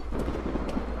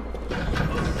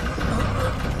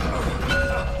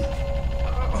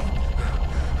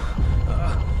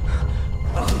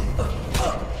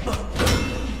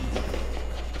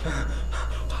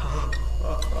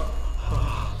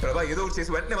 ప్రభా ఏదో ఒకటి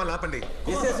చేసి వెంటనే వాళ్ళు ఆపండి.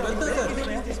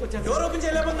 Door open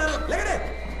చేయలేమన్నారు. లేకడే.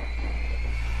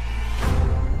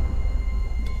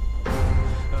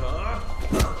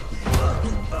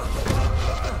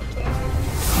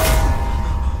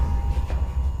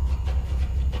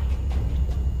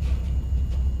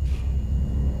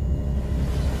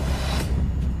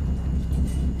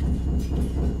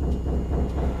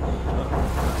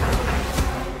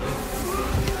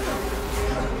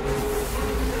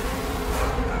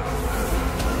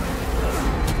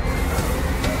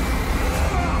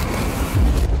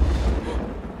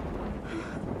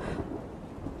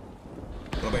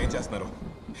 ప్రభా ఏం చేస్తున్నారు?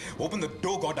 Open the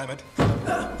door, god damn it.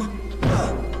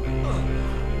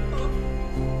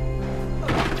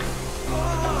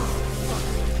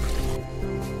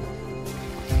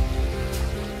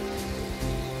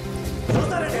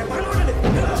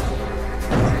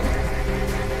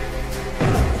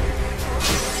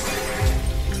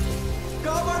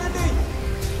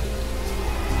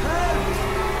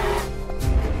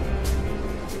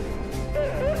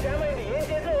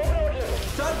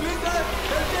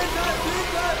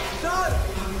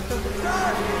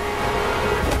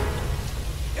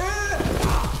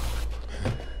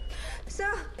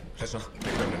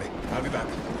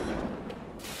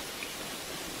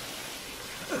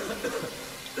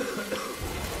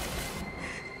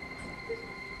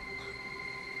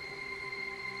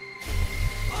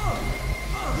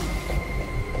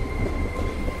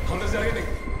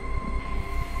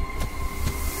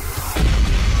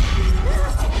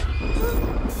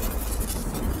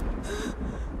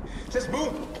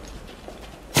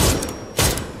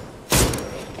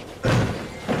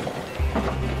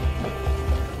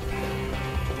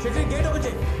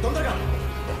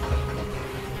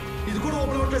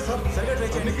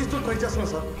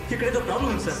 ఇక్కడ ఏదో ప్రాబ్లం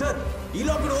ఉంది సార్. సార్ ఈ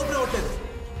లాక్ కూడా ఓపెన్ అవ్వట్లేదు.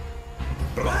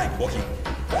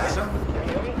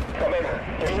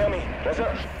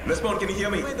 Respond, can you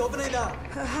here me? Open అయిందా?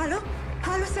 Hello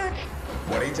hello sir.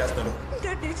 వాడు ఏం చేస్తున్నాడు?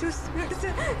 డాడీ చూస్తున్నాడు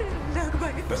సార్. నాకు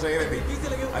భయం. రచన ఏమైంది?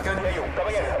 I can't hear you. Come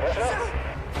again. Rachana.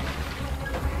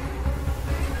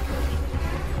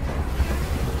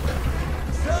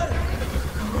 Sir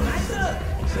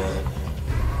sir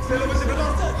cell వచ్చి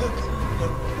బ్రదర్.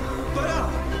 త్వరగా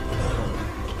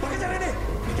పక్క జరగండి.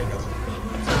 నీకేం కాదు.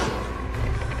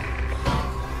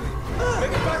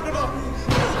 Make it fast, brother.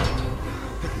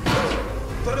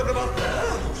 త్వరగా brother.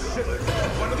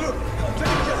 One through.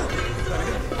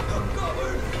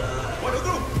 One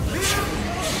through.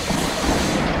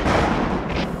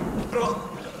 Brother.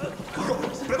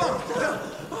 Brother.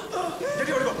 Get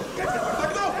your go. Get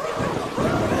go.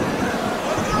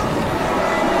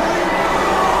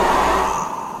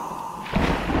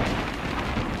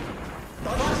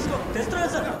 తెస్తున్నా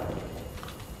sir.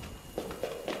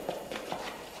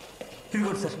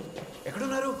 ఇదిగోండి సార్.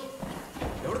 ఎక్కడున్నారు?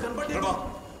 ఎవడు కనపడలేదు.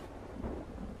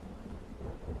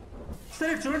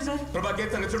 సార్ ఇటు చూడండి సార్. ప్రభా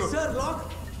గేట్ సంగతి చూడు. సార్ లాక్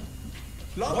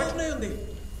ఓపెన్ అయి ఉంది.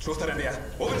 చూస్తారండి.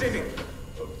 ఓపెన్ చేయండి.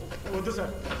 వద్దు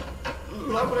సార్,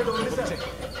 లోపల ఉంది సార్.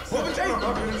 ఓపెన్ చేయి.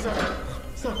 సార్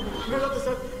సార్ వెళ్ళొద్దు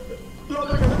సార్,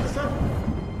 లోపలికి వెళ్ళొద్దు సార్.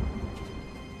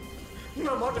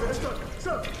 నా మాట వేస్తారు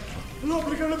సార్,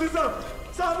 లోపలికి వెళ్ళొద్దు సార్.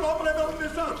 సార్ లోపల ఏదో ఉంది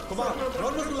సార్.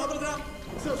 లోపలికి రా.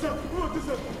 సార్ సార్ వద్దు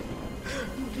సార్,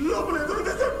 లోపల ఏదో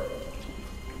ఉంది సార్.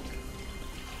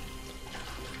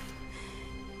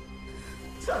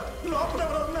 సార్ లోపల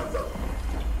ఎవరో ఉన్నారు సార్.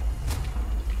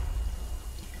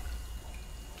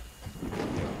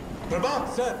 ప్రభా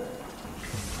సార్.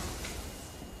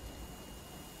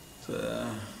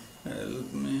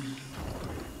 Help me.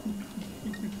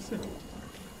 వద్దు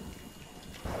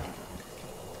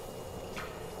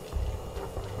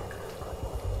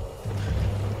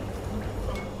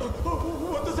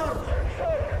సార్.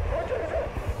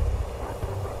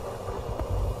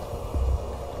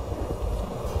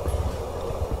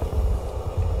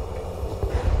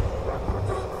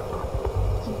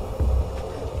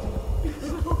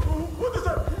 వద్దు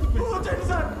సార్, వచ్చేయండి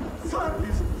సార్. Sir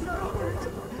please sir.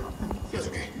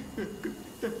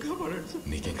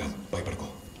 నీకేం కాదు, భయపడుకో.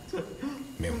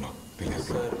 మేమున్నాం.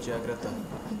 సార్ జాగ్రత్త.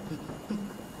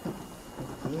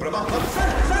 ప్రభా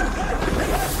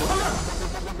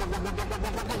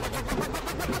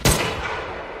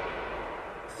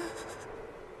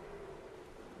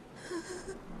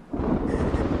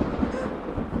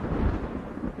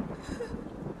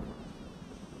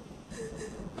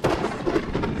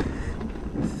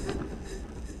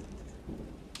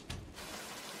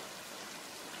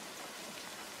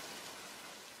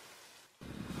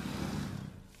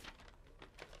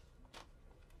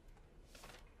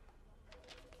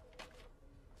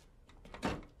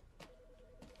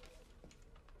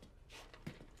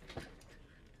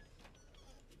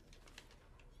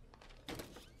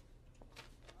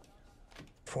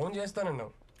ఫోన్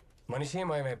చేస్తానన్నావు, మనిషి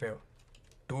మాయమైపోయావు.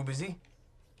 Too busy.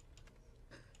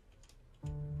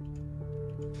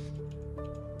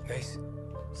 Guys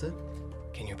sir,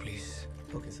 can you please?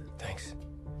 Okay sir. Thanks.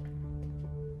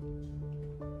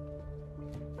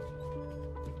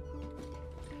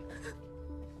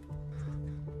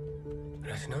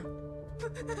 రచన,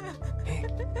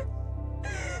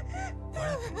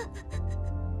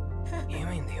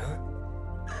 ఏమైంది?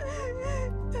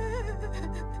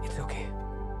 It's okay.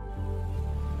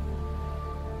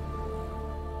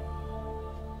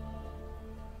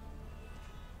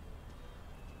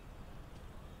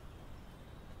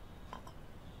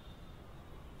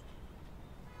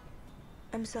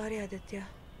 I'm sorry Aditya.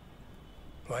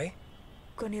 Why?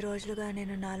 కొన్ని రోజులుగా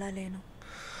నేను నాలా లేను.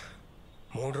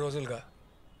 3 రోజులుగా?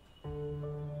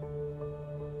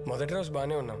 మొదటి రోజు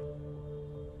బాగానే ఉన్నావు.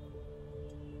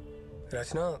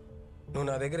 రచన, నువ్వు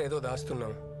నా దగ్గర ఏదో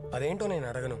దాస్తున్నావు. అదేంటో నేను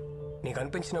అడగను. నీకు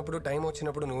అనిపించినప్పుడు, టైం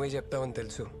వచ్చినప్పుడు నువ్వే చెప్తావని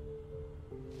తెలుసు.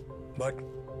 But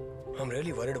I'm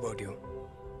really worried about you.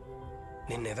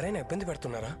 నిన్ను ఎవరైనా ఇబ్బంది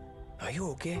పెడుతున్నారా? I you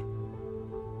okay?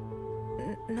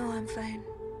 No, I'm fine.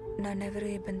 నన్నెవరూ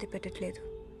ఇబ్బంది పెట్టట్లేదు.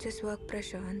 జస్ట్ వర్క్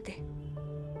ప్రెషర్ అంతే.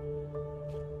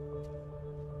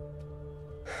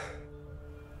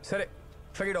 సరే,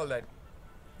 ఫర్గెట్ ఆల్ దాట్.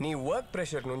 నీ వర్క్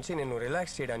ప్రెషర్ నుంచి నేను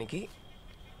రిలాక్స్ చేయడానికి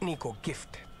నీకు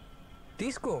గిఫ్ట్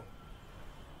తీసుకో.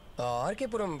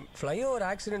 ఆర్కేపురం ఫ్లైఓవర్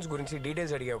యాక్సిడెంట్స్ గురించి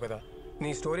డీటెయిల్స్ అడిగావు కదా,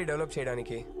 నీ స్టోరీ డెవలప్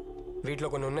చేయడానికి వీటిలో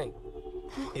కొన్ని ఉన్నాయి.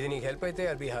 ఇది నీకు హెల్ప్ అయితే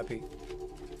I'll be happy.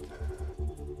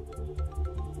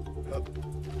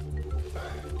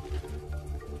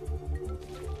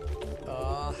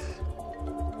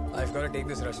 I've got to take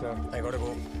this, Rachna. I got to go.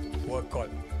 Work call.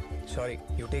 Sorry,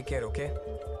 you take care. Okay,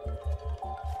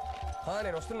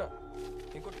 నేను వస్తున్నా.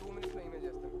 ఇంకో 2 minutesలో ఈమెయిల్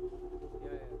చేస్తాను.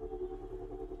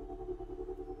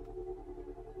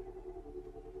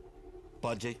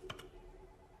 పాజ్ చేయి.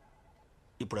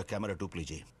 ఇప్పుడు ఆ కెమెరా 2 ప్లే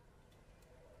చేయి.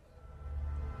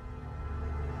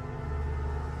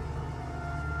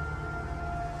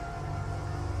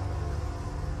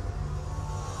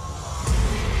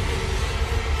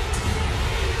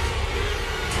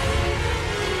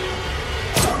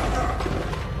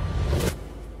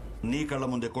 నీ కళ్ళ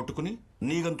ముందే కొట్టుకుని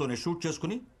నీగంతోనే షూట్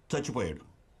చేసుకుని చచ్చిపోయాడు.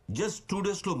 జస్ట్ 2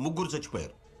 daysలో 3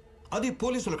 చచ్చిపోయారు. అది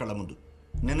పోలీసుల కళ్ళ ముందు.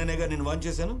 నిన్ననేగా నేను వాన్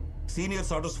చేశాను.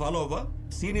 సీనియర్స్ ఆర్డర్స్ ఫాలో అవ్వా?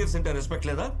 సీనియర్స్ అంటే రెస్పెక్ట్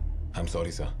లేదా? ఐఎమ్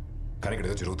సారీ సార్, కానీ ఇక్కడ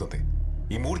ఏదో జరుగుతుంది.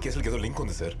 ఈ 3 కేసులకి ఏదో లింక్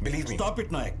ఉంది sir. Believe me. Stop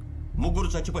it Naik.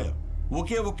 3 చచ్చిపోయారు.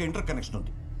 ఒకే ఒక ఇంటర్ కనెక్షన్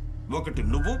ఉంది. ఒకటి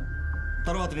నువ్వు,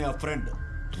 తర్వాత నీ ఆ ఫ్రెండ్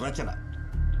రచన.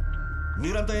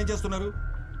 మీరంతా ఏం చేస్తున్నారు?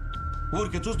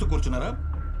 ఊరికి చూస్తూ కూర్చున్నారా?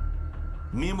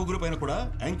 మీ 3 పైన కూడా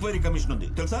ఎంక్వైరీ కమిషన్ ఉంది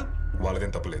తెలుసా?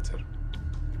 వాళ్ళదేం తప్పులేదు sir.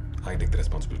 I take the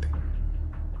responsibility.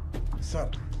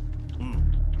 Sir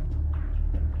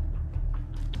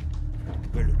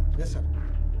వెళ్ళు. Yes sir.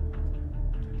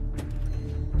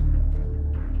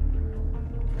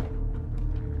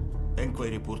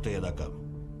 Enquiry పూర్తయ్యేదాకా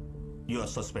you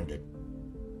are suspended.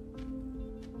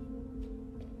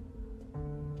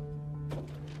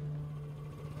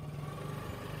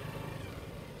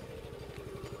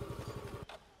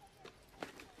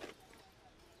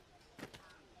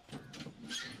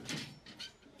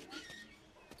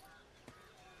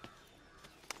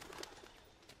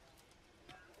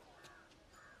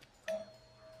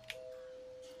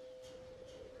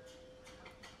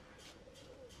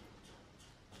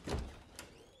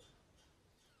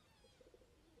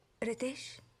 Riteish,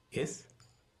 yes,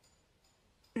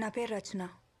 నా పేరు రచన.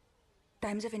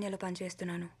 టైమ్స్ ఆఫ్ ఇండియాలో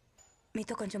పనిచేస్తున్నాను.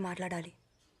 మీతో కొంచెం మాట్లాడాలి.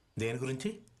 దేని గురించి?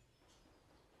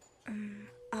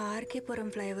 ఆర్కేపురం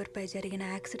ఫ్లైఓవర్పై జరిగిన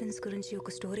యాక్సిడెంట్స్ గురించి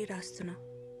ఒక స్టోరీ రాస్తున్నా.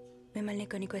 మిమ్మల్ని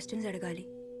కొన్ని క్వశ్చన్స్ అడగాలి.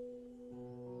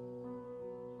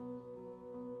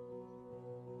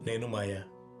 నేను మాయ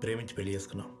ప్రేమించి పెళ్లి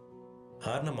చేసుకున్నాం.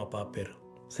 హార్న మా పాప పేరు.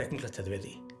 2nd క్లాస్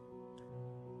చదివేది.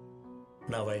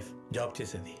 నా వైఫ్ జాబ్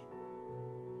చేసేది.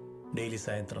 డైలీ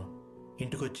సాయంత్రం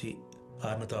ఇంటికొచ్చి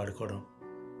హార్నతో ఆడుకోవడం,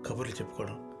 కబుర్లు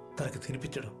చెప్పుకోవడం, తనకు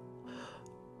తినిపించడం,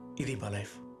 ఇది మా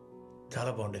లైఫ్.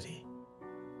 చాలా బాగుండేది.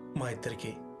 మా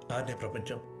ఇద్దరికి ఆర్నే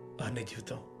ప్రపంచం, ఆర్నే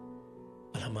జీవితం.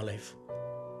 అలా మా లైఫ్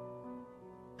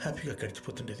హ్యాపీగా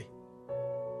గడిచిపోతుండేది.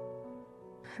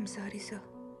 I'm sorry sir.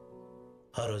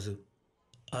 ఆ రోజు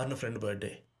ఆర్న ఫ్రెండ్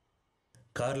బర్త్డే.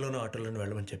 కారులోనూ ఆటోలోనూ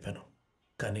వెళ్ళమని చెప్పాను,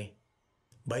 కానీ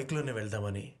బైక్లోనే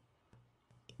వెళ్దామని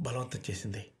బలవంతం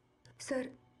చేసింది. సార్,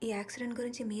 ఈ యాక్సిడెంట్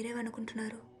గురించి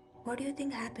మీరేమనుకుంటున్నారు? What do you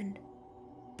think happened?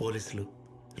 పోలీసులు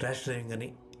ర్యాష్ డ్రైవింగ్ అని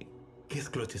కేసు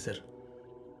క్లోజ్ చేశారు.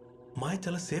 మాయ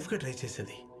చాలా సేఫ్గా డ్రైవ్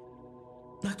చేసేది,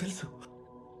 నాకు తెలుసు.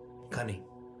 కానీ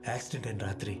యాక్సిడెంట్ అయిన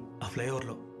రాత్రి ఆ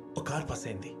ఫ్లైఓవర్లో ఒక కార్ పాస్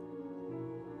అయింది.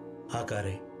 ఆ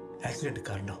కారే యాక్సిడెంట్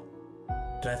కారణం.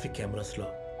 ట్రాఫిక్ కెమెరాస్లో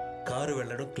కారు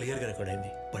వెళ్ళడం క్లియర్గా రికార్డ్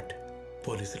అయింది. బట్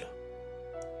పోలీసులు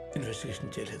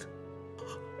ఇన్వెస్టిగేషన్ చేయలేదు.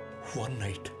 One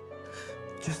night,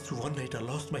 just one night, I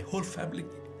lost my whole family.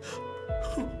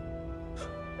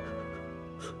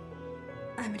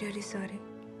 I'm really sorry.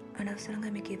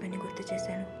 అనవసరంగా మీకు ఇవన్నీ గుర్తు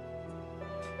చేశాను.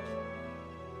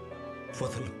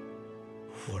 వదలు,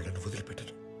 వాళ్ళని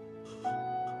వదిలిపెట్టను.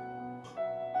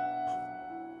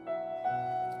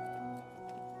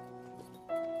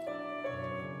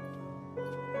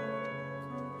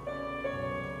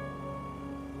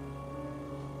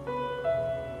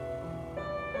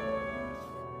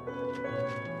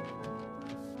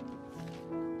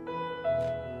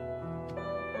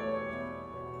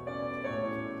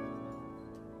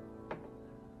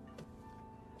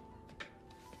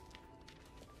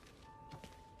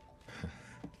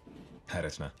 హాయ్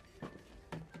రచన.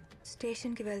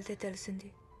 స్టేషన్కి వెళ్తే తెలిసింది.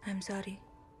 I'm sorry.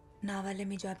 నా వల్లే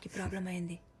మీ జాబ్కి ప్రాబ్లం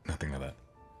అయింది. Nothing like that.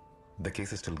 The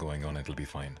case is still going on. It'll be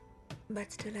fine.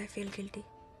 But still I feel guilty.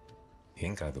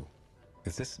 ఏం కాదు.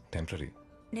 It's just temporary.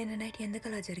 నిన్న నైట్ ఎందుకు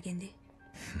అలా జరిగింది?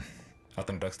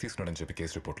 అతను డ్రగ్స్ తీసుకున్నాడని చెప్పి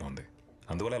కేసు రిపోర్ట్లో ఉంది.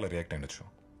 అందువల్ల అలా రియాక్ట్ అయ్యొచ్చు.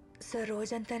 సార్,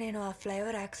 రోజంతా నేను ఆ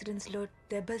ఫ్లైఓవర్ యాక్సిడెంట్స్లో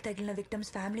దెబ్బలు తగిలిన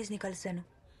విక్టమ్స్ ఫ్యామిలీస్ని కలిశాను.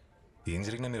 ఏం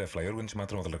జరిగినా మీరు ఆ ఫ్లైఓవర్ గురించి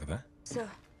మాత్రం వదలరు కదా?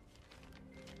 సార్,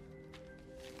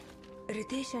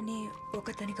 రితేష్ అని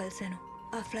ఒకతని కలిశాను.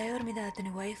 ఆ ఫ్లైఓవర్ మీద అతని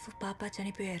వైఫ్, పాప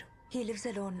చనిపోయారు. He lives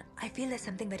alone. I feel there's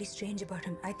something very strange about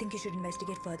him. I think you should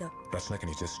investigate further. Rachna, can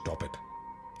you just stop it?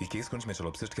 ఈ కేసు గురించి మీరు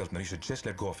చాలా అబ్సెస్ట్కి వెళ్తున్నారు. You should just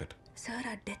let go of it. Sir,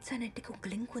 ఆ deaths అన్నిటికీ ఒక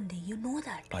link ఉంది. You know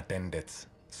that. ఆ 10 deaths,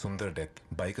 సుందర్ డెత్,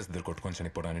 బైకర్స్ ఇద్దరు కొట్టుకొని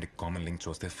చనిపోవడానికి కామన్ లింక్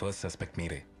చూస్తే ఫస్ట్ సస్పెక్ట్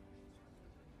మీరే.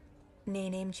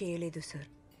 నేనేం చేయలేదు సార్.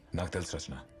 నాకు తెలుసు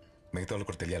రచన. మిగతా వాళ్ళు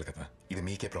కూడా తెలియాలి కదా. ఇది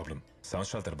మీకే ప్రాబ్లం.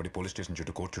 సంవత్సరాల తరబడి పోలీస్ స్టేషన్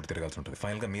చుట్టూ కోర్టు చుట్టూ తిరగాల్సి ఉంటుంది.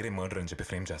 ఫైనల్గా మీరే మర్డర్ అని చెప్పి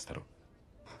ఫ్రేమ్ చేస్తారు.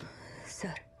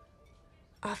 సార్,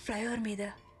 ఆ ఫ్లైఓవర్ మీద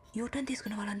యూటర్న్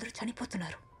తీసుకున్న వాళ్ళందరూ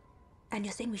చనిపోతున్నారు. And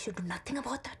you saying we should do nothing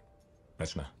about that.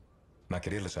 రచన, నా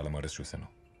కెరీర్లో చాలా మర్డర్స్ చూశాను.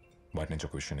 వాటి నుంచి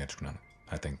ఒక విషయం నేర్చుకున్నాను.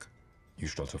 I think you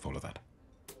should also follow that.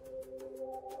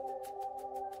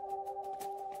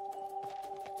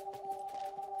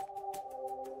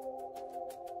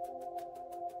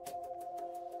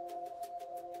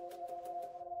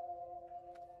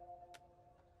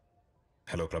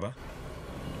 Hello ప్రభా.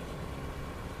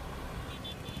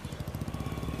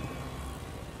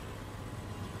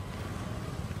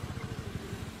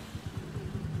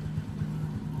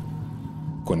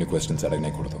 కొన్ని క్వశ్చన్స్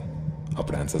అడగనేకూడదు.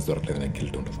 అప్పుడు ఆన్సర్స్ దొరకలేదు, నాకు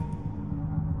గిల్ట్ ఉండదు.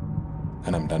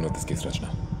 And I'm done with this case Rachana.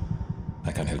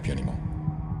 I can't help you anymore.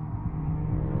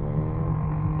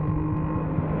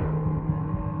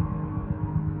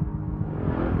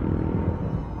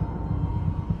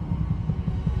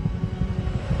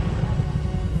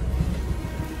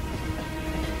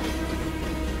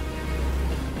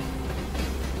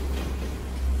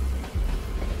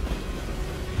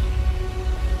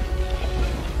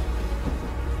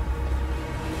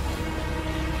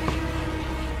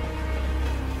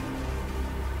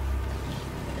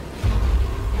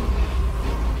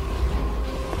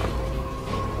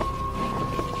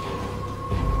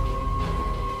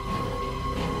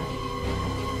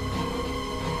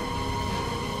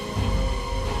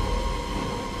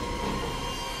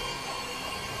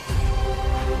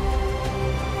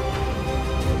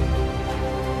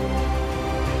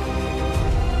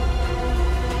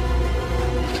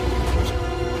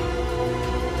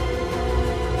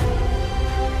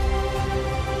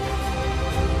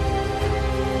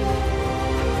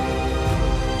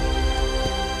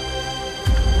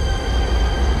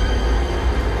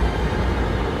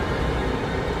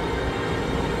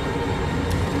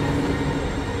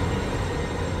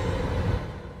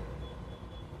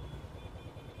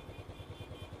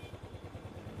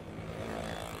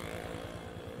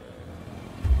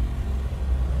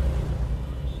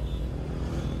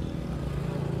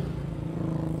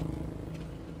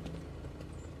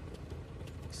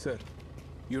 Sir,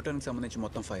 యూటర్న్కి సంబంధించి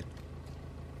మొత్తం ఫైల్.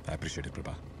 అప్రిషియేట్ ఇట్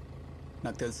ప్రభా.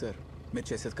 నాకు తెలుసు సార్, మీరు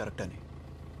చేసేది కరెక్ట్ అని.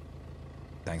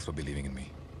 Thanks for believing in me.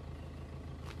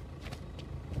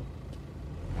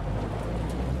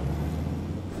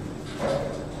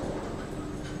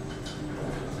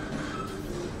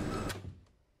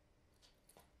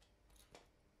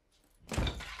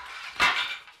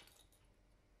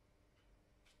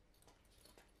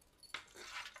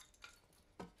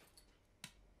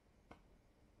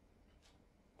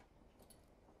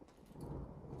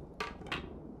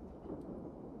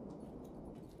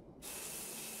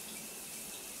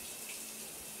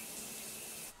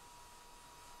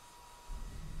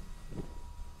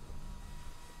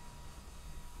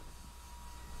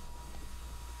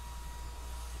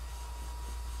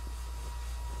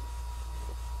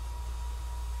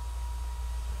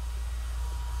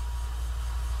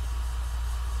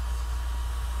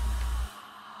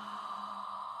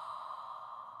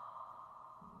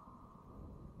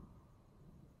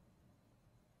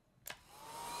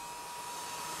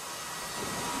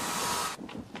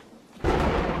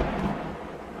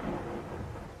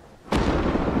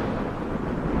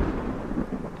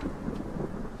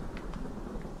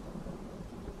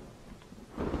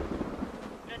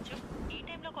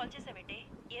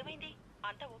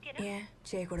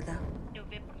 చేయకూడదా?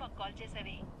 నువ్వెప్పుడు మాకు కాల్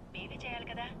చేసావి? మేమే చేయాలి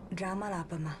కదా. డ్రామాలు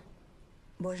ఆపమ్మా.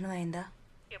 భోజనం అయిందా?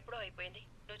 ఎప్పుడో అయిపోయింది.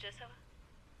 నువ్వు చేసావా?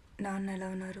 నాన్న ఎలా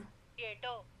ఉన్నారు?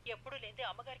 ఏంటో ఎప్పుడు లేదే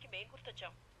అమ్మగారికి మేం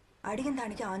గుర్తొచ్చాం. అడిగిన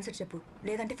దానికి ఆన్సర్ చెప్పు,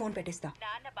 లేదంటే ఫోన్ పెట్టేస్తా.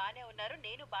 నాన్న బానే ఉన్నారు,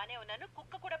 నేను బానే ఉన్నాను,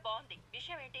 కుక్క కూడా బాగుంది.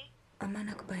 విషయం ఏంటి? అమ్మా,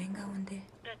 నాకు భయంగా ఉంది.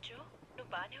 రచ్చు,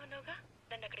 నువ్వు బానే ఉన్నావుగా?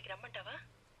 నన్ను అక్కడికి రమ్మంటావా?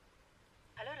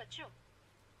 హలో రచ్చు.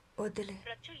 వద్దులే.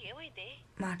 రచ్చు, ఏమైంది?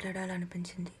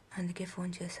 మాట్లాడాలనిపించింది, అందుకే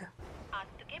ఫోన్ చేశా.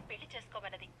 అందుకే పెళ్లి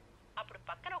చేసుకోమన్నది. అప్పుడు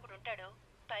పక్కన ఒకడు ఉంటాడు,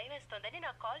 భయం వేస్తోందని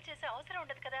నాకు కాల్ చేసే అవసరం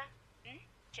ఉండదు కదా.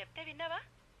 చెప్తే విన్నావా?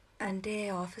 అంటే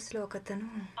ఆఫీస్లో ఒకతను.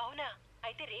 అవునా?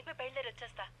 అయితే రేపే బయలుదేరి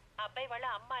వచ్చేస్తా. ఆ అబ్బాయి వాళ్ళ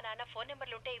అమ్మా నాన్న ఫోన్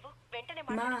నెంబర్లు ఉంటే ఇవ్వు, వెంటనే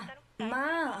మాట్లాడతాను. మా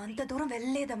అంత దూరం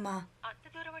వెళ్ళలేదమ్మా. అంత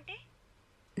దూరం అంటే?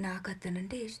 నాకు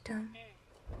అతనంటే ఇష్టం,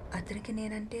 అతనికి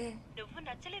నేనంటే. నువ్వు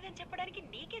నచ్చలేదని చెప్పడానికి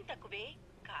నీకేం తక్కువే.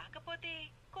 కాకపోతే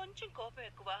కొంచెం కోపం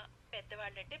ఎక్కువ.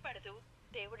 పెద్దవాళ్ళంటే పడదు,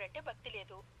 దేవుడంటే భక్తి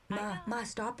లేదు. మా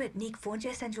స్టాప్ ఇట్. నీకు ఫోన్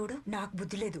చేశాను చూడు, నాకు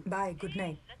బుద్ధి లేదు. Bye, good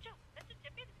night.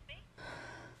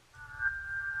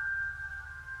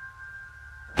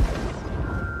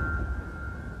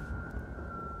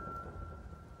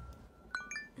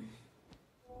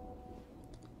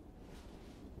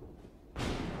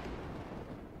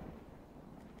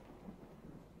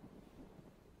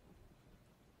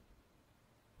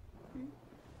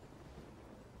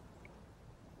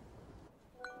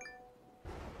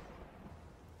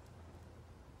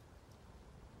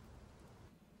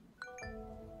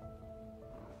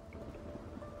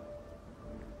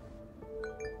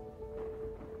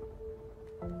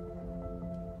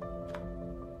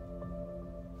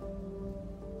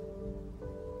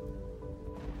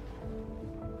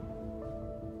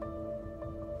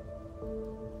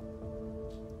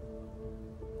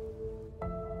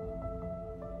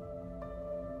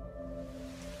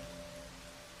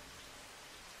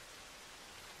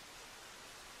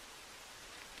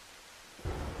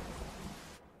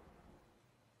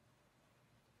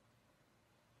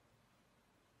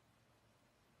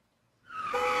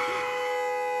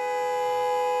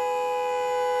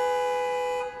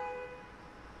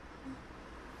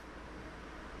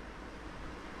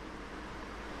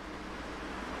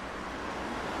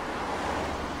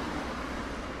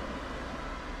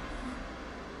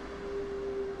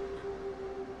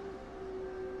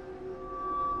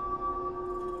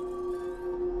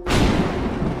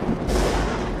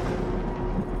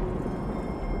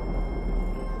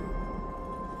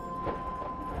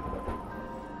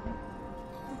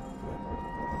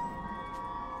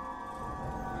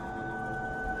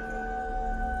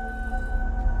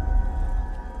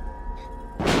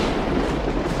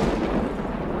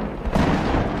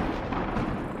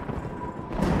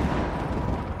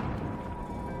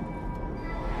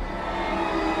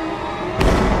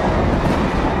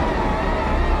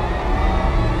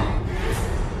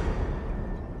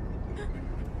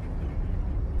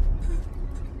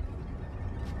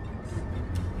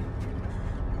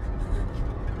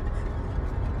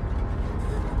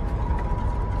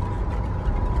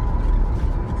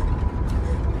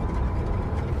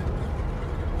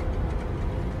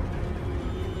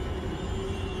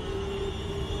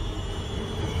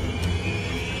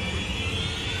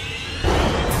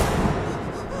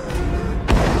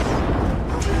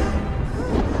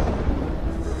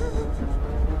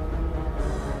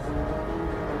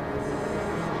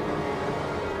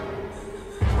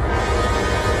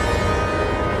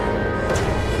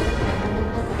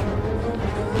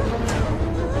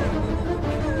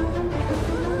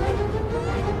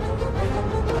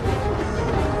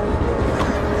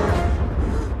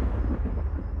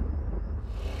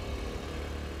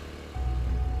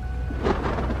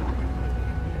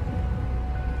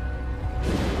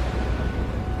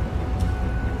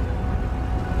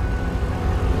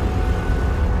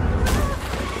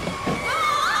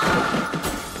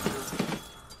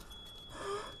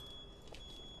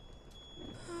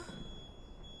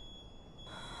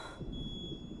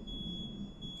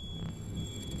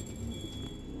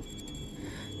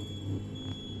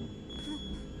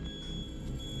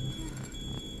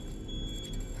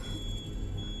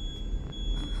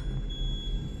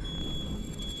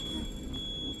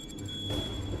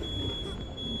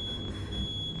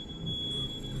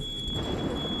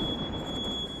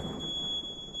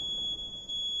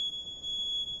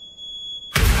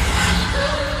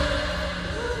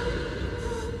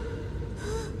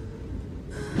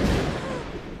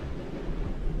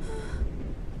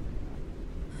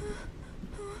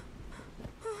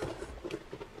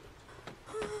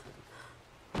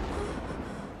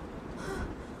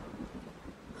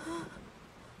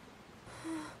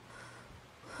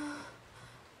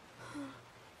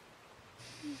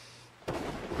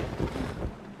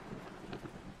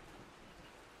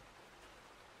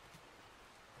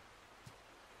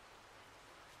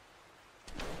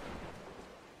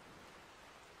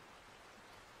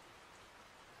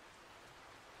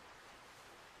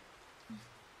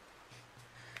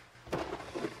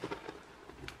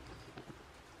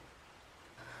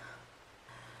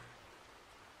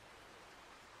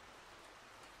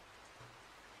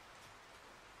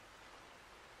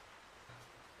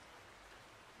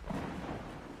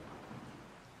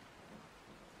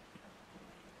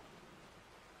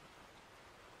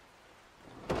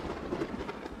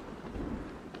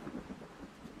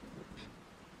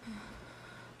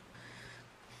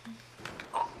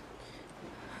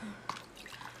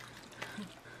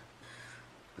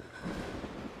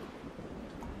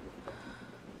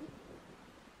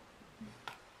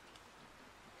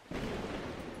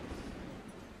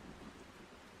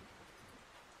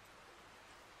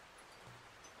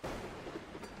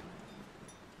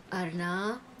 అర్నా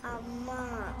అమ్మా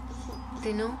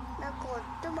తిను. నాకు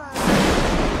వద్దు మా.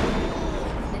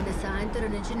 నిన్న సాయంత్రం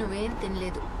నుంచి నువ్వేం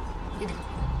తినలేదు. ఇది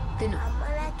తిను. అమ్మ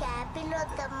నాకు యాపిల్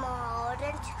వద్దమ్మా,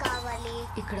 ఆరెంజ్ కావాలి.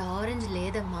 ఇక్కడ ఆరెంజ్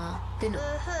లేదమ్మా, తిను.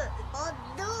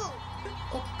 వద్దు.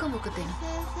 ఒక్క ముక్క తిను,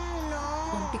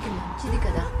 ఒంటికి మంచిది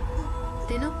కదా.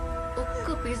 తిను, ఒక్క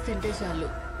పీస్ తింటే చాలు.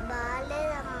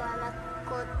 బాలేదమ్మా,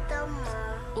 నాకు వద్దమ్మా.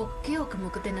 ఒకే ఒక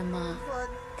ముక్క తినమ్మా.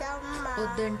 వద్దమ్మా.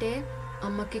 వద్దంటే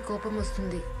అమ్మకి కోపం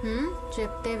వస్తుంది.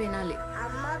 చెప్తే వినాలి.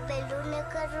 అమ్మ బెలూన్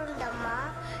ఎక్కడ ఉండమ్మా?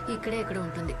 ఇక్కడే ఎక్కడ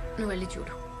ఉంటుంది, నువ్వు వెళ్ళి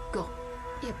చూడు. గో.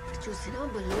 ఎప్పుడు చూసినా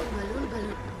బలూన్ బలూన్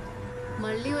బలూన్.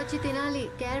 మళ్ళీ వచ్చి తినాలి.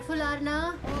 కేర్ఫుల్ ఆర్నా.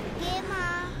 ఓకేమా.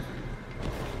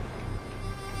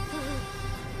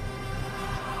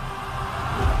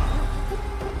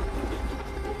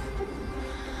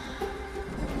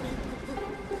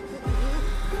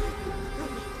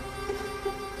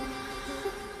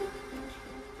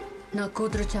 నా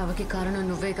కూతురు చావకి కారణం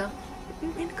నువ్వేగా.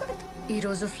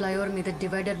 ఈరోజు ఫ్లైఓవర్ మీద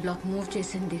డివైడర్ బ్లాక్ మూవ్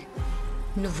చేసింది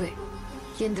నువ్వే.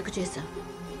 ఎందుకు చేశా?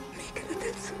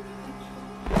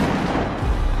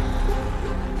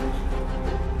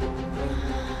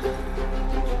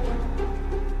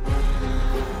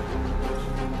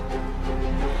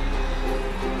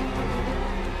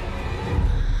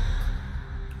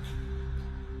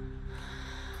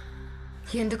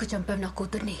 ఎందుకు చంపావు నా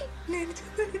కూతుర్ని?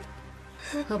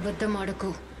 అబద్ధం ఆడకు.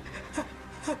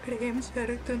 అక్కడ ఏం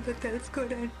జరుగుతుందో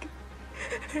తెలుసుకోవడానికి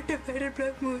డివైడర్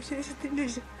బ్లాక్ మూవ్ చేసింది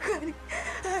నిజం, కానీ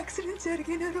యాక్సిడెంట్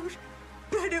జరిగిన రోజు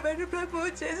డివైడర్ బ్లాక్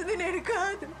మూవ్ చేసింది నేను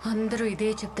కాదు. అందరూ ఇదే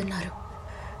చెప్తున్నారు,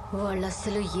 వాళ్ళు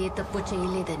అస్సలు ఏ తప్పు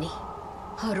చేయలేదని.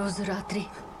 ఆ రోజు రాత్రి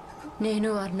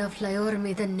నేను అర్ణ ఫ్లైఓవర్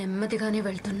మీద నెమ్మదిగానే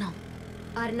వెళ్తున్నాం.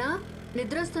 అర్ణ,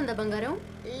 నిద్ర వస్తుందా బంగారం?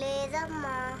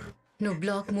 లేదమ్మా. నువ్వు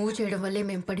బ్లాక్ మూవ్ చేయడం వల్లే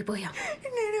మేము పడిపోయాం.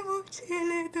 నేను మూవ్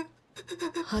చేయలేదు.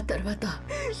 ఆ తర్వాత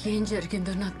ఏం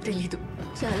జరిగిందో నాకు తెలీదు.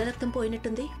 చాలా రక్తం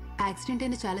పోయినట్టుంది. యాక్సిడెంట్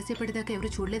అయిన చాలాసేపటి దాకా ఎవరు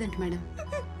చూడలేదంట మేడం.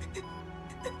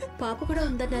 పాప కూడా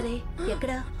ఉందన్నారే,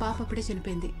 ఎక్కడ? పాప అప్పుడే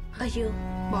చనిపోయింది. అయ్యో.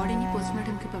 బాడీని పోస్ట్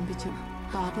మార్టం కి పంపించాం.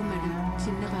 పాపం మేడం,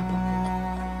 చిన్న పాప.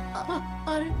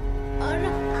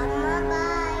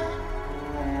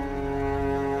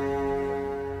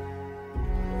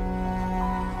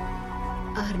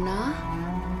 అర్నా,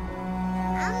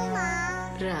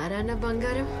 రారాన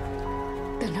బంగారం.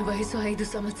 తన వయసు 5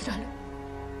 సంవత్సరాలు.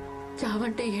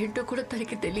 చావంటే ఏంటో కూడా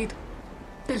తనకి తెలీదు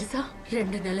తెలుసా.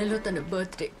 2 నెలల్లో తన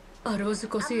బర్త్డే. ఆ రోజు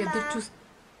కోసం ఎదురు చూస్తూ.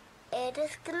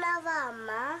 ఏడుస్తున్నావా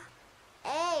అమ్మా?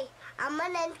 ఏయ్ అమ్మ,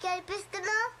 నేను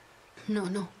కనిపిస్తున్నావు?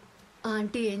 నో,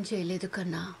 ఆంటీ ఏం చేయలేదు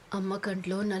కన్నా. అమ్మ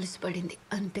కంట్లో నలిసిపడింది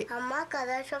అంతే. అమ్మ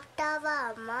కథ చెప్తావా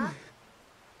అమ్మా?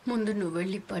 ముందు నువ్వు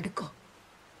వెళ్ళి పడుకో,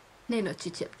 నేను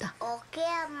వచ్చి చెప్తా. ఓకే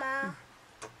అమ్మా.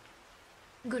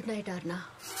 Good night అర్నా.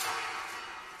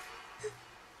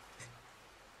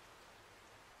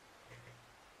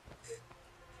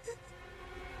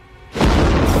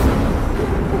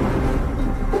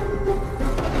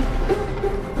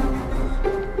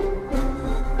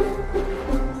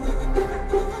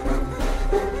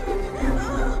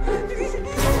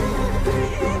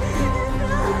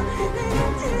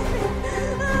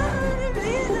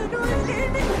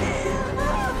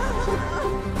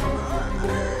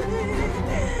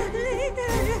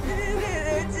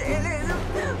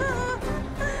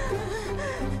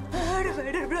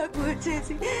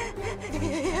 చేసి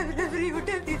ఎవరెవరి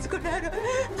హోటల్ తీసుకున్నారు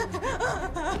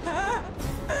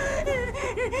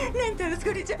నేను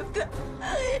తెలుసుకొని చెప్తా.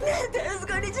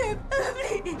 ప్లీజ్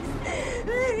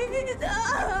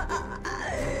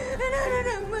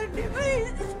నమ్మండి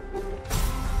ప్లీజ్.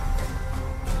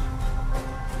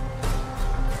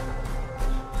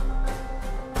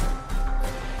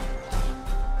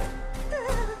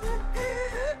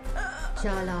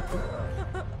 చాలా ఆపు.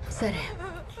 సరే,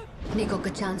 నీకొక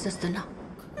ఛాన్స్ ఇస్తున్నా.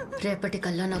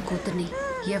 రేపటికల్లా నా కూతుర్ని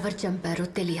ఎవరు చంపారో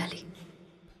తెలియాలి.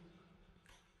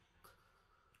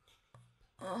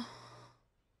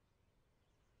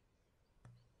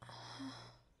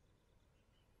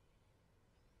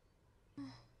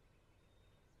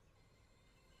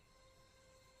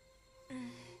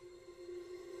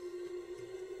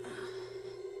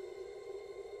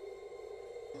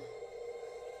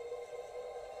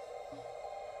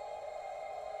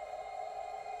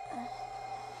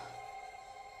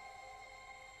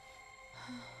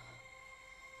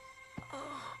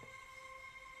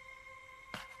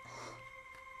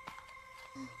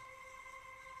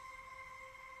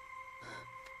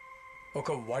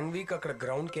 ఒక 1 వీక్ అక్కడ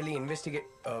గ్రౌండ్కి వెళ్ళి investigate.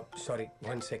 Sorry,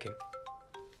 1 second.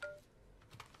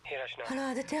 Hello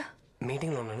Aditya.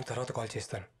 మీటింగ్లో ఉన్నాను, తర్వాత కాల్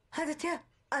చేస్తాను. Aditya,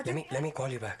 let me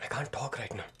call you back. I can't talk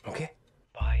right now. Okay?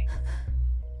 Bye.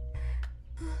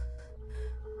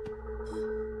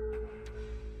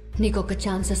 నీకొక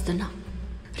ఛాన్స్ ఇస్తున్నా.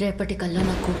 రేపటికల్లా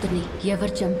నా కూతుర్ని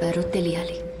ఎవరు చంపారో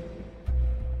తెలియాలి.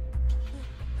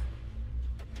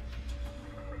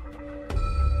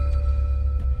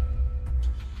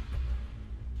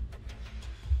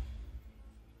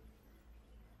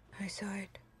 I saw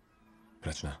it.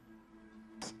 రచన,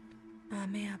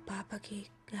 ఆమె ఆ పాపకి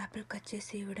యాపిల్ కట్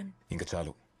చేసి ఇవ్వడం. ఇంకా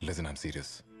చాలు. Listen, I'm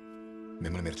serious.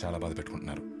 మిమ్మల్ని మీరు చాలా బాధ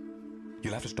పెట్టుకుంటున్నారు.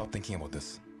 You'll have to stop thinking about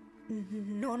this.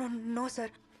 No no no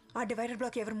sir, ఆ డివైడర్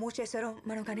బ్లాక్ ఎవరు మూవ్ చేశారో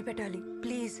మనం కనిపెట్టాలి.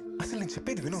 ప్లీజ్. అసలు నేను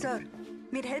చెప్పేది విను. సార్,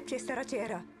 మీరు హెల్ప్ చేస్తారా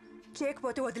చేయరా?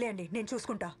 చేయకపోతే వదిలేయండి, నేను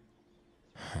చూసుకుంటా.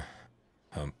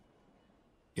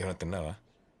 ఏమైనా తిన్నావా?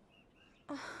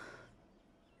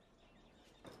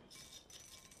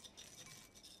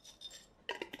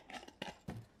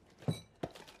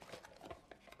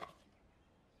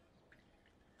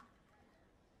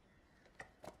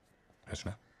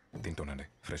 రచన, తింటూనండి,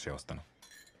 ఫ్రెష్ అయ్యి వస్తాను.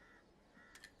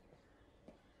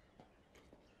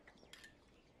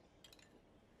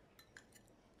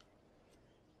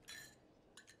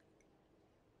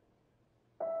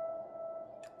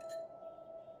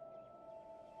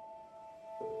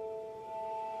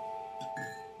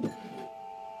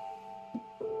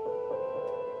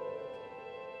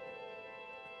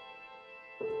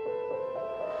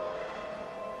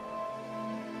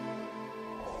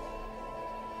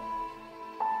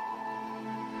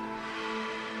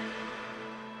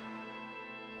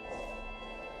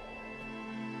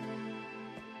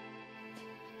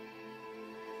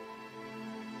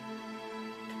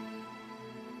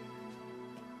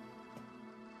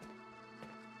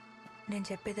 నేను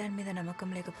చెప్పేదాని మీద నమ్మకం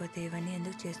లేకపోతే ఇవన్నీ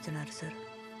ఎందుకు చేస్తున్నారు సార్?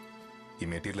 ఈ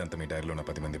మెటీరియల్ అంతా మీ డైరీలో ఉన్న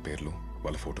 10 మంది పేర్లు,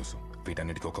 వాళ్ళ ఫొటోస్,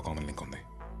 వీటన్నిటికీ ఒక కామన్ లింక్ ఉంది.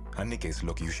 అన్ని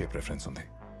కేసుల్లోకి యూ షేప్ రెఫరెన్స్ ఉంది.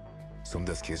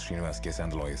 Sundar's case, Srinivas case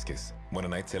and lawyers case. మొన్న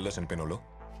నైట్ సెల్లో చనిపోయిన వాళ్ళు.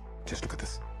 Just look at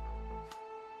this.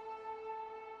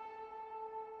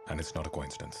 And it's not a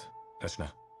coincidence. రచన,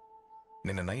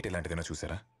 నిన్న నైట్ ఎలాంటిదైనా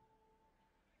చూసారా?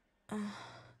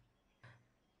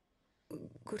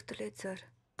 గుర్తులేదు సార్.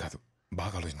 కాదు,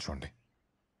 బాగా ఆలోచించుకోండి.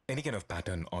 Any kind of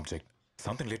pattern, object,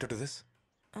 something related to this?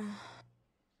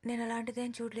 నేను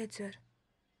అలాంటిదేం చూడలేదు సార్.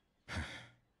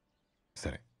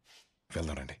 సరే,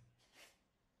 వెళ్దాం రండి.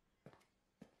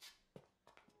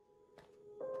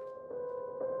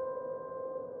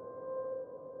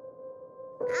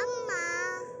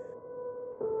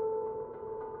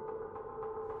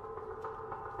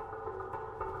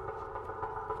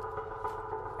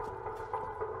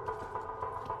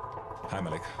 హాయ్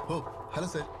మలిక్. ఓ హలో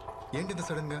సార్, ఏంటి ఇంత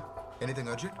సడన్ గా? Anything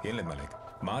urgent? ఏం లేదు Malik,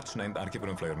 March 9th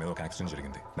RK Puram flyover మీద ఒక యాక్సిడెంట్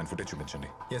జరిగింది. దాని ఫుటేజ్ చూపించండి.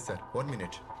 Yes sir, 1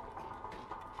 minute.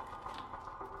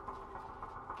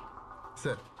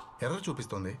 Sir, error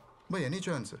చూపిస్తోంది. By any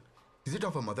chance is it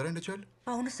of a mother and child?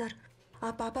 అవును సార్,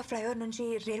 ఆ పాప ఫ్లైఓవర్ నుంచి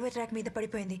రైల్వే ట్రాక్ మీద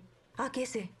పడిపోయింది. ఆ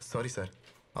కేసే. సారీ సార్,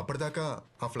 అప్పటిదాకా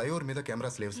ఆ ఫ్లైఓవర్ మీద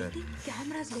కెమెరాస్ లేవు సార్.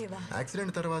 కెమెరాస్ లేవా?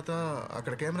 యాక్సిడెంట్ తర్వాత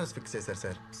అక్కడ కెమెరాస్ ఫిక్స్ చేశారు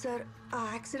సార్. సార్, ఆ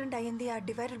యాక్సిడెంట్ అయ్యింది ఆ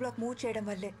డివైడర్ బ్లాక్ మూవ్ చేయడం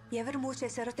వల్లే. ఎవరు మూవ్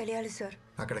చేశారో తెలియాలి సార్.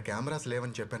 అక్కడ కెమెరాస్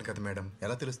లేవని చెప్పాను కదా మేడం,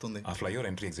 ఎలా తెలుస్తుంది? ఆ ఫ్లైఓవర్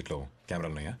ఎంట్రీ ఎగ్జిట్ లో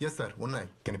కెమెరాలు ఉన్నాయా? ఎస్ సార్, ఉన్నాయి.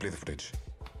 Can you play the footage?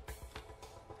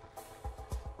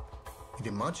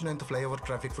 ఇది March 9th flyover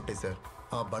traffic footage sir.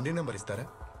 ఆ బండి నెంబర్ ఇస్తారా?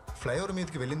 ఫ్లైఓవర్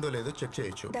మీదకి వెళ్ళిందో లేదో చెక్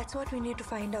చేయొచ్చు. That's what we need to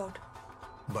find out.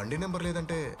 బండి నెంబర్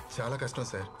లేదంటే చాలా కష్టం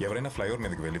సార్. ఎవరైనా ఫ్లైఓవర్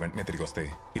మీదకి వెళ్ళి వెంటనే తిరిగి వస్తే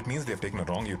it means they have taken a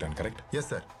wrong you turn, correct? Yes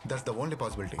sir, that's the only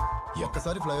possibility.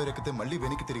 ఒక్కసారి ఫ్లైఓవర్ ఎక్కితే మళ్ళీ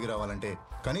వెనక్కి తిరిగి రావాలంటే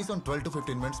కనీసం 12 to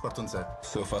 15 minutes పడుతుంది సార్.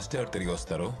 సో ఫస్ట్ ఎవరు తిరిగి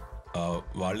వస్తారో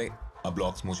వాళ్ళే ఆ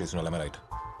బ్లాక్స్ మూవ్ చేసిన వాళ్ళమే, right?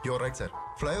 Your right sir.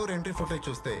 Flyover entry footage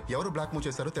చూస్తే ఎవరు బ్లాక్ మూవ్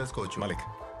చేశారో తెలుసుకోవచ్చు. Malik,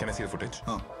 can I see the footage?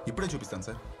 ఇప్పుడే చూపిస్తాను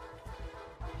సార్.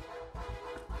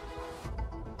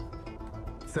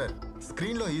 సార్,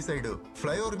 స్క్రీన్ లో ఈ సైడ్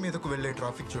ఫ్లైఓవర్ మీదకు వెళ్లే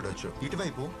ట్రాఫిక్ చూడొచ్చు.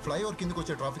 ఇటువైపు ఫ్లైఓవర్ కిందకు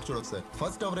వచ్చే ట్రాఫిక్ చూడొచ్చు సార్.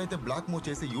 ఫస్ట్ ఎవరైతే బ్లాక్ మూవ్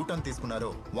చేసి యూ టర్న్ తీసుకున్నారో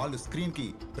వాళ్ళు స్క్రీన్ కి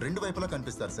 2 వైపులా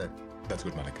కనిపిస్తారు sir. That's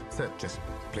good Malik. Sir, just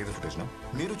play the footage now.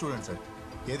 మీరు చూడండి సార్,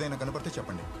 ఏదైనా కనపడితే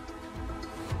చెప్పండి.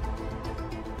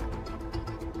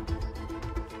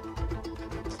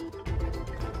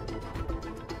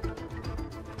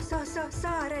 సార్ సార్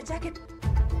సార్, జాకెట్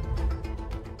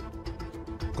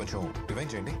కొంచెం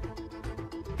రివైండ్ చేయండి.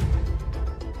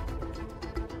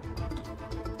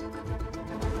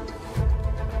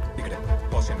 ఇక్కడే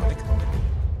పాజ్ చేయండి మలిక్.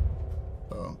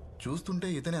 చూస్తుంటే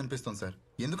ఇతనే అనిపిస్తుంది సార్.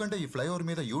 ఎందుకంటే ఈ ఫ్లైఓవర్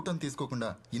మీద యూ టర్న్ తీసుకోకుండా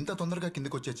ఇంత తొందరగా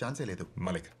కిందకు వచ్చే ఛాన్సే లేదు.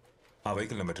 మలిక్, ఆ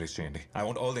వెహికల్ నెంబర్ ట్రేస్ చేయండి. I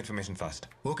want all the information fast.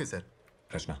 Okay sir.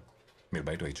 రచన, మీరు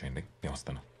బయట వెయిట్ చేయండి, నేను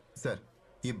వస్తాను. సార్,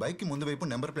 ఈ బైక్ కి ముందు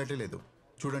వైపు నెంబర్ ప్లేటే లేదు,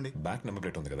 చూడండి. బ్యాక్ నెంబర్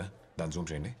ప్లేట్ ఉంది కదా, దాన్ని జూమ్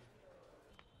చేయండి.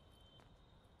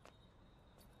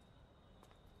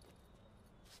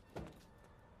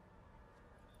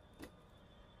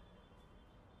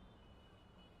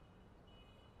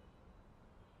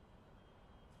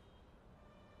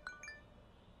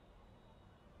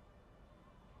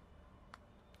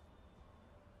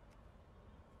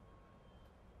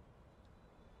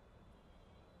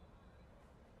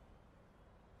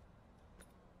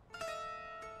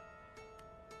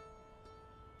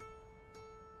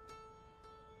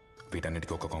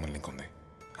 వీటన్నిటికీ ఒక కామన్ లింక్ ఉంది.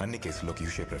 అన్ని కేసుల్లోకి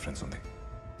యూ షేప్ రెఫరెన్స్ ఉంది.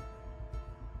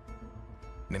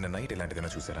 నిన్న నైట్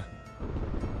ఇలాంటిదైనా చూసారా?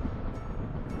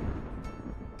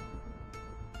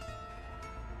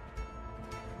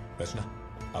 రచన,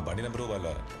 ఆ బండి నెంబరు, వాళ్ళ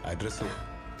అడ్రస్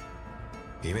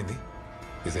ఏమైంది?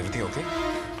 Is everything okay?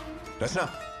 Rachana,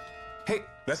 hey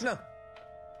Rachana!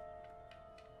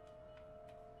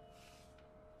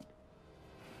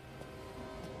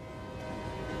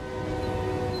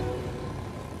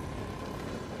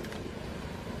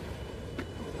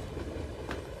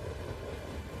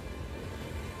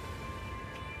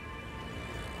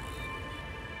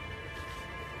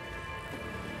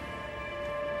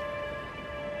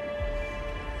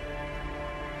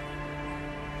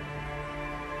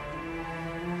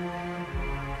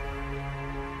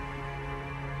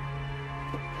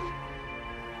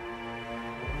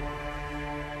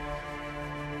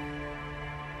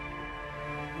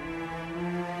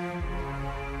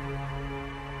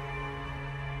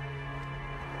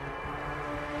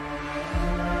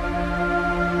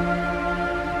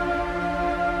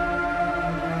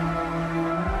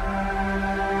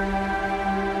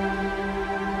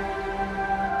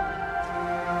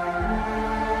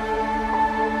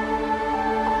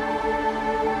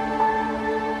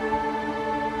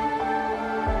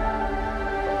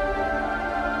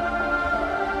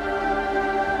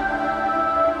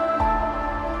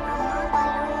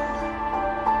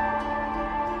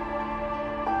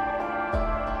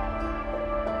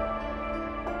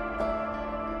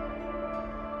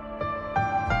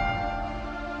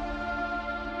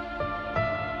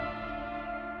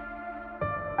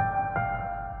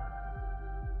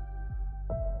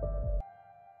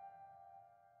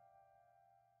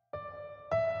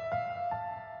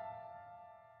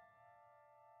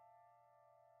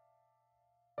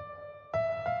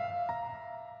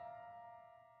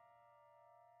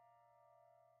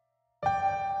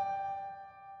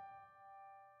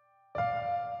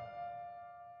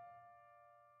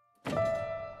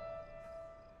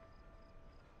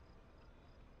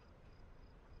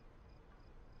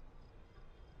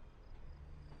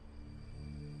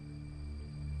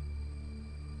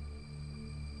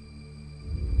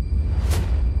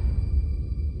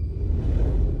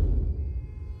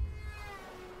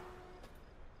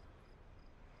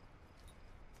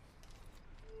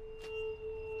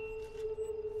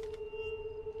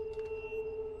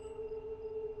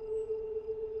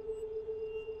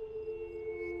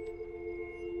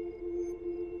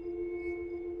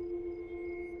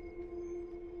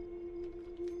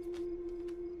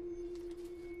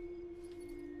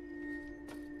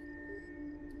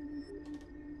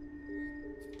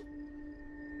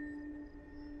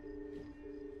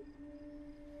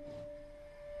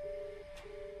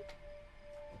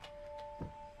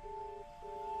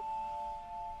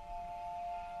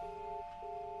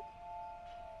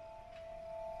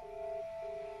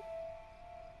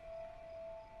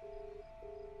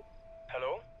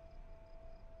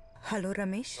 Hello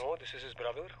Ramesh. No, this is his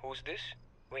brother. Who's this?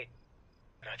 Wait,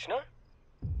 రచన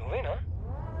నువ్వేనా?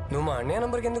 నువ్వు మా అన్నయ్య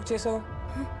నంబర్కి ఎందుకు చేసావు?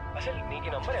 అసలు నీకు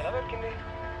ఈ నంబర్ ఎలా దొరికింది?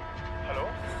 హలో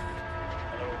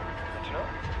హలో రచన,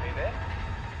 ఇదే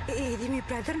ఇది మీ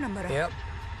బ్రదర్ నంబరా? యా,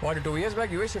 వాడు 2 years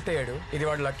బ్యాక్ యూఎస్ షిఫ్ట్ అయ్యాడు. ఇది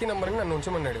వాడు లక్కీ నంబర్ నన్ను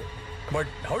ఉంచమన్నాడు. But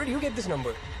how did you get this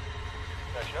number?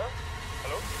 Rachana,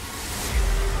 hello.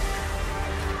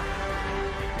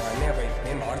 మా అన్నయ్య పై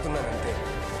నేను వాడుతున్నాను అంతే.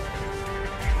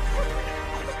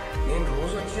 నేను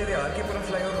రోజు వచ్చేది ఆర్కేపురం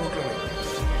ఫ్లైఓవర్ రూట్లో.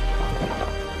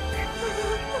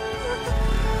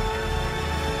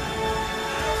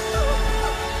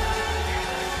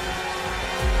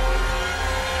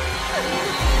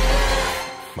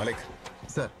 మలిక్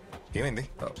సార్, ఏమైంది?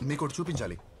 మీకు ఒకటి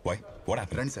చూపించాలి. వై? What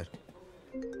happened? రండి sir.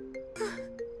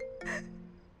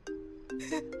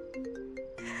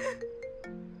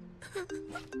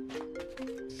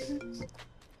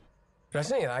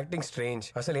 Rachana, your acting strange.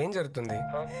 అసలు ఏం జరుగుతుంది?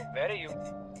 Where are you?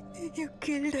 You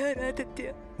killed her Aditya.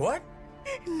 What?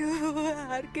 నువ్వు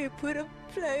ఆర్కేపురం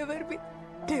ఫ్లైఓవర్ మీద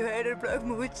డివైడర్ బ్లాక్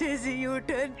మూవ్ చేసి యూ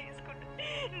టర్న్ తీసుకుంటా.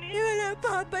 నీ వల్ల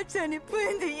పాప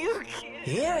చనిపోయింది.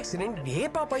 ఏ యాక్సిడెంట్? ఏ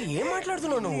పాప? ఏం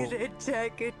మాట్లాడుతున్నావు నువ్వు? రెడ్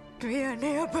జాకెట్ మీ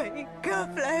అన్నయ్య బైక్గా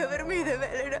ఫ్లైఓవర్ మీద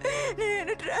వెళ్ళడం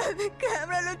నేను ట్రాఫిక్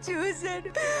కెమెరాలో చూశాను.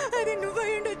 అది నువ్వు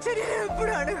అయ్యుండొచ్చు, నేను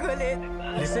ఎప్పుడు అనుకోలేదు.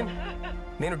 లిసన్,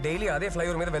 నేను డైలీ అదే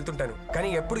ఫ్లైఓవర్ మీద వెళ్తుంటాను, కానీ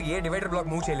ఎప్పుడు ఏ డివైడర్ బ్లాక్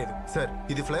మూవ్ చేయలేదు. సార్,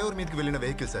 ఇది ఫ్లైఓవర్ మీదకి వెళ్ళిన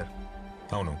వెహికల్ సార్.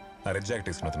 అవును, ఆ రెడ్ జాకెట్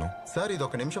వేసుకున్న సార్, ఇది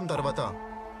 1 నిమిషం తర్వాత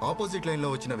ఆపోజిట్ లైన్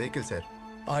లో వచ్చిన వెహికల్ సార్.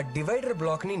 ఆ డివైడర్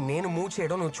బ్లాక్ ని నేను మూవ్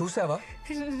చేయడం నువ్వు చూసావా?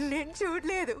 నేను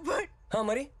చూడలేదు. బట్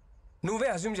మరి నువ్వే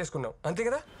అజ్యూమ్ చేసుకున్నావు అంతే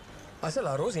కదా? అసలు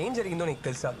ఆ రోజు ఏం జరిగిందో నీకు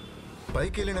తెలుసా?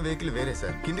 పైకి వెళ్ళిన వెహికల్ వేరే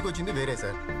సార్, కిందికి వచ్చింది వేరే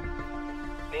సార్.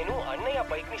 నేను అన్నయ్య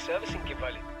బైక్ ని సర్వీసింగ్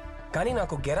ఇవ్వాలి, కానీ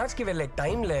నాకు గెరాజ్ కి వెళ్లే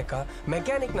టైం లేక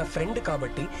మెకానిక్ నా ఫ్రెండ్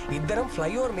కాబట్టి ఇద్దరం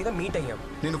ఫ్లైఓవర్ మీద మీట్ అయ్యాం.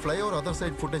 నేను flyover other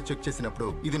side footage check చేసినప్పుడు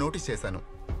ఇది నోటీస్ చేశాను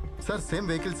sir. Same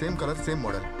vehicle, same colour, same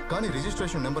model, కానీ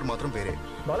రిజిస్ట్రేషన్ నెంబర్ మాత్రం వేరే.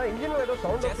 బాలా ఇంజిన్ ఏదో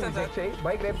సౌండ్ వస్తుంది,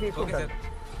 బైక్ రేపు తీసుకుంటాను.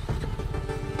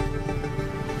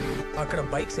 అక్కడ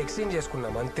బైక్స్ ఎక్స్చేంజ్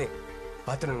చేసుకున్నాం అంతే.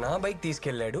 అతను నా బైక్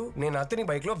తీసుకెళ్లాడు, నేను అతని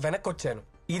బైక్ లో వెనక్కి వచ్చాను.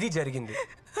 ఇది జరిగింది.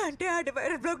 అంటే ఆ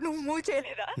డివైడర్ బ్లాక్ నువ్వు మూవ్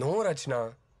చేయలేదా? నో రచన,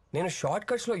 నేను షార్ట్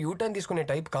కట్స్ లో యూటర్న్ తీసుకునే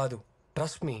టైప్ కాదు.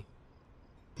 Trust me.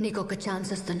 నీకొక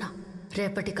ఛాన్స్ ఇస్తున్నా.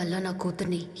 రేపటి కల్లా నా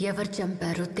కూతుర్ని ఎవరు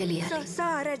చంపారో తెలియాలి.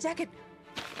 Sir jacket.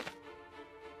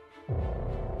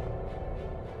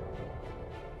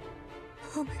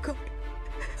 Oh my God.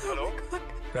 Hello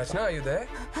రచన, అయ్యుదే?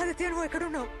 ఆదిత్య, నువ్వు ఎక్కడ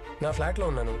ఉన్నావు? నా ఫ్లాట్ లో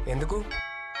ఉన్నాను. ఎందుకు?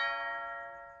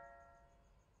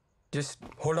 Just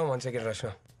hold on 1 second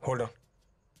Rachana, hold on.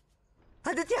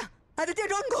 Aditya, Aditya,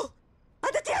 don't go.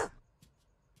 Aditya,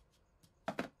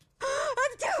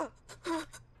 Aditya.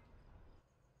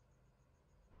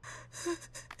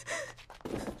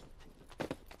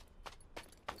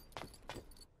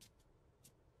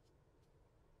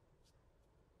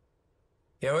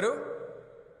 ఎవరు?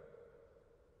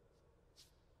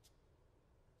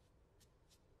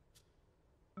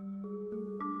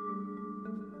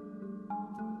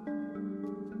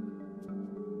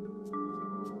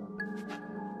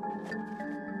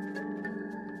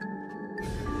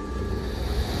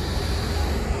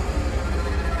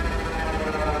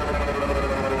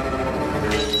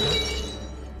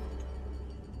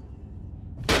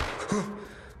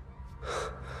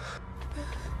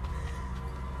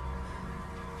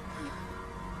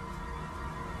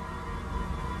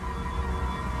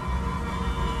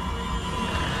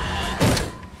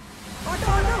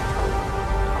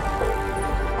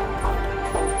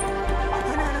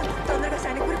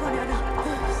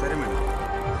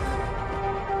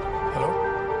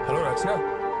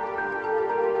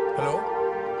 హలో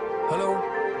హలో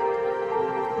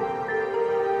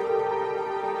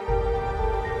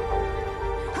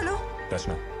హలో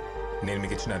రచన, నేను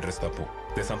మీకు ఇచ్చిన అడ్రస్ తప్పు.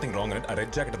 దే సంథింగ్ రాంగ్ అని ఆ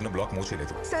రెడ్ జాకెట్ అతను బ్లాక్ మూవ్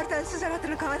చేయలేదు. సార్ తెలుసు సార్,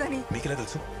 అతను కాదని. మీకు ఎలా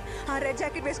తెలుసు? ఆ రెడ్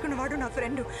జాకెట్ వేసుకున్న వాడు నా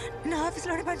ఫ్రెండ్, నా ఆఫీస్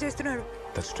లోనే పని చేస్తున్నాడు.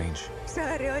 That's strange.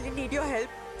 Sir really need your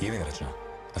help. ఏమైంది రచన?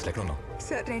 అసలు ఎక్కడ ఉన్నావు?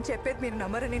 సార్ నేను చెప్పేది మీరు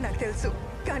నమ్మరని నాకు తెలుసు,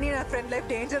 కానీ నా ఫ్రెండ్ లైఫ్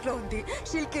డేంజర్ లో ఉంది.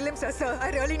 She'll kill him sir. Sir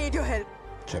I really need your help.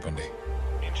 చెప్పండి,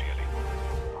 ఏం చేయాలి?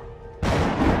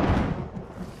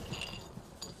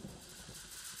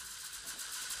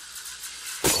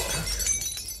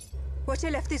 వచ్చే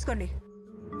లెఫ్ట్ తీసుకోండి.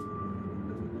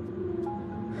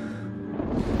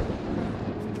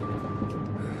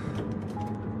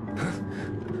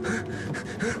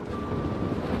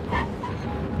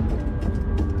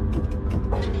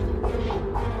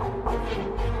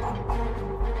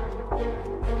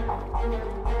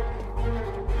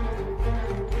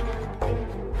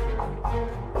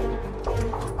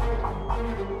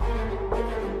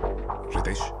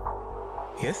 రితేష్.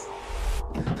 ఎస్.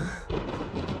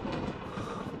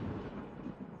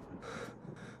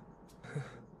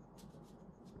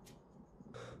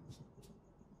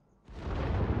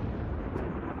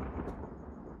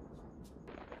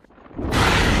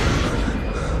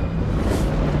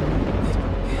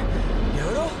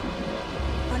 ఎవరు?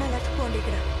 మన లెఫ్ట్ పోండి.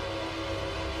 ఇక్కడ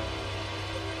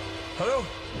హలో,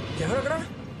 ఎవరక్కడ?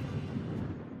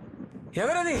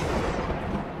 ఎవరది?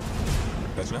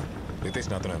 రచన,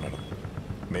 రితేష్ నాతోనే అన్నాడు.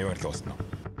 మేము ఎట్లా వస్తున్నాం.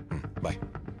 బాయ్.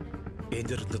 ఏం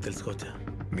జరుగుతుందో తెలుసుకోవచ్చా?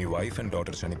 మీ వైఫ్ అండ్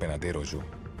డాటర్ చనిపోయిన అదే రోజు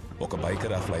ఒక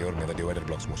బైకర్ ఆ ఫ్లైఓవర్ మీద డివైడర్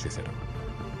బ్లాక్స్ మూవ్ చేశాడు.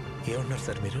 ఏమన్నారు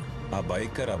సార్ మీరు? ఆ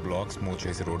బైకర్ ఆ బ్లాక్స్ మూవ్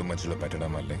చేసి రోడ్డు మధ్యలో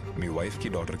పెట్టడం వల్లే మీ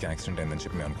వైఫ్కి డాటర్కి యాక్సిడెంట్ అయిందని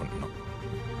చెప్పి మేము అనుకుంటున్నాం.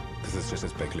 This is just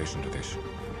speculation Riteish.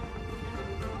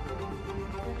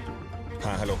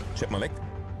 Hello, చెప్ప మలైక్.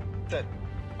 సార్,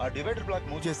 ఆ డివైడర్ బ్లాక్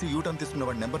మూవ్ చేసి యూటర్న్ తీసుకున్న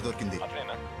వాడి నెంబర్ దొరికింది.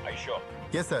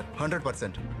 Yes sir,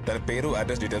 100%. తన పేరు,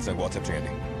 అడ్రస్ డీటెయిల్స్ నాకు వాట్సాప్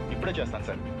చేయండి. ఇప్పుడే చేస్తాను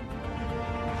సార్.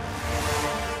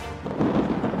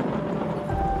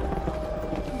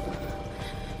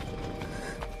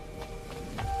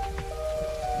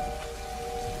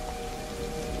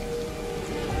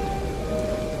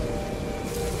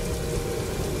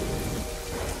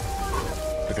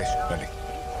 రితేష్ రండి.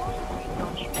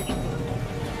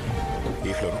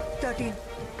 ఈ ఫ్లోర్ 13.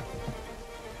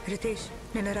 రితేష్,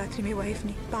 నిన్న రాత్రి మీ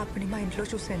వైఫ్ని, పాపని మా ఇంట్లో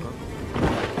చూశాను.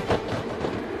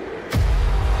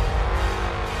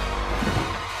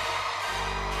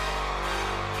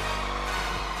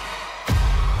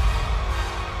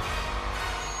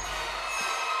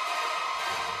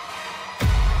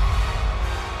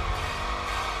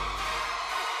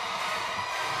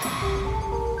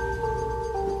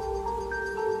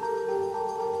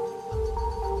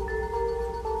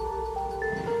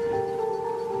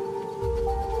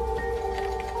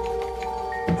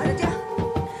 Aditya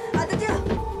Aditya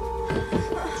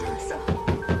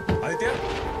Aditya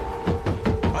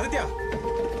Aditya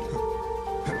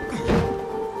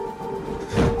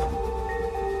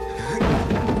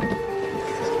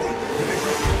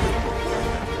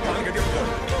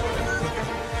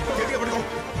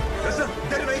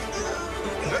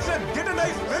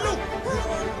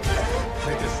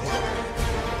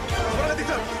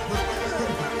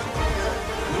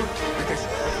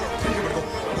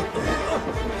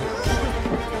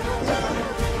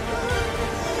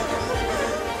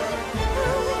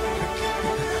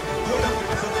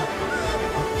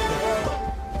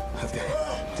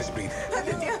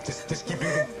Just keep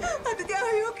breathing. Aditya,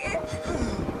 are you okay?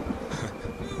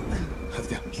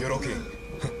 Aditya, you're okay.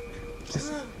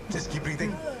 Just keep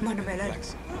breathing. మనం వెళ్ళాలి.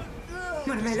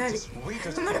 మనం వెళ్ళాలి. Wait.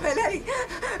 మనం వెళ్ళాలి.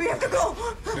 We have to go.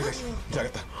 Ritesh,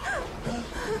 జాగ్రత్త.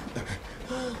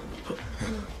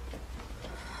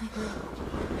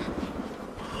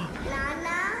 నాన్న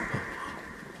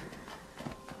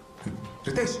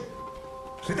రితేష్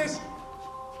రితేష్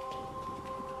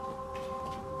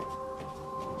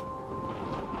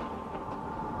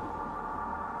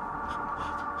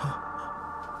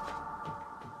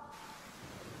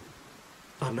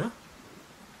అన్నా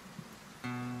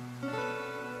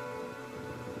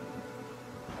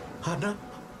అన్నా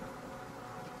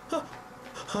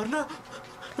అన్నా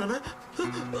నాన్న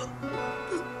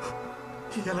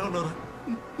ఎలా ఉన్నారా?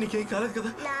 నీకేం కాలేదు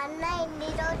కదా? నాన్న ఎన్ని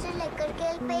రోజులు ఎక్కడికి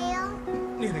వెళ్ళిపోయావు?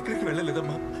 నేను ఎక్కడికి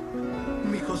వెళ్ళలేదమ్మా,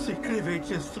 మీకోసం ఇక్కడే వెయిట్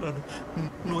చేస్తున్నాను.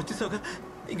 నువ్వు వచ్చేసావుగా,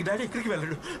 ఇంక డాడీ ఎక్కడికి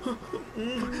వెళ్ళాడు.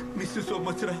 మిస్ యూ సో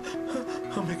మచ్ రా.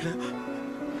 అమ్మ ఇక్కడ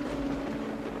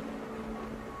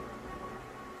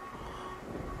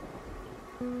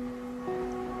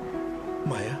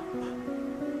మాయా.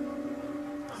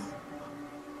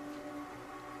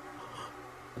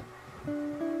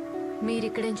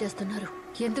 మీరిక్కడేం చేస్తున్నారు?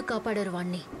 ఎందుకు కాపాడారు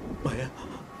వాణ్ణి? మాయా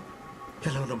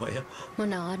ఎలా ఉన్నా మాయా?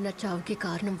 మన ఆర్న చావుకి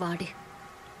కారణం వాడి.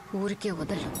 ఊరికే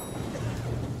వదలు.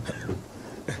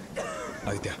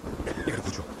 ఆదిత్య ఇక్కడ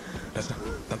కూర్చో. రచన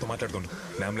తనతో మాట్లాడుతుండు.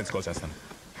 నేను అంబులెన్స్ కాల్ చేస్తాను.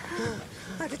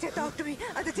 Aditya, talk to me.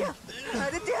 Aditya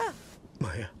Aditya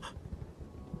Maya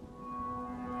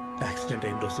accident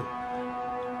అయిన రోజు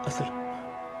అసలు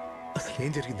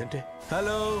ఏం జరిగిందంటే.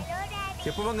 హలో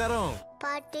చెప్పు బంగారం.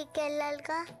 పార్టీకి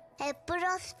వెళ్ళాలిగా, ఎప్పుడు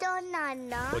వస్తావు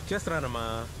నాన్న? వచ్చేస్తున్నానమ్మా.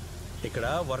 ఇక్కడ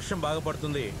వర్షం బాగా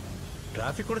పడుతుంది,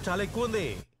 ట్రాఫిక్ కూడా చాలా ఎక్కువ ఉంది.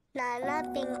 నాన్న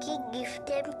పింకీ గిఫ్ట్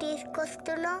ఏం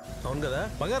తీసుకొస్తున్నావు? అవును కదా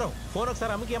బంగారం. ఫోన్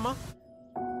ఒకసారి అమ్మకి అమ్మా.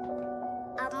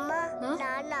 అమ్మా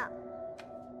నాన్న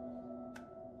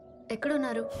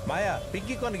ఎక్కడున్నారు? మాయా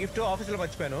పింకీ కొన్న గిఫ్ట్ ఆఫీసులో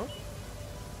మర్చిపోయాను.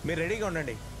 మీరు రెడీగా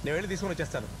ఉండండి, నేను వెళ్ళి తీసుకుని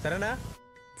వచ్చేస్తాను. సరేనా?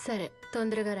 సరే,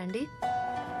 తొందరగా రండి.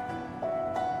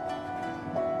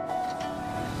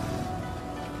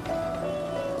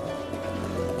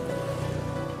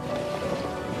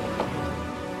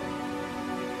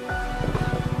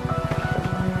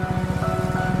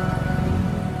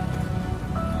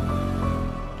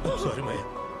 సారీ మాయా,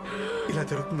 ఇలా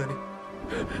జరుగుతుందని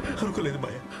అనుకోలేదు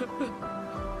మాయా.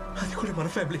 అది కూడా మన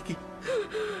ఫ్యామిలీకి.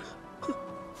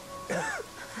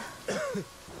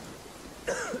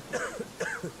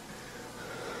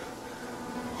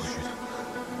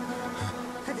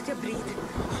 ఆదిత్య, breathe.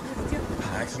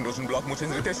 యాక్సిడెంట్ రోజున black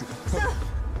మూసింది Riteish.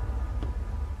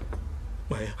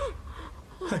 Maya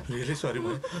I'm really sorry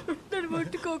మాయా. నన్ను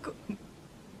ముట్టుకోకు.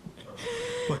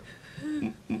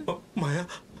 మాయా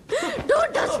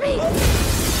డోంట్ టచ్ మీ.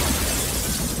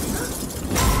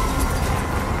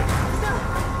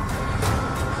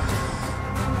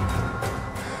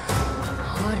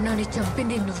 ఆర్నాని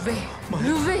చంపింది నువ్వే.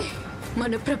 నువ్వే.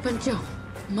 మన ప్రపంచం,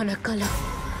 మన కళ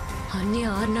అన్ని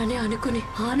ఆర్నానే అనుకుని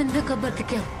ఆనందంగా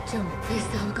బతికాం.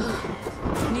 చంపేశావుగా,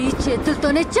 నీ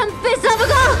చేతులతోనే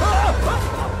చంపేశావుగా.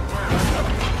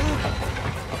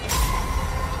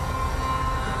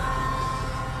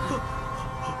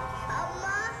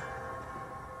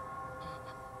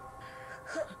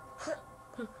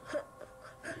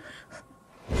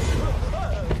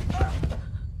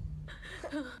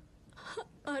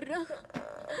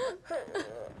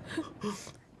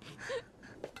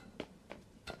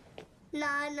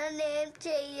 నాన్న నేను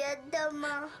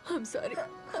చెయ్యొద్దమ్మా. ఐమ్ సారీ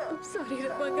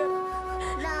బంగారు.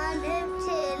 నాన్నేం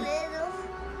చేయలేదు.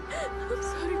 ఐమ్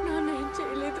సారీ, నాన్నేం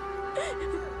చేయలేదు.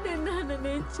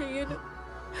 నాన్నేం చెయ్యను.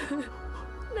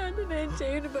 నాన్నేం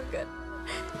చేయను బంగారు.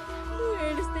 నువ్వు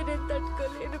ఏడిస్తే నేను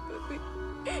తట్టుకోలేను బేబీ.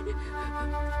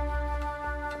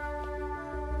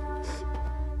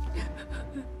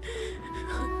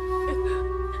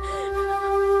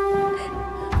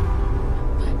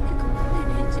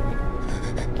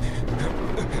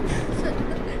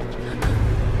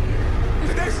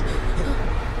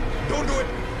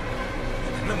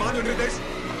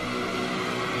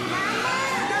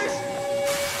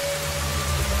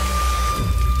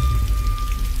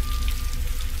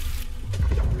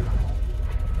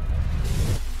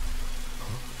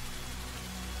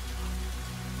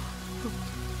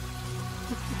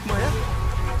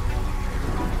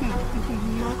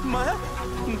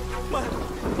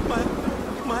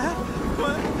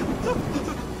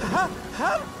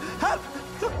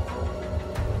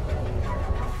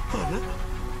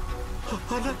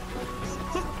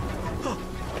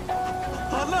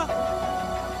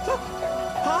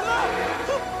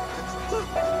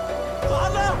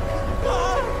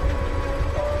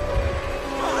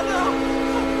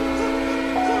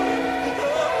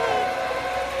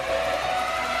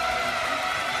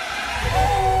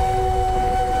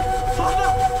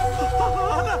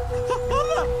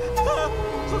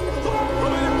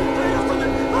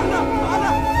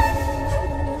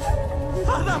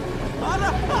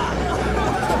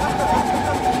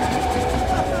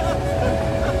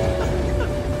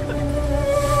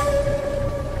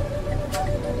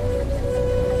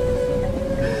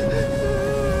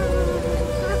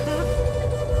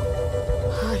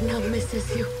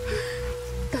 యూ.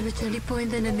 తను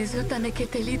చనిపోయిందన్న నిజం తనకే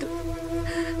తెలీదు.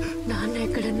 నాన్న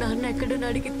ఎక్కడని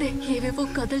అడిగితే ఏవేవో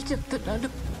కథలు చెప్తున్నాను.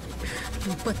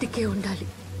 నువ్వు బతికే ఉండాలి.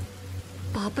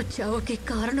 పాప చావుకి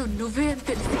కారణం నువ్వే అని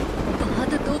తెలిసి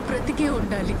బాధతో బ్రతికే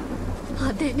ఉండాలి.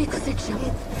 అదే నీకు శిక్ష.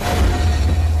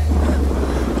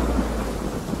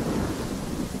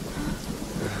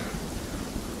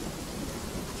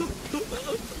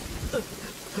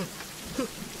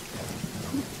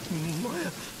 Maya,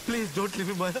 please don't leave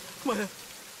me, Maya. Maya.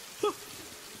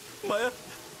 Maya.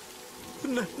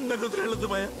 నన్ను వదిలేయొద్దు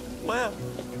Maya. Maya.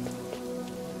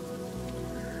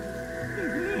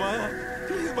 Maya,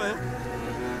 please Maya.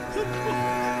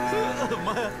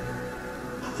 Maya.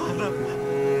 Anna.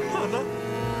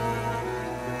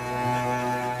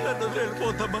 నన్ను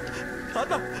వదిలేయొద్దమ్మా.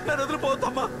 Anna, నన్ను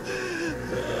వదిలిపోవద్దమ్మా.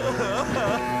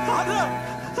 Anna.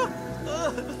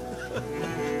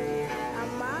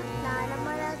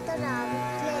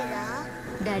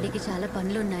 డాడీకి చాలా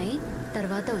పనులున్నాయి,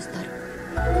 తర్వాత వస్తారు.